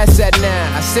I'm past that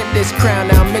now. I sip this crown,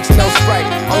 now I mix no Sprite.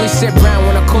 Only sip brown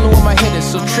when I'm coolin' with my hitters.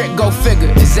 So trick, go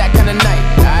figure, it's that kind of night,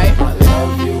 alright? I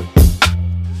love you.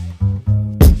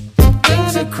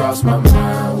 Things that cross my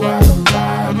mind while I'm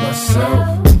by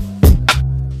myself.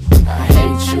 I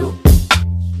hate you.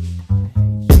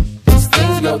 These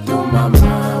things go through my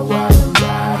mind while I'm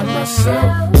by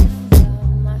myself.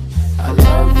 I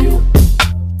love you.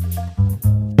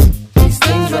 These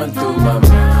things run through my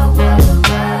mind while I'm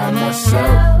by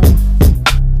myself.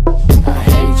 I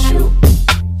hate you.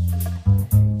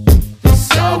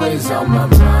 It's always on my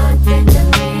mind, think I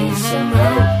need some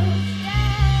help.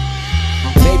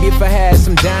 Maybe if I had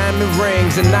some diamond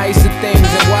rings and nicer things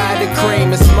and wider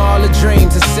cream and smaller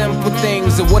dreams and simple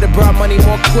things, it would've brought money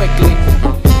more quickly.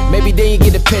 Maybe then you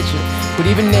get the picture, but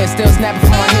even then still snapping for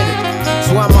my hitter.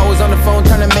 So I'm always on the phone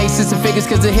trying to make sense of figures,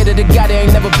 cause the hitter that got it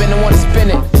ain't never been the one to spin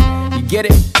it. You get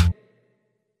it?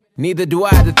 Neither do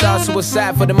I. The thought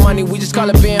suicide for the money, we just call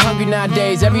it being hungry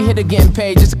nowadays. Every hitter getting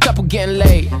paid, just a couple getting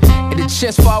laid. And the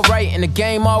chest fall right and the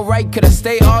game alright, could I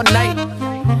stay all night?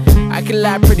 I can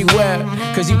lie pretty well,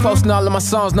 cause you posting all of my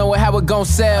songs, knowing how it gon'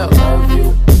 sell. I love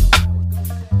you.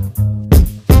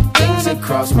 Things that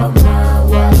cross my mind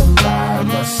while I'm by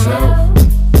myself.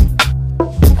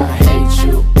 I hate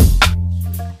you.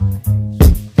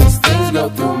 These things go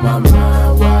through my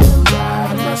mind while I'm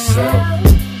by myself.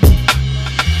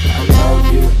 I love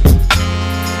you.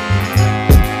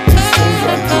 These things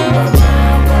run through my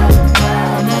mind while I'm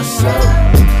by myself.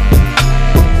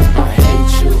 I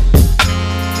hate you.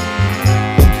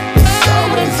 It's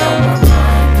always on my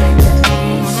mind, think I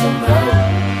need some help.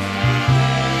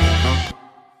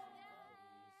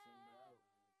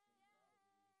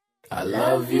 I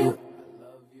love you.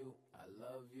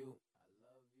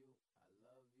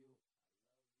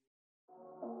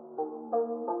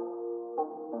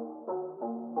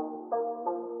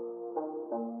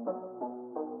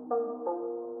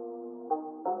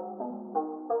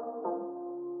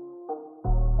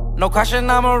 No question,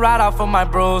 I'ma ride out for my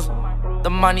bros. The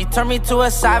money turned me to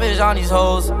a savage on these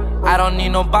hoes. I don't need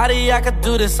nobody, I could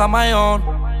do this on my own.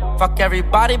 Fuck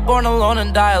everybody, born alone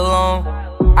and die alone.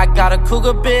 I got a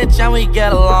cougar bitch and we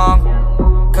get along,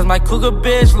 cause my cougar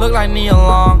bitch look like Nia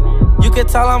Long. You can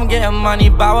tell I'm getting money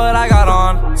by what I got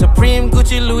on. Supreme,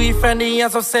 Gucci, Louis, Fendi,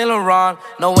 and some Saint Laurent.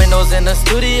 No windows in the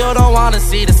studio, don't wanna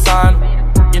see the sun.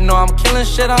 You know I'm killing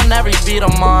shit on every beat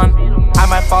I'm on. I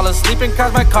might fall asleep and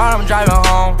crash my car, I'm driving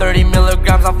home. 30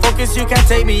 milligrams, I'm focused, you can't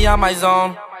take me out my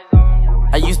zone.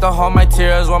 I used to hold my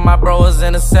tears when my bro was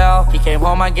in a cell. He came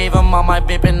home, I gave him all my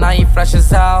babe, and now he fresh as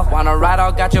hell. Wanna ride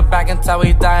out, got your back until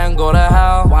we die and go to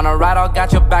hell. Wanna ride out,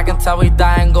 got your back until we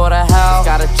die and go to hell. Just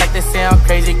gotta check, they say I'm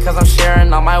crazy cause I'm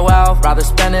sharing all my wealth. Rather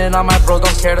spend it on my bro,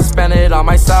 don't care to spend it on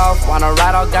myself. Wanna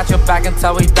ride out, got your back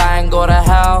until we die and go to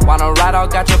hell. Wanna ride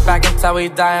out, got your back until we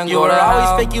die and go to hell. You were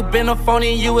always fake, you been a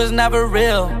phony, you was never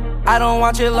real. I don't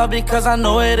want your love because I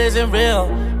know it isn't real.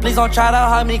 Please don't try to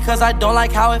hug me cause I don't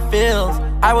like how it feels.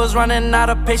 I was running out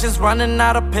of patience, running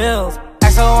out of pills.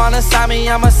 XO wanna sign me,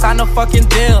 I'ma sign a fucking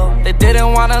deal. They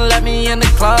didn't wanna let me in the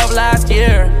club last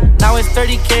year. Now it's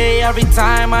 30K every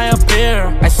time I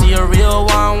appear. I see a real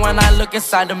one when I look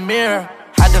inside the mirror.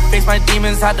 Had to face my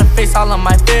demons, had to face all of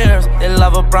my fears. They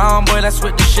love a brown boy that's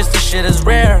with the shits, the shit is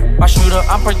rare. My shooter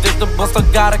unpredictable, still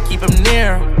gotta keep him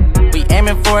near. We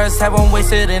aiming for his head, won't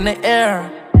waste it in the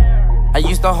air. I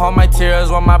used to hold my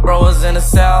tears when my bro was in a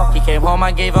cell. He came home,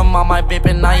 I gave him all my babe,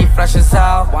 and now he fresh as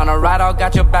hell. Wanna ride out,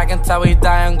 got your back until we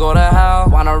die and go to hell.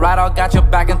 Wanna ride out, got your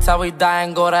back until we die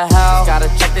and go to hell. Just gotta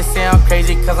check, they say I'm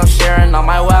crazy cause I'm sharing all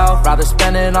my wealth. Rather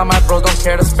spend it on my bros, don't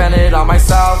care to spend it on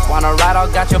myself. Wanna ride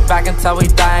out, got your back until we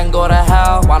die and go to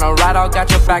hell. Wanna ride out, got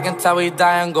your back until we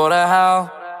die and go to hell.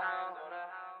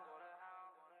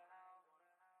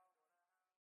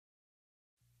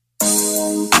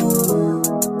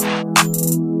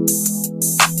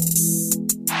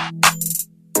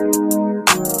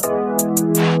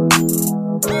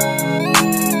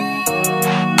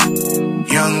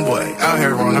 Young boy out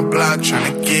here on the block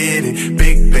tryna get it.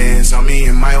 Big bands on me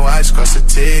and my watch cost a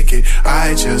ticket.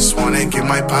 I just wanna get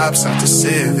my pops out the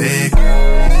Civic.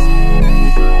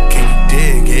 Can you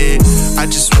dig it? I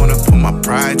just wanna put my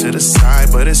pride to the side,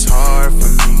 but it's hard for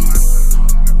me.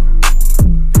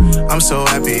 I'm so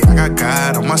happy I got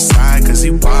God on my side cause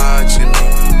he watching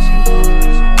me.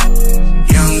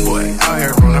 Young boy out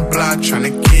here on the block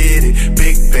tryna get it.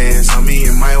 Big bands on me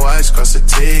and my watch cost a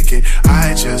ticket.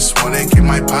 I just wanna get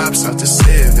my pops out the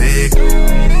Civic.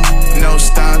 No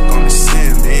stock on the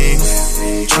Civic.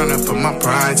 Tryna put my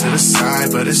pride to the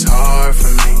side, but it's hard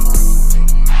for me.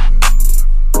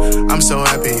 I'm so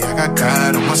happy I got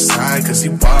God on my side, cause he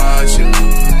watching me.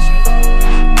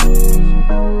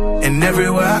 And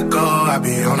everywhere I go, I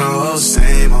be on the old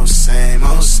same, old same,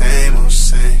 old same, old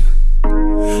same.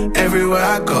 Everywhere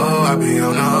I go, I be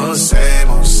on the old same,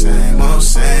 old same, old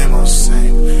same, old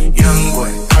same. Young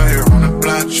boy out here on the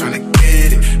block tryna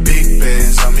get it. Big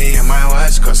bands on me and my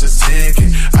watch cost a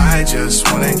ticket. I just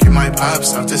wanna get my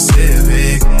pops out the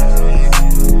Civic.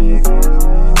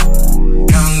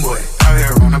 Young boy out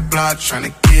here on the block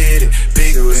tryna get it.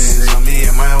 Big bands on me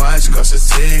and my watch cost a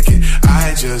ticket.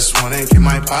 I just wanna get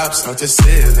my pops out the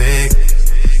Civic.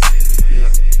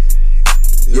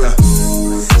 Yeah.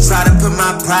 Try to put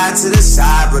my pride to the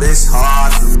side, but it's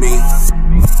hard for me.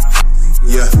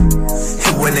 Yeah.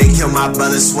 And when they kill my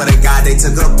brother, swear to God, they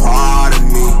took a part of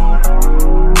me.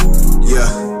 Yeah.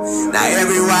 Now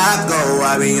everywhere I go,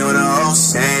 I be on the old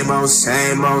same, old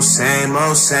same, old same,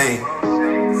 old same.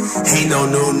 Ain't no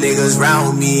new niggas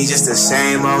round me, just the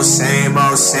same old, same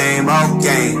old, same old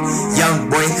game. Young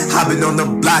boy, I been on the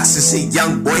block since a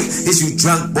young boy. Is you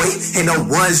drunk, boy? Ain't no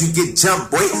ones, you get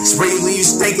jumped, boy. Spray leave you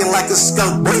stinking like a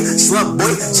skunk, boy. Slump,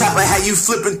 boy. Chopper had you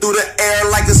flipping through the air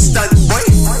like a stunt, boy.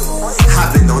 I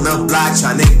been on the block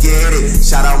tryna get it.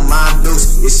 Shout out my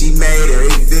Dukes, yeah, she made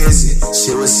every visit.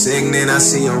 Shit was sickening, I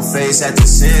see your face at the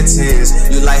sentence.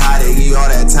 You like how they give all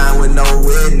that time with no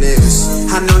witness.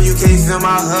 I know you can't feel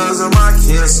my hugs or my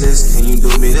kisses. Can you do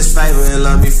me this favor and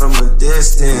love me from a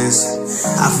distance?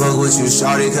 I fuck with you,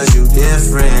 shorty, cause you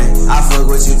different. I fuck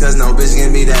with you cause no bitch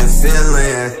give me that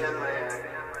feeling.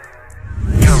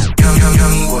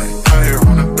 Young boy out here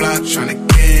on the block tryna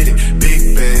get it.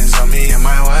 Big bands on me and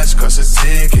my watch cost a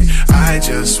ticket. I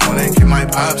just wanna get my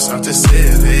pops out the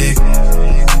Civic.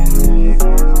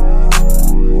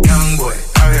 Young boy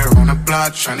out here on the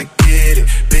block tryna get it.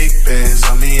 Big bands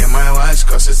on me and my watch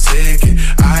cost a ticket.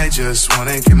 I just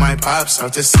wanna get my pops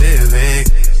out the Civic.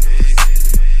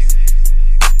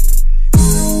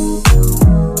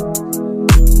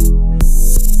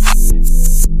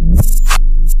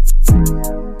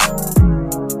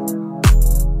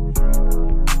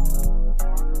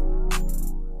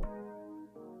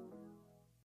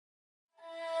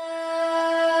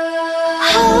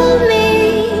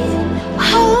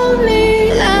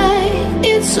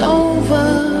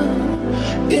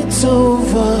 It's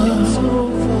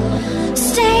over.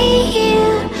 Stay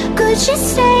here, could you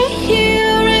stay here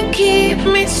and keep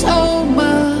me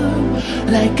sober?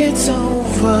 Like it's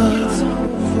over.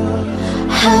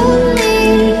 Hold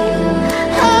me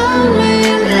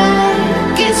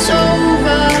like it's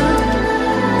over.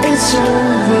 It's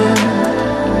over.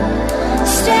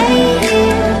 Stay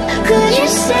here, could you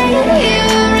stay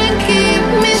here and keep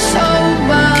me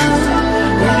sober?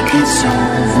 Like it's over.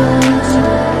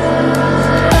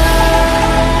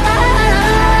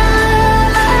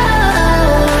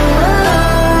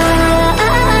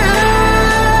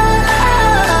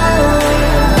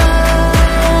 Like it's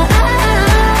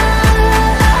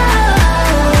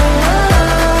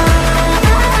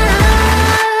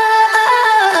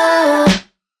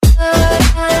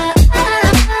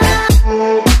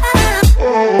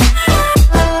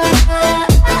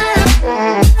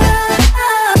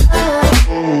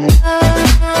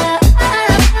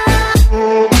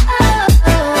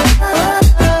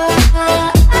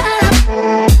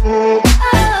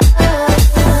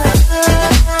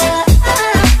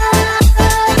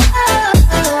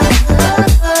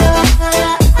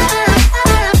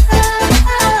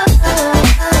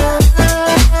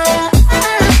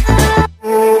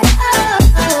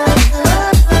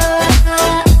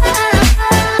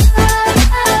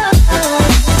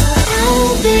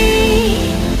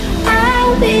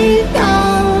I'll be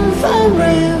gone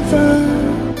forever.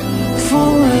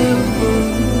 Forever.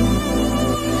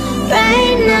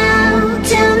 Right now,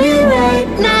 tell me right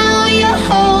now, you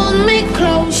hold me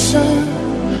closer.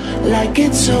 Like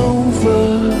it's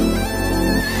over.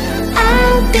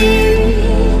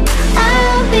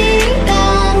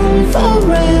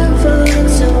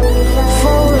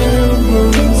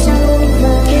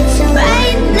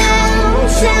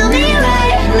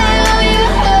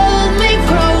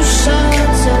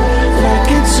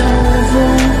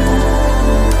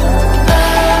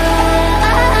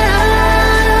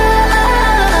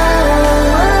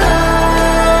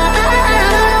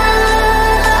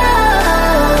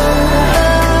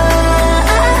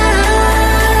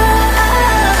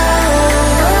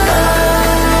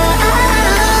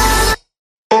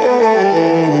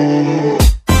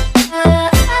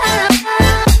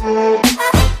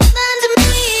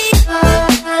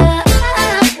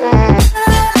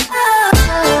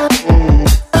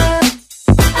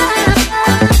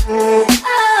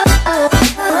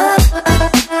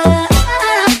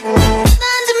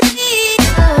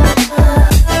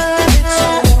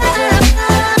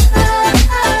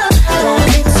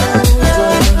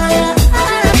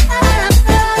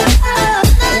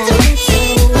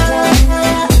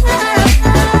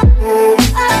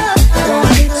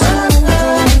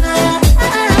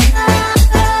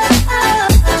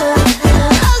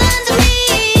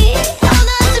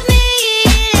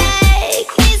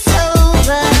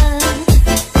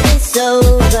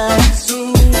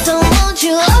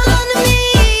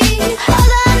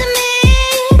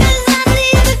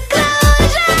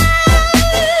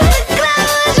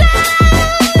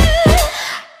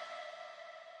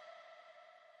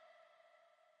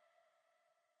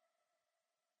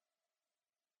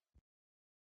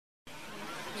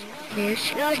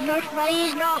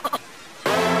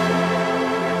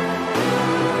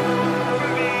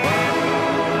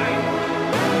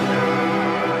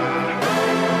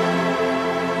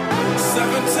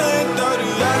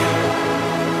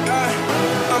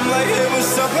 I'm like, hey,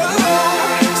 what's up, hello?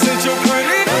 Since you're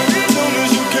pretty, soon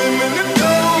as you came in the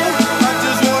door, I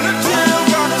just wanna chill,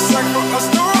 got a sack for us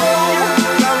to roll.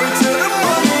 Married to the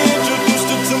money, introduced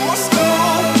her to my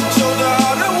school. Showed her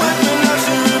how to whip and now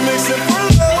she remixing for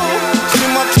low. She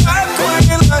my trap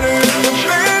queen, let her hit the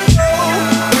bando.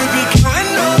 We be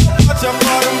counting up, watch how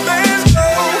far them bands go.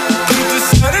 You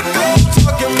just let it go,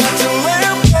 talking about your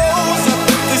Lambos. I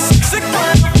 56 a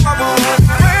gram, 500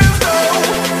 grams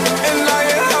though. And I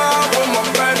ain't high with my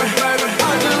baby.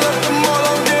 I just left the mall,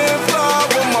 I'm getting fly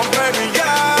with my baby,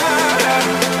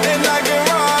 yeah. And I can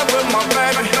ride with my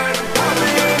baby. I be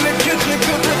in the kitchen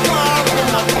cooking fly with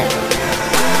my baby.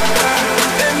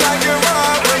 And I can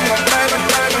ride with my baby.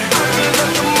 I just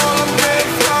left the mall, I'm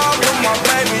getting fly with my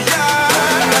baby,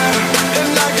 yeah.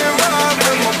 And I can ride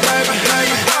with my baby.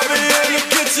 I be in the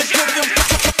kitchen cooking fly.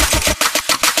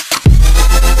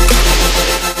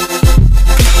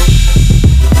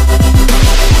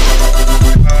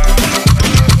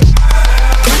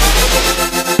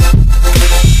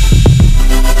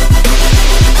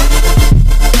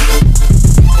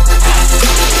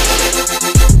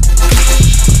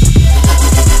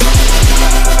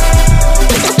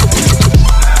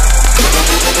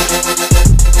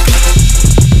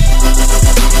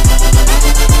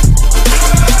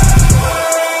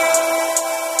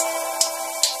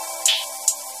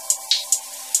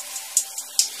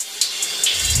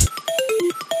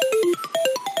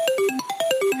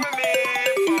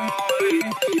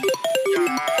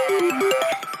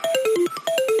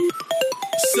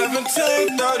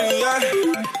 17:30,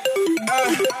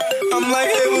 I'm like,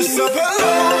 hey, what's up,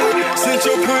 hello? Since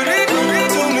you're pretty,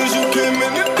 soon as you came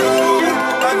in the door,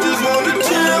 I just wanna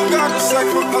chill, got a sack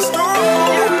for us to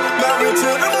roll. Married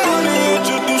to the money,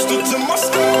 introduced her to my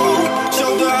school.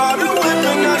 Showed her how to whip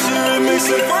and now she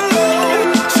remixing for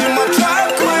low. She my trap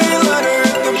queen, let her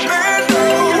hit the bando.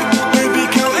 We be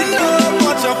counting up,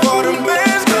 watch how far them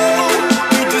bands go.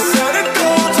 You just let it go,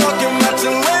 talking about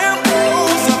your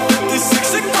Lambos. I'm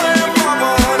 56 a gram,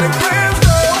 500 grams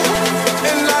though.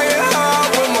 And I ain't high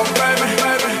with my baby.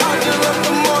 I just left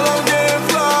the mall, I'm getting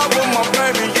fly with my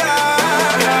baby,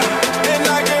 yeah. And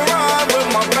I can ride with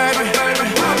my baby.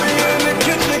 I be in the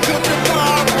kitchen cooking fly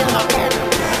with my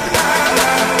baby.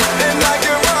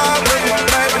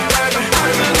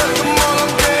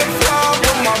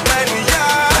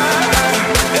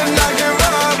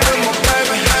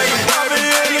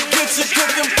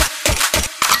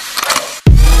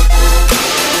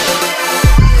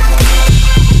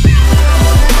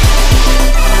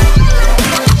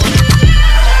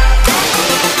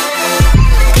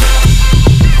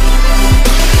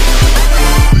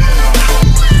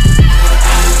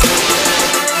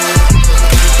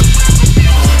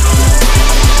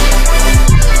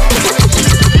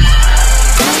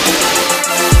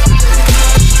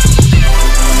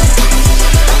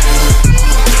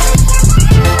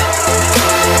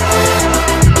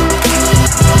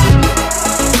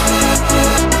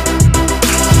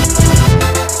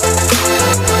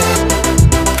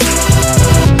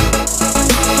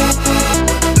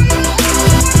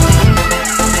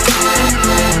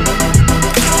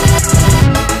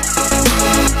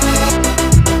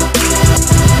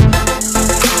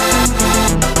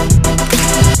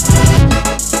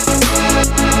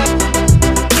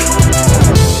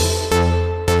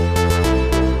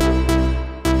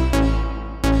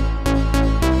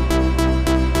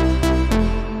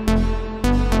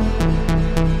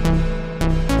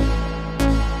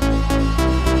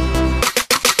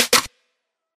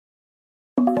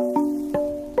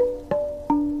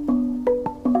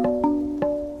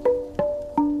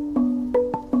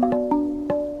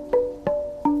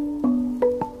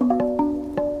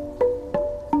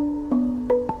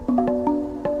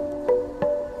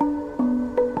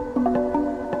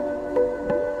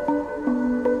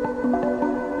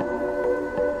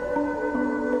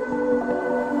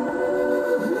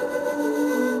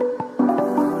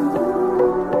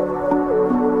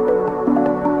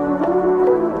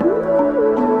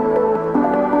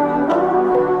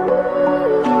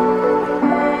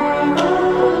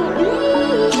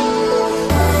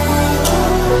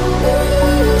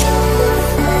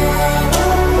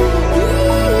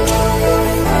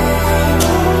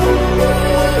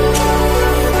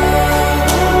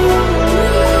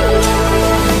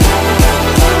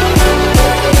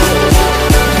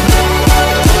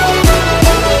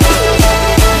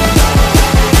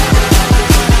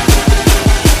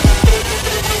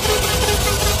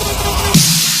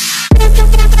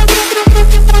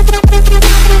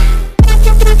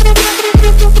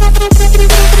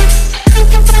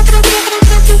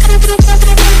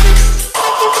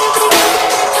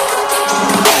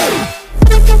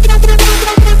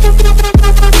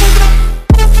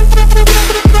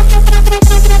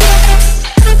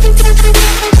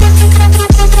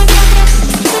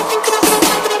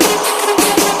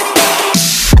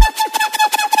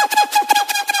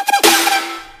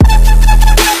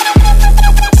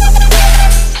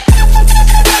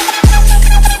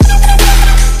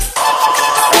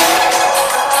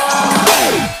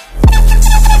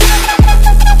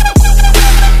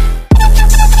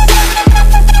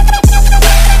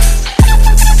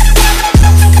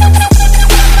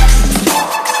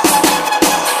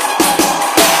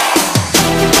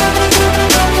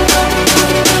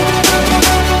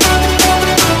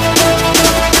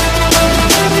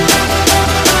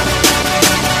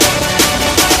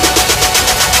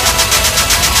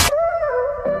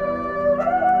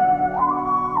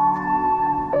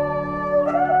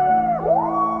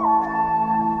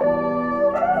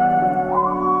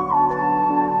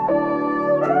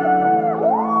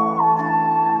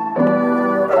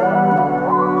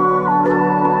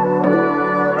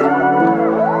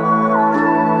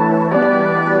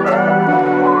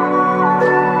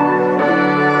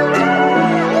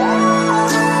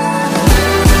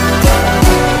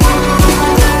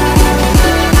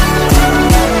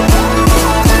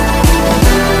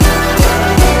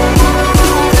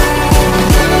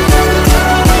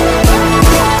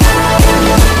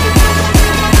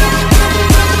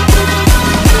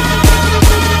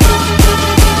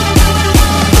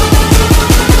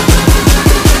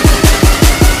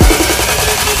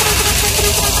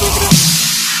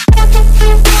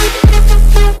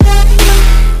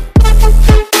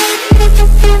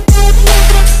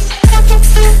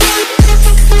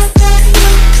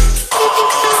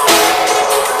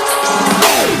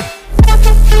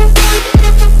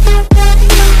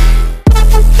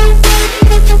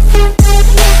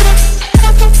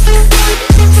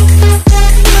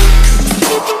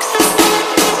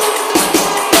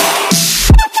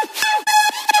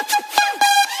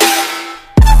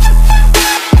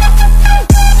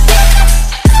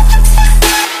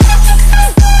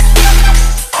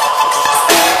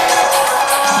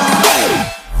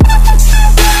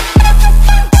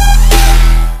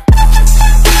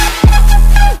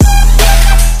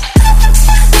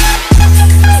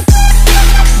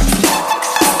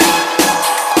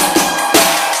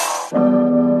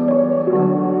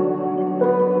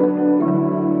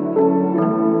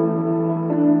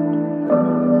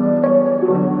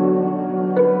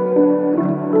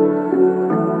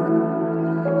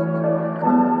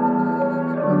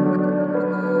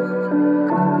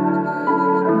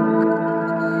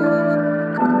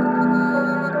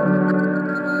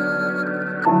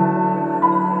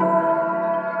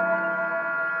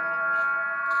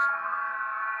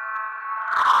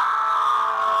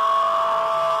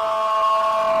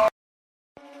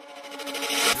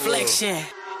 Nation.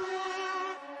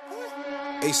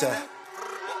 ASAP.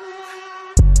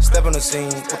 Step on the scene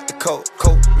with the coat,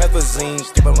 methazine,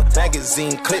 skip on my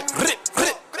magazine, clip.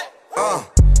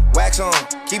 Wax on,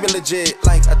 keep it legit,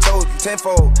 like I told you,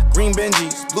 tenfold. Green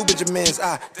Benjis, blue Benjamins,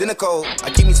 identical.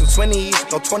 I keep me some 20s,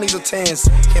 no 20s or 10s,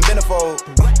 can't benefold.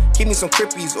 Keep me some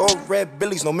crippies or red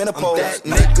billies, no menopause. I'm that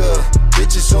nigga,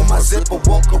 bitches on my zipper,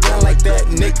 walk around like that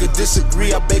nigga.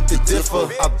 Disagree, I beg to differ.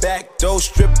 I back those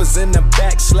strippers in the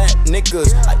back, slap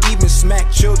niggas. I even smack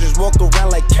children, walk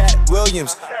around like Cat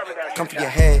Williams. Come for your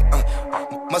head,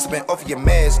 must have been off of your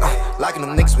mask, locking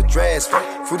them niggas with dreads,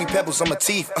 fruity pebbles on my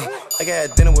teeth, I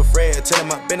got dinner with Fred, telling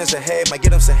my business ahead, might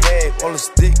get him some head, all this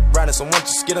dick riding, someone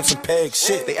just get him some pegs,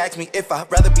 shit, they ask me if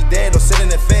I'd rather be dead or sit in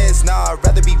the feds, nah, I'd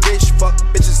rather be rich, fuck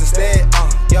bitches instead,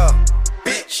 yeah,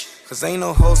 bitch. Cause ain't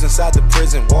no hoes inside the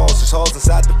prison walls, just hoes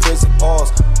inside the prison walls.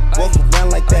 Walk around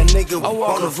like that nigga. I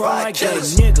walk around like that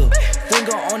nigga.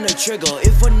 Finger on the trigger.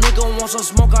 If a nigga wants some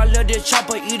smoke, I let this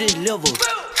chopper eat his liver.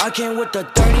 I came with the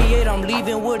 38, I'm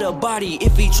leaving with a body.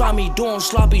 If he try me doing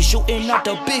sloppy, shooting out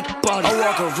the big body. I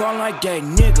walk around like that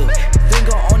nigga.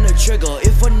 Finger on the trigger.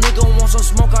 If a nigga wants some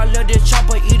smoke, I let this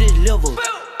chopper eat his liver.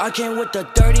 I came with the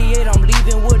 38, I'm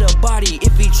leaving with a body.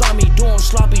 If he try me doing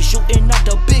sloppy, shooting out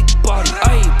the big body.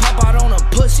 Ayy, pop out on a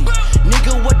pussy.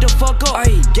 Nigga, what the fuck up?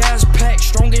 Ayy, gas pack,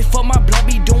 strong as fuck, my blood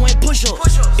be doing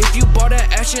push-ups. If you bought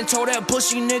that action, told that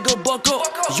pussy nigga buck up.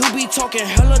 You be talking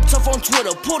hella tough on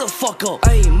Twitter, pull the fuck up.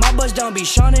 Ayy, my bust down be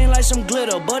shining like some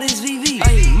glitter, but it's VV.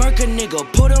 Ayy, murk a nigga,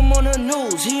 put him on the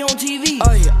news, he on TV.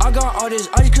 Ayy, I got all this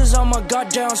ice cause I'm a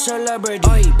goddamn celebrity.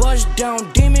 Ayy, bust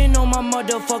down demon on my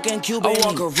motherfucking Cuban. I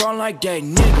walk around like that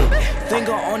nigga,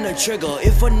 finger on the trigger.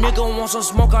 If a nigga wants some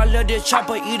smoke, I let this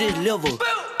chopper eat his liver.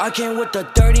 I came with the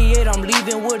 38, I'm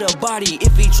leaving with a body.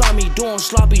 If he try me doing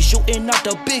sloppy, shooting out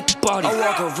the big body. I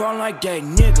walk around like that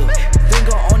nigga,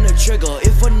 finger on the trigger.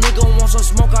 If a nigga wants some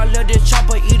smoke, I let this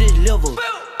chopper eat his liver.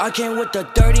 I came with the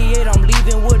 38, I'm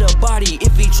leaving with a body.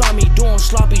 If he try me doing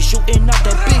sloppy, shooting out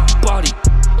the big body.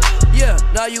 Yeah,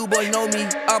 now you boys know me,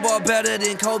 I bought better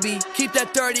than Kobe. Keep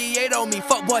that 38 on me,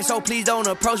 fuck boy, so please don't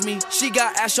approach me. She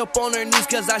got ash up on her knees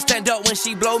cause I stand up when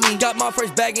she blow me. Got my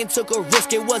first bag and took a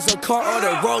risk, it was a car or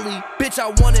the rollie. Bitch, I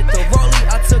wanted the rollie,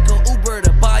 I took a Uber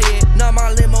to buy it. Now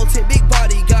my limo tip, big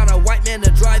body, got a white man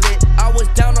to drive it. I was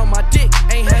down on my dick,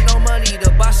 ain't had no money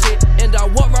to buy shit. And I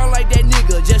walk around like that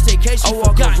nigga, just in case you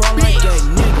forgot. I walk around like that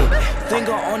nigga,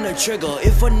 finger on the trigger.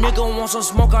 If a nigga wants some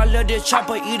smoke, I let this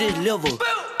chopper eat his liver.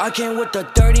 I came with the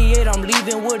 38, I'm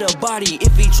leaving with a body.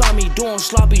 If he try me doing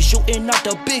sloppy, shooting out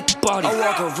the big body. I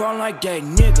walk around like that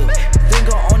nigga,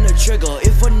 finger on the trigger.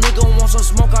 If a nigga wants some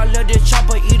smoke, I let this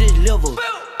chopper eat his liver.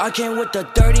 I came with the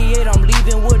 38, I'm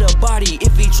leaving with a body.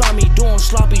 If he try me doing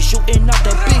sloppy, shooting out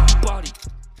the big body.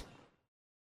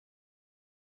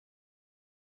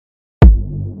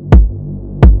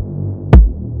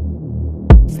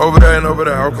 Over there and over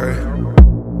there, okay.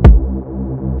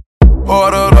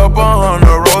 Ordered up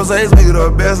 100 rosés, we the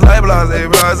best like blase,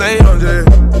 blase, on J.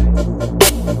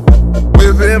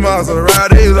 Whipping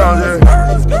Maseratis on J.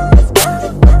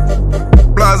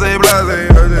 Blase,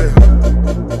 blase, on J.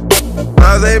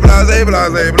 Blase, blase,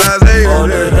 blase, blase, on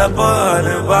J. Ordered up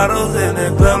 100 bottles in the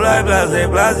club like blase,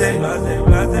 blase, blase, blase,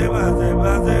 blase,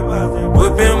 blase, blase.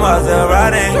 Whipping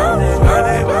Maserati,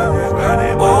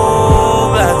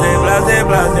 oh, blase, blase, blase,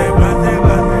 blase, blase,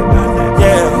 blase,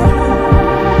 yeah.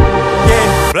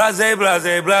 Blase,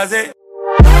 blase, blase.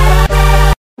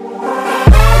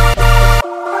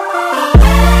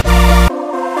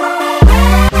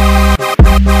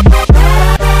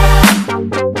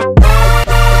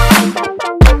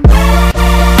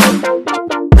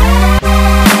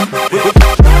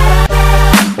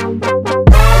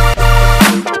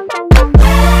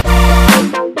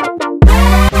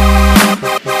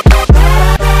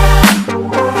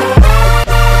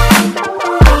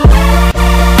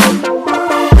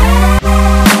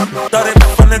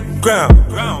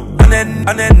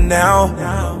 On that now,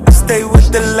 I stay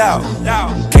with the loud.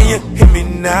 Can you hear me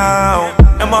now?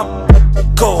 Am I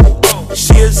cold?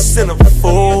 She a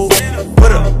centerfold.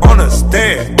 Put her on a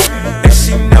stand, and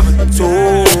she never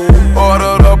told.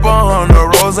 Ordered up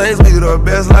 100 rosés, we the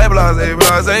best like blase,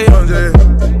 blase, on J.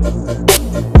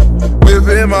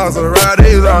 Whipping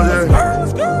Maseratis on J.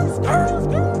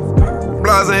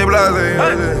 Blase, blase,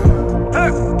 on J.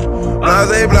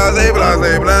 Blase, blase,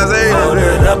 blase, blase.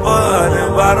 Ordered up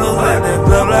 100 bottles in the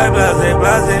club like blase,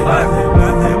 blase, blase,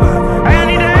 blase, blase.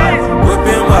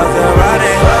 Whipping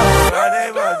Maserati,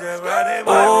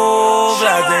 oh,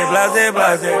 blase,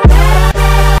 blase, blase.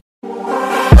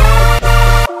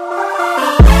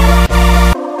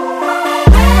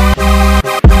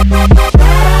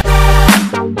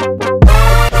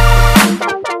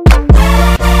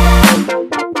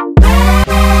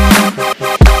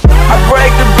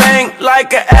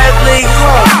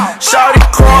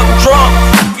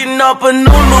 up a new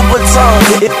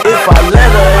Louboutin. If I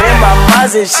let her in my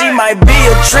Mazda, she might be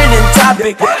a trending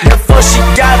topic. Before she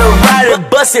got a rider,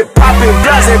 bust it, pop it,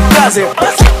 blase.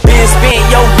 Been spent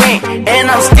your rent, and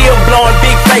I'm still blowing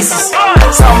big faces.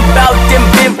 Something about them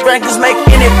Ben Franklin's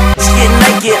making it get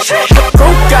naked.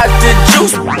 Coke got the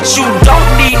juice, but you don't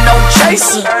need no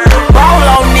chaser.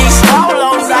 Ball on these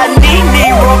solos, I need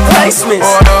replacements.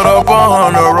 Ordered up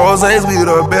 100 roses, we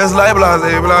the best like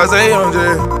blase, on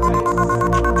J.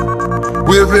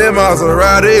 Whipping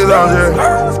Maseratis on J.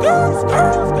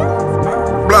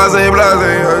 Blase, on J.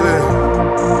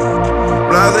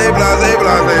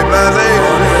 Blase.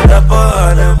 Up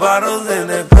 100 bottles in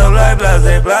the club like blase.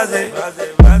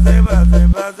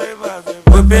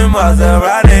 Whipping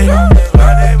Maserati.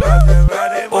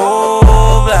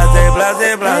 Oh,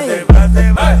 blase.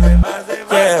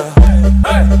 Yeah.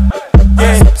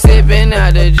 Sipping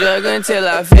out the jug until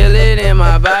I feel it in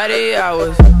my body. I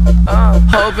was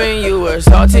hoping you were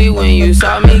salty when you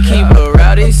saw me. Keep a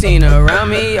rowdy scene around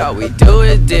me. All we do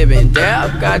is dip and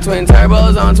dab. Got twin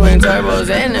turbos on twin turbos,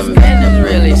 and them benders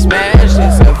really smash.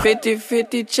 It's a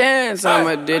 50-50 chance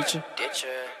I'ma ditch you.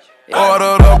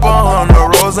 Ordered up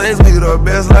 100 roses, we the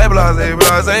best like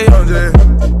blase, on J.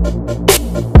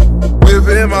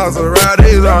 Whipping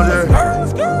Maseratis on J.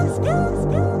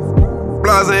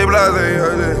 Blase, on J.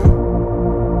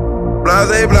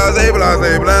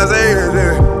 Blase, on J.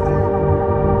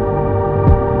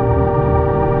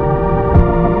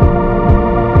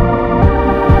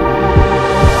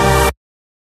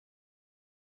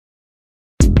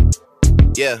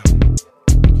 Yeah.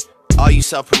 All you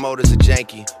self-promoters are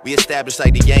janky. We established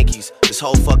like the Yankees. This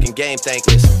whole fucking game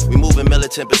thankless. We moving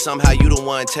militant, but somehow you the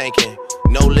one tanking.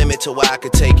 No limit to where I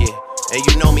could take it. And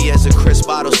you know me as a crisp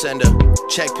bottle sender,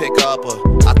 check picker upper.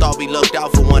 I thought we looked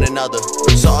out for one another.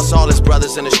 Saw us all as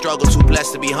brothers in the struggle, too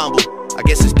blessed to be humble. I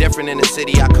guess it's different in the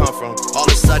city I come from. All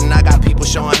of a sudden I got people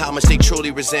showing how much they truly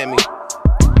resent me.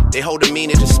 They hold a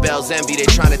meaning to spells envy, they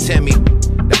trying to tempt me.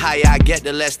 The higher I get,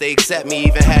 the less they accept me.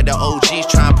 Even had the OGs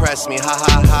try and press me.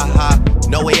 Ha.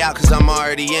 No way out, cause I'm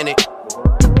already in it.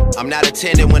 I'm not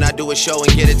attending when I do a show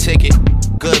and get a ticket.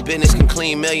 Good business can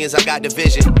clean millions, I got the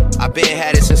vision. I been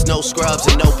had it since no scrubs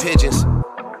and no pigeons.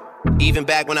 Even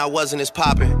back when I wasn't as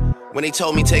poppin'. When they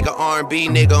told me take a R&B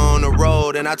nigga on the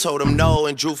road, and I told them no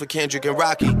and drew for Kendrick and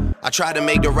Rocky. I tried to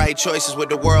make the right choices with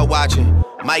the world watching.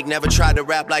 Mike never tried to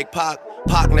rap like Pac.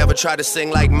 Pac never tried to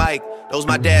sing like Mike. Those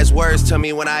my dad's words to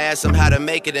me when I asked him how to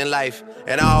make it in life.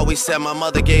 And I always said my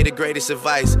mother gave the greatest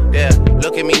advice. Yeah,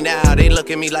 look at me now, they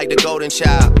look at me like the golden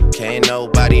child. Can't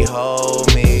nobody hold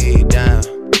me down,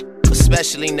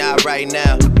 especially not right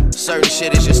now. Certain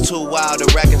shit is just too wild to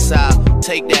reconcile.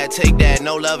 Take that,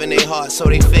 no love in their heart, so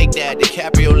they fake that.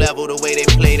 DiCaprio level, the way they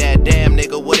play that. Damn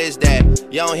nigga, what is that?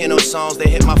 Y'all don't hear no songs, they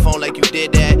hit my phone like you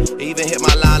did that. They even hit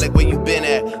my line like where you been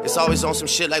at. It's always on some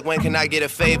shit like when can I get a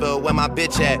favor? Where my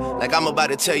bitch at? Like I'm about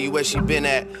to tell you where she been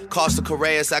at. Costa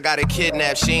Correas, I got her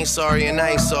kidnapped. She ain't sorry and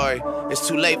I ain't sorry. It's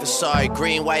too late for sorry.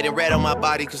 Green, white, and red on my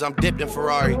body cause I'm dipped in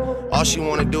Ferrari. All she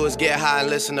wanna do is get high and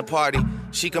listen to party.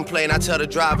 She complain, I tell the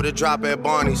driver to drop her at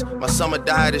Barney's. My summer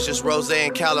diet is just rosé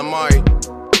and calamari.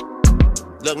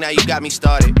 Look, now you got me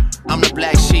started. I'm the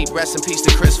black sheep, rest in peace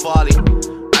to Chris Farley.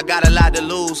 I got a lot to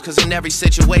lose, cause in every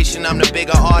situation I'm the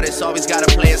bigger artist, always gotta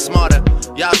play it smarter.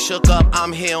 Y'all shook up,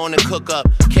 I'm here on the cook up.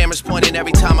 Cameras pointing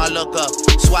every time I look up.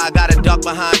 So I gotta duck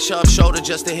behind Chubb's shoulder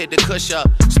just to hit the cush up.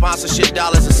 Sponsorship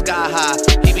dollars are sky high.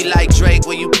 He be like, Drake,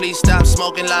 will you please stop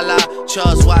smoking la la?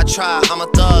 Chubb's why I try, I'm a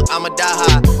thug, I'm a die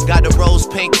high. Got the rose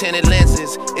pink tinted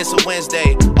lenses, it's a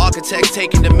Wednesday. Architects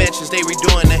taking dimensions, they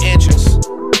redoing the entrance.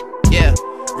 Yeah,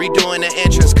 redoing the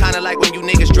entrance. Kinda like when you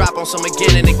niggas drop on some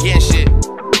again and again shit,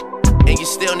 and you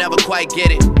still never quite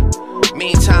get it.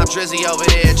 Meantime, Drizzy over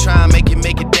there try and make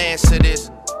it dance to this.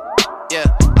 Yeah,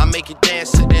 I make it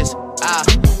dance to this. I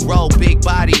roll big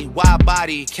body, wide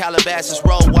body, Calabasas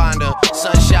roll winder,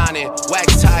 sun shining,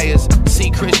 wax tires. See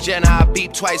Chris Jenner, I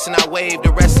beep twice and I wave.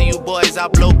 The rest of you boys, I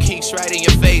blow keeks right in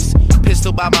your face.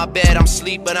 Pistol by my bed, I'm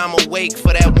sleep, but I'm awake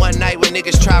for that one night when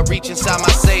niggas try reach inside my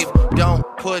safe. Don't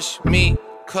push me,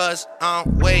 cause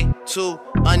I'm way too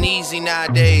uneasy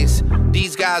nowadays.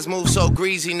 These guys move so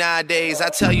greasy nowadays. I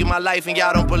tell you my life and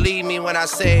y'all don't believe me when I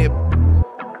say it.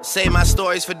 Save my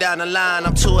stories for down the line.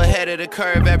 I'm too ahead of the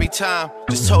curve every time.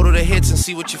 Just total the hits and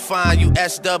see what you find. You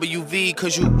SWV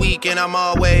cause you weak and I'm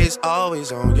always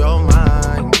on your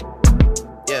mind.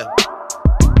 Yeah.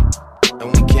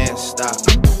 And we can't stop.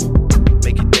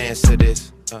 Make you dance to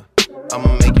this.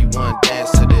 I'ma make you one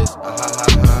dance to this. Ha ha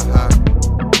ha ha.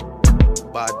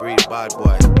 Bad breed, bad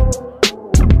boy.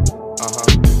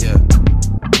 Yeah.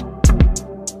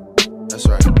 That's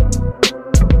right.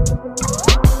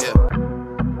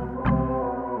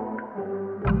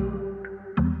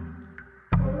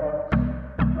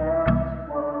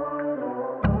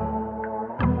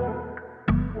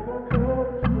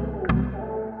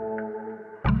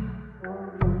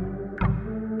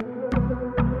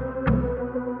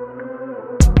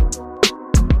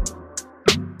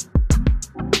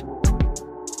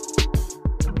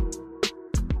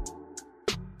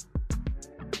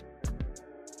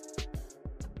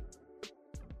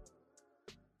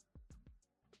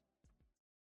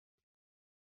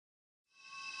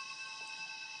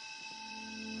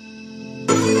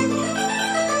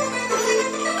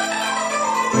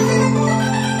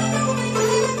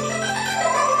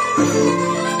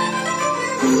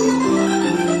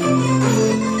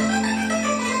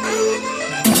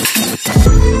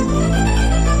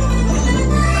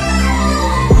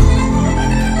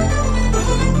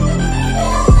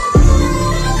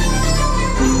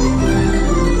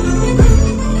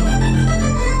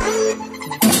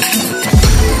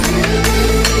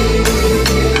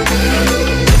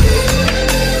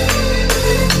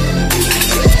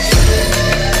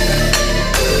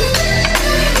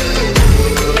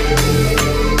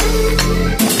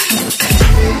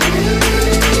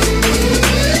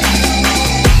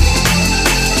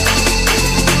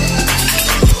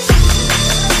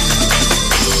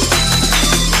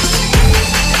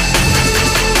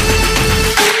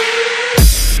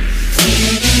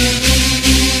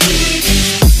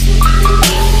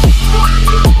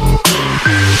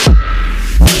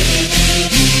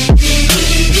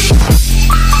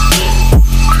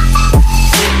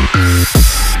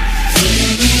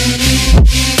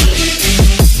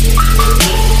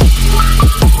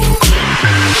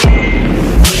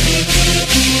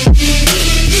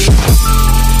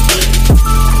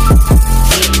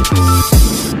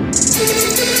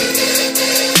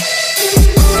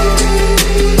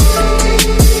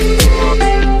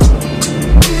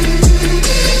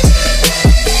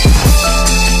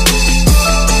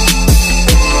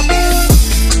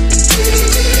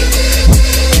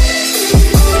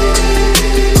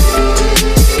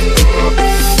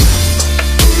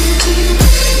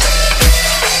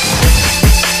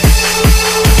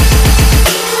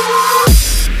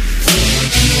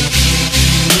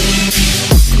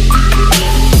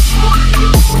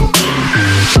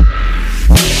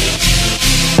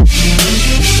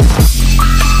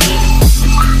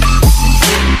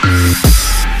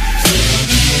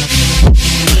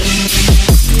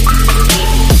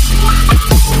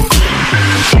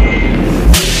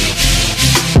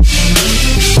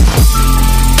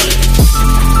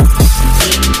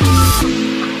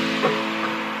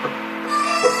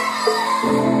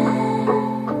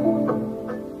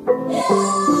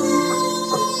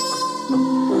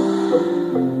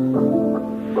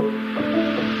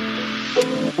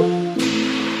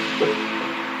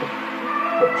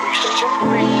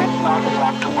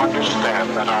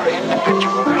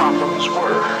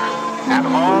 and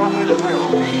always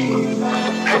will be,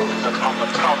 dependent upon the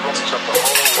problems of the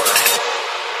whole world.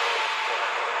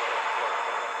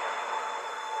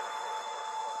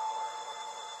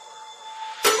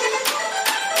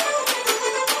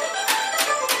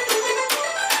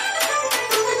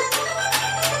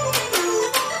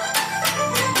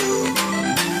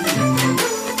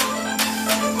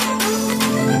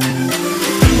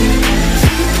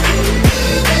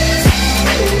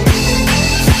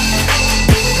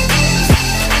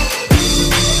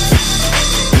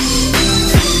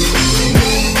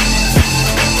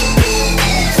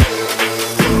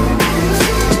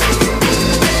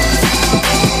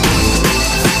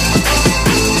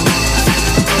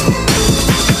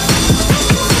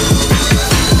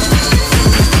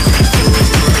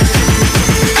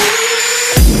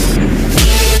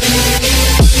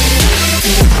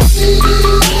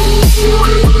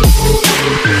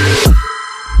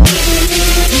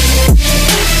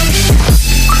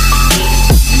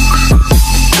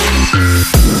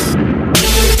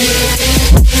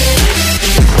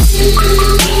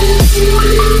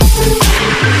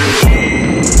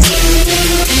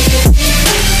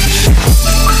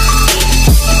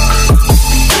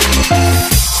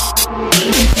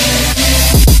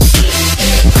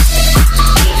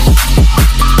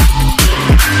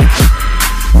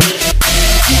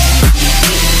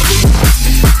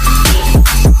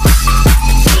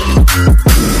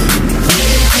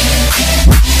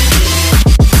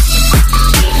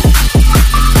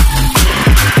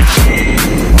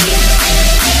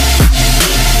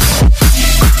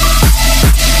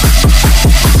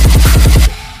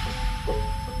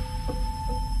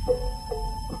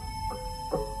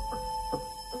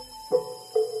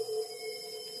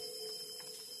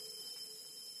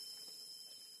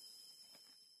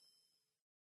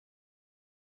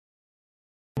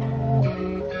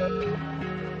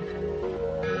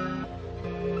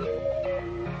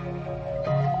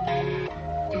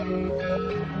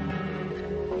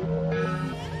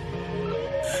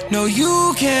 No,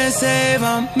 you can't save,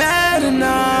 I'm mad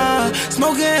enough.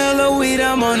 Smoking hella weed,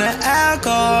 I'm on the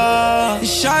alcohol.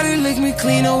 Shawty lick me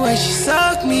clean away, she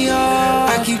sucked me off.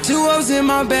 I keep 2 O's in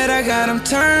my bed, I got them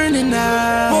turning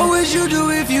out. What would you do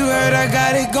if you heard I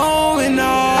got it going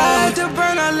on? I had to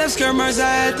burn, I left skirmers, I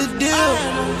had to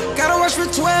deal. Gotta watch for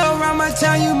 12, around my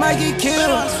town you might get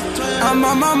killed. I'm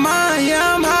on my mind,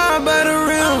 yeah, I'm high by the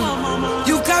rim.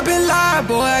 You copping lie,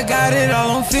 boy, I got it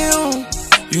all on film.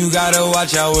 You gotta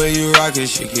watch out where you rock it,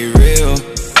 shit get real.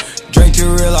 Drink too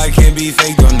real, I can't be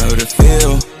fake, don't know the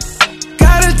feel.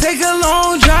 Gotta take a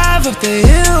long drive up the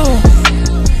hill.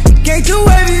 Gang too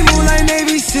wavy, move like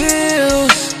Navy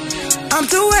SEALs. I'm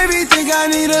too wavy, think I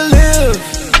need to live.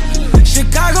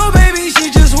 Chicago, baby, she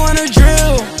just wanna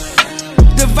drill.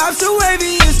 The vibes too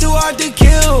wavy, it's too hard to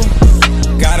kill.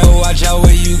 Gotta watch out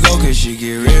where you go, cause shit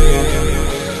get real.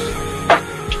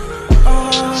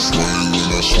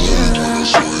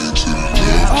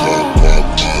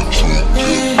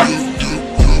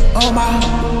 Oh my.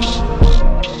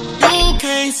 You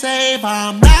can't save,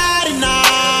 I'm not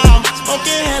enough.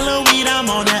 Smoking hella weed, I'm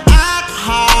on that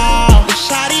alcohol. The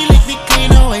shawty lick me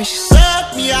clean the way she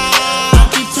sucked me off. I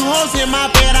keep 2 hoes in my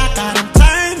bed, I got them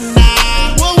turned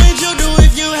out. What would you do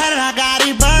if you had it? I got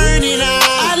it burning out.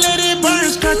 I let it burn,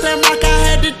 skirt that mark, I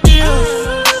had to deal.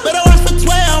 Better watch for 12,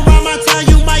 around my time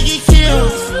you might get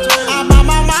killed. I'm on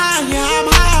my mind, yeah, I'm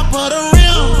high for the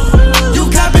real. You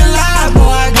copping live, boy,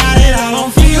 I got it all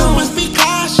on film. Must be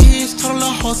cautious, told the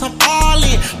hoes I'm all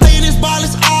in. Playing this ball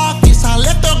is office, I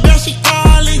left the girl, she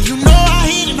calling. You know I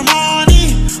hit in the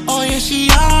morning, oh yeah, she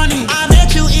on it. I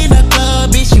met you in the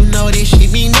club, bitch, you know this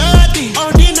shit mean nothing.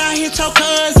 Oh, then I hit your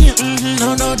cousin,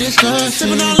 no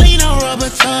discussion. Sippin' on lean, no rubber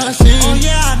tussin'. Oh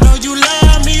yeah, I know you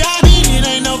love me, I mean it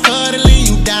ain't no cuddling.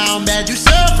 You down bad, you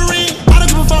suffering. I don't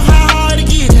give a fuck how hard it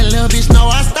get, that little bitch know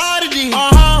I started it.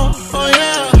 Oh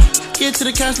yeah, get to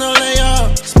the cash, no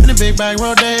layup. Spin a big bag,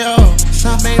 rodeo.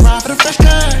 Some made ride for the fresh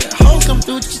cut. Hoes come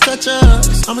through, just touch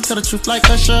us. I'ma tell the truth like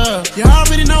Usher. You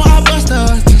already know I bust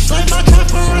us, just like my trap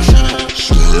from Russia.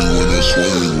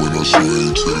 Swing when I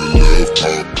swing to the left,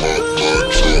 pop, pop, my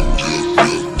trap,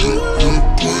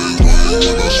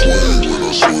 when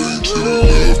I swing to the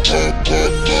left, pop, pop,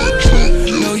 my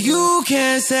trap, No, you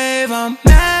can't save, I'm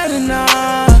mad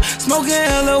enough. Smoking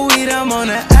hella weed, I'm on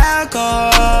the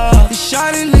alcohol. The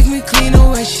shawty lick me clean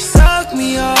away, she sucked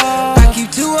me off. I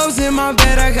keep 2 O's in my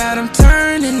bed, I got them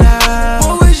turning out.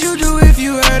 What would you do if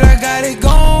you heard I got it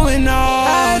going on?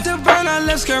 I had to burn, I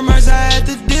left skirmers, I had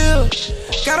to deal.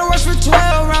 Gotta watch for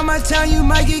 12, around my town you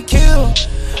might get killed.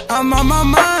 I'm on my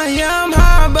mind, yeah, I'm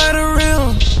high by the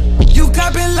rim. You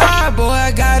copping lie, boy,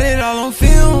 I got it all on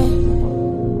film.